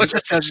a ahead.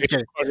 big. I'm just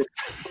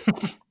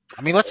kidding.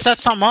 I mean, let's set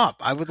something up.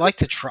 I would like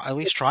to try at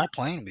least try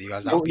playing with you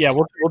guys. That would be Yeah,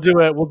 fun. we'll do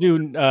it. We'll do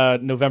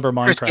November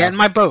Chris, get in Minecraft.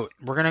 my boat.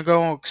 We're gonna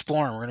go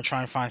exploring. We're gonna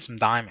try and find some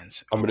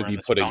diamonds. I'm going over to in be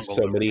this putting jungle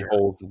so over many here.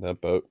 holes in that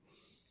boat.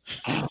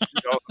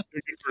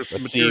 For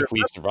some Let's see material. if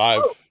we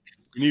survive.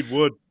 We need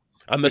wood.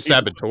 I'm the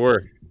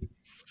saboteur.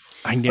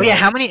 I knew Oh yeah,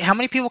 it. how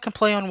many people can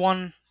play on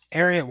one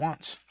area at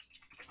once?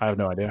 I have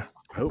no idea.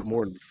 I hope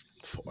more than.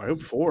 I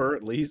hope 4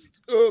 at least.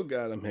 Oh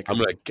God, I'm hiccup.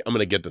 I'm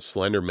gonna get the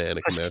Slender Man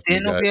to come after you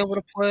Stin will be guys. able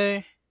to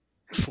play.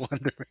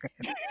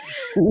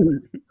 Slenderman.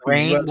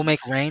 Rain will make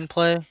Rain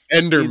play.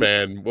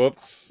 Enderman.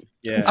 Whoops.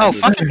 Yeah. Oh,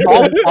 fucking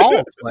Paul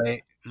will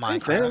play Same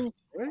Minecraft. thing,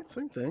 right?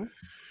 Same thing.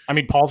 I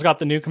mean, Paul's got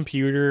the new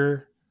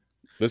computer.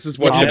 This is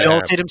Yeah, what he you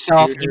built have. it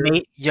himself. He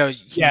made Yeah,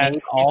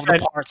 made all he the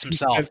spent- parts He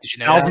himself. spent Did you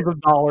know that? thousands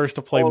of dollars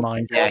to play Oh,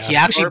 Minecraft. Yeah, he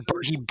actually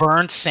he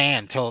burned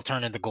sand till it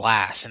turned into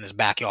glass in his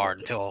backyard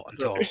until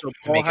So to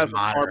Paul make has his a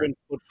monitor. carbon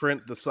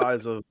footprint the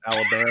size of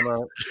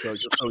Alabama, so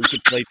he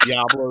could play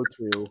Diablo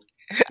 2.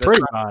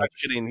 Pretty much.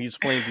 Kidding, he's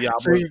playing Diablo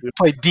So he 2.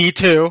 played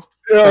D2.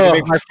 So I can Ugh.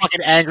 make my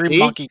fucking angry See?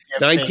 monkey. gift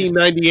face.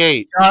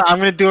 1998. I'm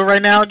gonna do it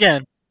right now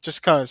again,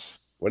 just cause.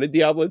 When did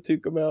Diablo 2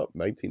 come out?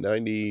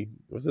 1990.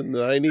 Was it in the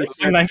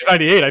 90s? In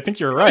 1998, I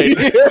think you're right.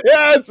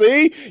 Yeah,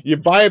 see? You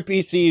buy a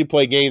PC to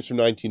play games from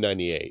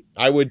 1998.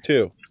 I would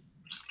too.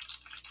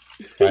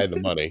 If I had the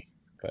money.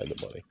 I don't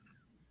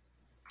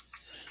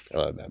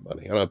have that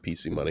money. I don't have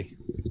PC money.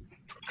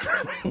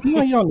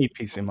 No, you don't need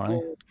PC money.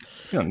 You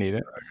don't need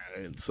it.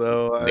 Right,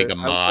 so Make a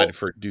mod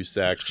for Deus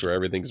Ex where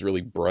everything's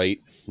really bright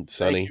and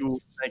sunny.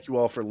 Thank you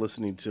all for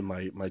listening to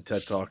my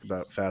TED talk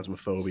about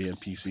phasmophobia and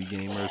PC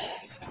gamers.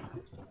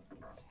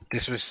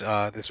 This was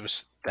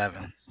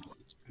Devin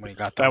when he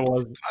got That that.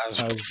 was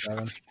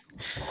Devin.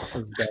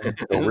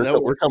 So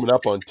we're coming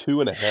up on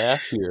 2.5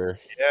 here.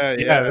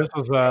 Yeah, this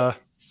was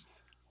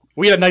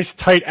we had a nice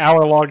tight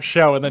hour-long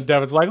show, and then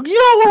Devin's like, "You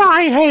know what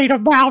I hate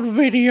about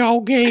video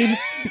games?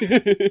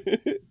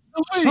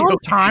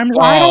 Sometimes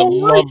I Oh, don't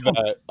love like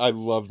that. I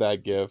love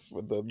that gif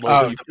with the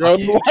Oh, monkey the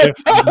throwing monkey the it."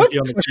 laptop.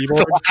 On the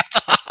keyboard.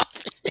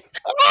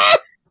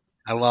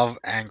 I love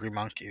angry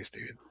monkeys,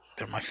 dude.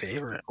 They're my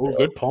favorite. Oh,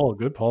 good Paul.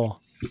 Good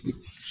Paul.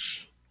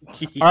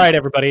 All right,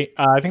 everybody.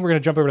 I think we're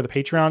going to jump over to the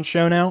Patreon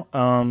show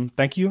now.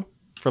 Thank you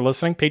for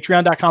listening.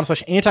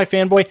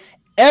 Patreon.com/antifanboy.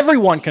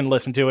 Everyone can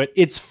listen to it.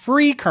 It's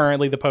free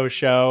currently, the post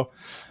show.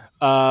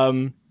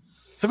 So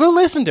go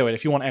listen to it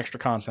if you want extra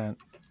content.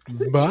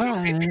 Bye.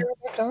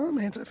 Patreon.com,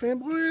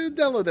 anti-fanboy,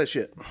 download that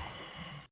shit.